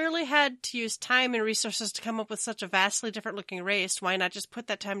team clearly had to use time and resources to come up with such a vastly different looking race. Why not just put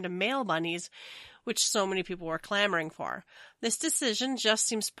that time to male bunnies, which so many people were clamoring for? This decision just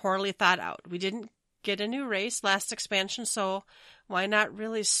seems poorly thought out. We didn't get a new race last expansion, so why not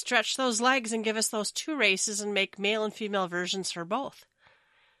really stretch those legs and give us those two races and make male and female versions for both?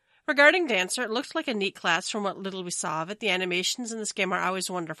 Regarding Dancer, it looked like a neat class from what little we saw of it. The animations in this game are always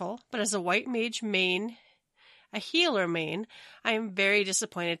wonderful, but as a white mage main, a healer main, I am very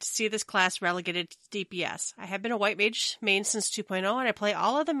disappointed to see this class relegated to DPS. I have been a white mage main since 2.0, and I play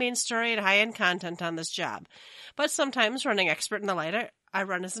all of the main story and high-end content on this job. But sometimes, running Expert in the Light, I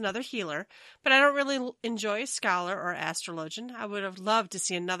run as another healer, but I don't really enjoy Scholar or Astrologian. I would have loved to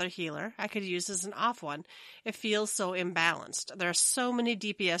see another healer I could use as an off one. It feels so imbalanced. There are so many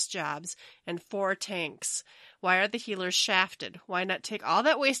DPS jobs and 4 tanks. Why are the healers shafted? Why not take all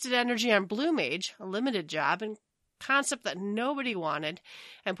that wasted energy on Blue Mage, a limited job, and concept that nobody wanted,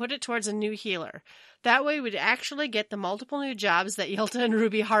 and put it towards a new healer? That way we'd actually get the multiple new jobs that Yelta and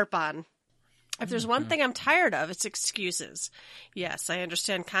Ruby harp on. If there's one thing I'm tired of, it's excuses. Yes, I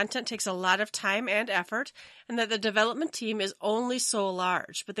understand content takes a lot of time and effort, and that the development team is only so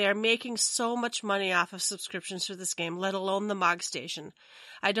large, but they are making so much money off of subscriptions to this game, let alone the MOG station.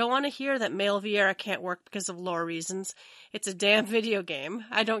 I don't want to hear that male Vieira can't work because of lore reasons. It's a damn video game.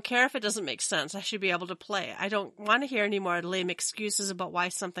 I don't care if it doesn't make sense. I should be able to play. I don't want to hear any more lame excuses about why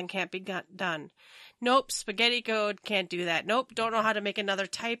something can't be done. Nope, spaghetti code, can't do that. Nope, don't know how to make another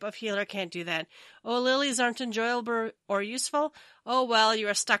type of healer, can't do that. Oh, lilies aren't enjoyable or useful? Oh well, you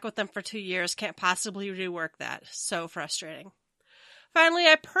are stuck with them for 2 years, can't possibly rework that. So frustrating. Finally,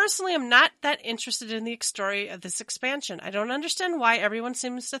 I personally am not that interested in the story of this expansion. I don't understand why everyone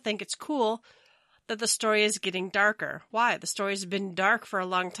seems to think it's cool that the story is getting darker. Why? The story's been dark for a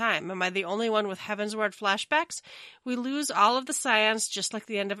long time. Am I the only one with Heavensward flashbacks? We lose all of the Scions just like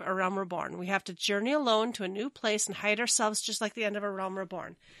the end of A Realm Reborn. We have to journey alone to a new place and hide ourselves just like the end of A Realm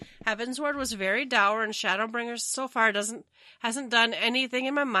Reborn. Heavensward was very dour, and Shadowbringers so far hasn't done anything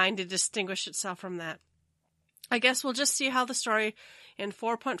in my mind to distinguish itself from that. I guess we'll just see how the story in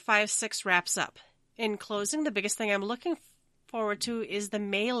 4.56 wraps up. In closing, the biggest thing I'm looking forward to is the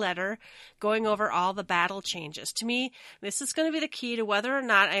May letter going over all the battle changes. To me, this is going to be the key to whether or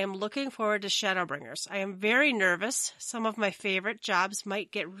not I am looking forward to Shadowbringers. I am very nervous. Some of my favorite jobs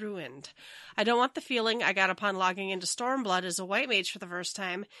might get ruined. I don't want the feeling I got upon logging into Stormblood as a white mage for the first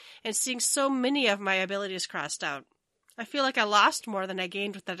time and seeing so many of my abilities crossed out. I feel like I lost more than I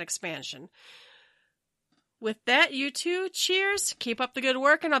gained with that expansion. With that, you two, cheers, keep up the good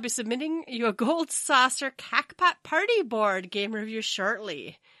work, and I'll be submitting you a Gold Saucer Cacpot Party Board game review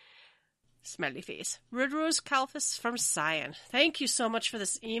shortly. Smiley face. Rudrose Kalfus from Scion. Thank you so much for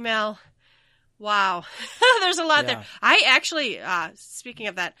this email. Wow. There's a lot there. I actually, speaking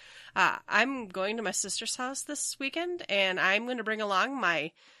of that, I'm going to my sister's house this weekend, and I'm going to bring along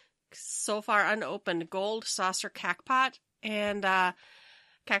my so far unopened Gold Saucer Cacpot and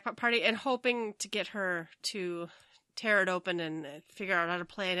Cacpot Party, and hoping to get her to tear it open and figure out how to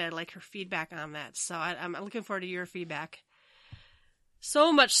play it. I'd like her feedback on that. So I'm looking forward to your feedback.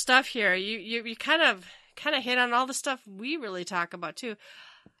 So much stuff here. You kind of hit on all the stuff we really talk about too.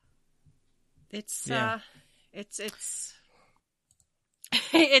 It's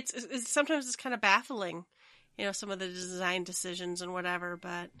sometimes it's kind of baffling, some of the design decisions and whatever,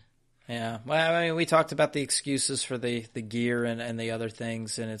 but. Yeah, well, I mean, we talked about the excuses for the gear and the other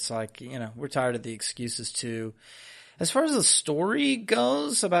things, and it's like, we're tired of the excuses too. As far as the story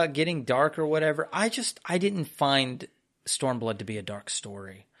goes about getting dark or whatever, I didn't find Stormblood to be a dark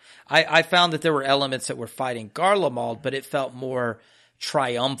story. I found that there were elements that were fighting Garlemald, but it felt more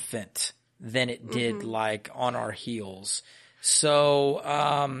triumphant than it did like on our heels. So,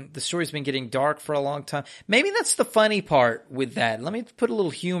 the story's been getting dark for a long time. Maybe that's the funny part with that. Let me put a little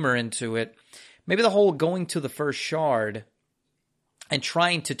humor into it. Maybe the whole going to the first shard and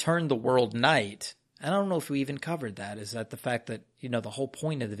trying to turn the world night. I don't know if we even covered that. Is that the fact that, the whole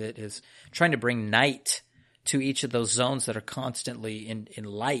point of it is trying to bring night to each of those zones that are constantly in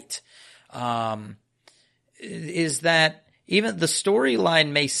light. Is that even the storyline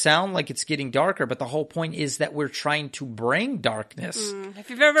may sound like it's getting darker, but the whole point is that we're trying to bring darkness. If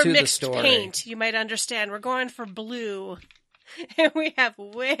you've ever mixed paint, you might understand. We're going for blue, and we have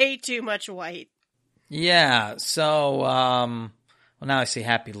way too much white. Yeah, so, well, now I see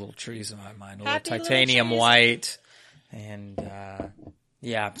happy little trees in my mind. A little titanium white. And,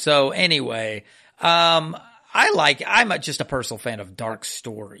 yeah, so anyway, I'm just a personal fan of dark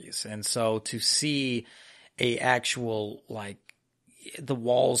stories. And so to see a actual, like, the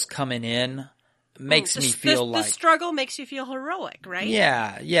walls coming in makes me feel like... The struggle makes you feel heroic, right?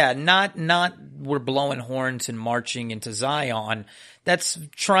 Yeah. Not we're blowing horns and marching into Zion. That's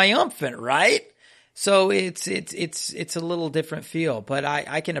triumphant, right? So it's a little different feel, but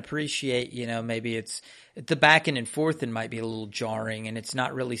I can appreciate, maybe it's the back and forth and might be a little jarring, and it's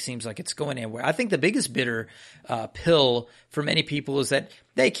not really seems like it's going anywhere. I think the biggest bitter pill for many people is that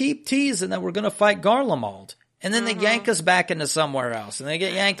they keep teasing that we're going to fight Garlemald, and then they yank us back into somewhere else, and they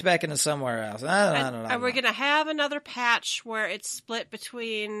get yanked back into somewhere else. I don't know. Are we going to have another patch where it's split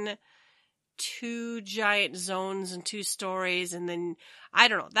between two giant zones and two stories, and then I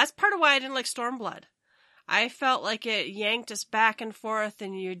don't know. That's part of why I didn't like Stormblood. I felt like it yanked us back and forth,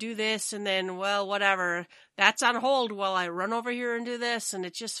 and you do this, and then, well, whatever. That's on hold while I run over here and do this, and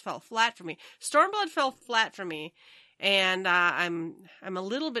it just fell flat for me. Stormblood fell flat for me, and I'm a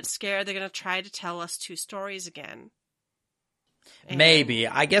little bit scared they're going to try to tell us two stories again. And maybe.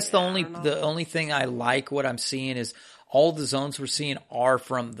 I guess the only thing I like what I'm seeing is all the zones we're seeing are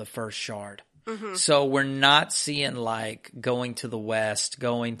from the first shard. Mm-hmm. So we're not seeing like going to the west,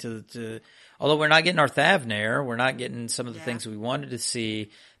 going to although we're not getting our Thavnair, we're not getting some of the things we wanted to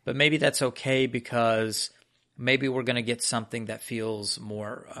see, but maybe that's okay because maybe we're going to get something that feels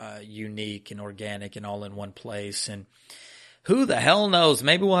more unique and organic and all in one place. And who the hell knows?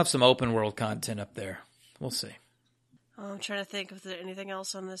 Maybe we'll have some open world content up there. We'll see. Oh, I'm trying to think if there's anything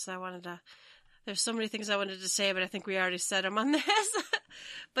else on this I wanted to... There's so many things I wanted to say, but I think we already said them on this.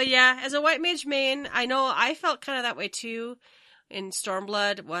 But yeah, as a white mage main, I know I felt kind of that way too in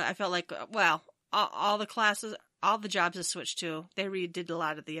Stormblood. Well, I felt like, well, all the classes, all the jobs I switched to, they redid a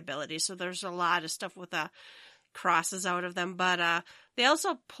lot of the abilities. So there's a lot of stuff with crosses out of them. But they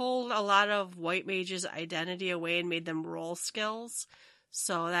also pulled a lot of white mages' identity away and made them role skills.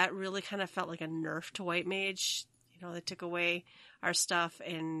 So that really kind of felt like a nerf to white mage. You know, they took away our stuff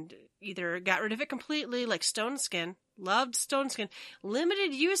and either got rid of it completely, like Stone Skin. Loved Stone Skin.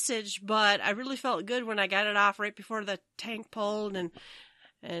 Limited usage, but I really felt good when I got it off right before the tank pulled and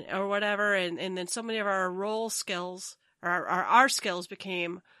or whatever. And then so many of our role skills, or our skills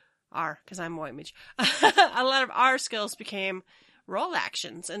became because I'm white mage. A lot of our skills became role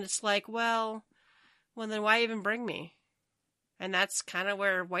actions. And it's like, well, then why even bring me? And that's kind of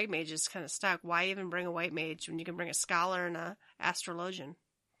where white mage is kind of stuck. Why even bring a white mage when you can bring a scholar and a astrologian?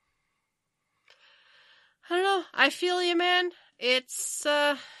 I don't know. I feel you, man. It's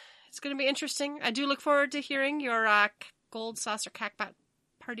going to be interesting. I do look forward to hearing your Gold Saucer Cackbot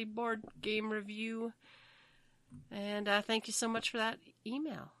Party Board game review. And thank you so much for that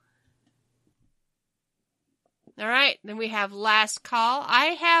email. All right, then we have last call. I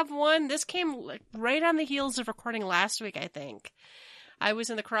have one. This came right on the heels of recording last week, I think. I was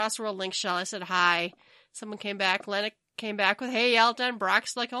in the Crossworld link shell. I said hi. Someone came back. Lennox came back with, hey, Yelton.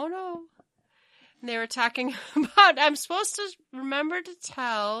 Brock's like, oh, no. And they were talking about, I'm supposed to remember to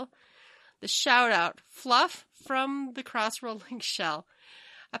tell the shout-out, Fluff from the Crossworld link shell.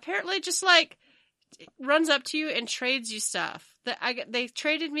 Apparently just, like, runs up to you and trades you stuff. They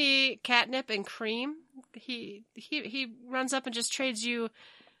traded me catnip and cream. He runs up and just trades you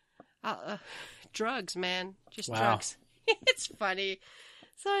drugs, man. Just drugs. It's funny.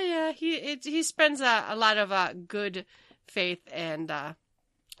 So yeah, he spends a lot of good faith and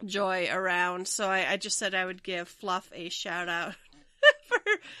joy around. So I just said I would give Fluff a shout out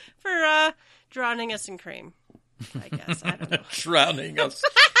for drowning us in cream. I guess I don't know. Drowning us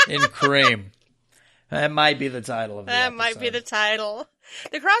in cream. That might be the title of the episode. That might be the title.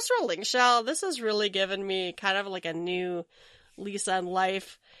 The Crossworld link shell, this has really given me kind of like a new lease on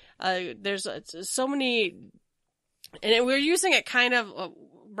life. There's so many, and we're using it kind of,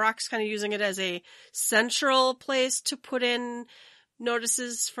 Brock's kind of using it as a central place to put in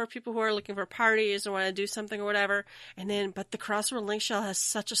notices for people who are looking for parties or want to do something or whatever. But the Crossworld link shell has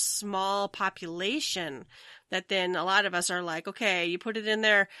such a small population that then a lot of us are like, okay, you put it in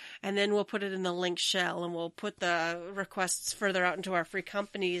there, and then we'll put it in the link shell, and we'll put the requests further out into our free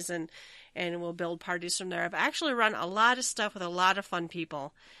companies, and we'll build parties from there. I've actually run a lot of stuff with a lot of fun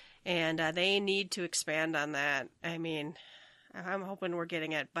people, and they need to expand on that. I mean, I'm hoping we're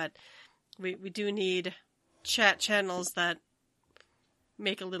getting it, but we do need chat channels that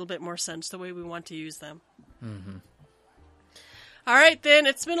make a little bit more sense the way we want to use them. Mm-hmm. All right, then.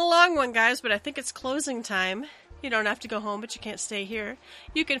 It's been a long one, guys, but I think it's closing time. You don't have to go home, but you can't stay here.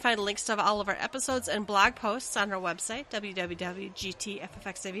 You can find links to all of our episodes and blog posts on our website,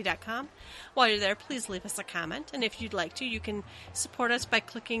 www.gtffxiv.com. While you're there, please leave us a comment. And if you'd like to, you can support us by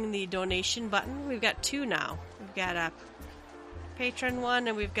clicking the donation button. We've got two now. We've got a Patreon one,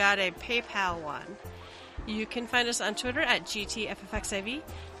 and we've got a PayPal one. You can find us on Twitter at GTFFXIV.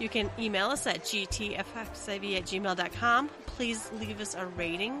 You can email us at gtffxiv@gmail.com. Please leave us a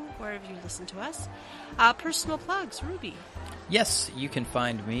rating wherever you listen to us. Personal plugs, Ruby. Yes, you can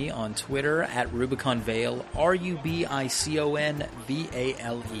find me on Twitter at RubiconVale,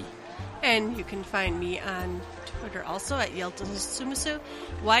 RubiconVale. And you can find me on Twitter also at Yeltasumasu,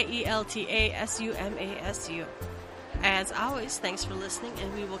 YELTASUMASU. As always, thanks for listening,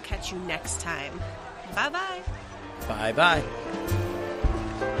 and we will catch you next time. Bye-bye. Bye-bye.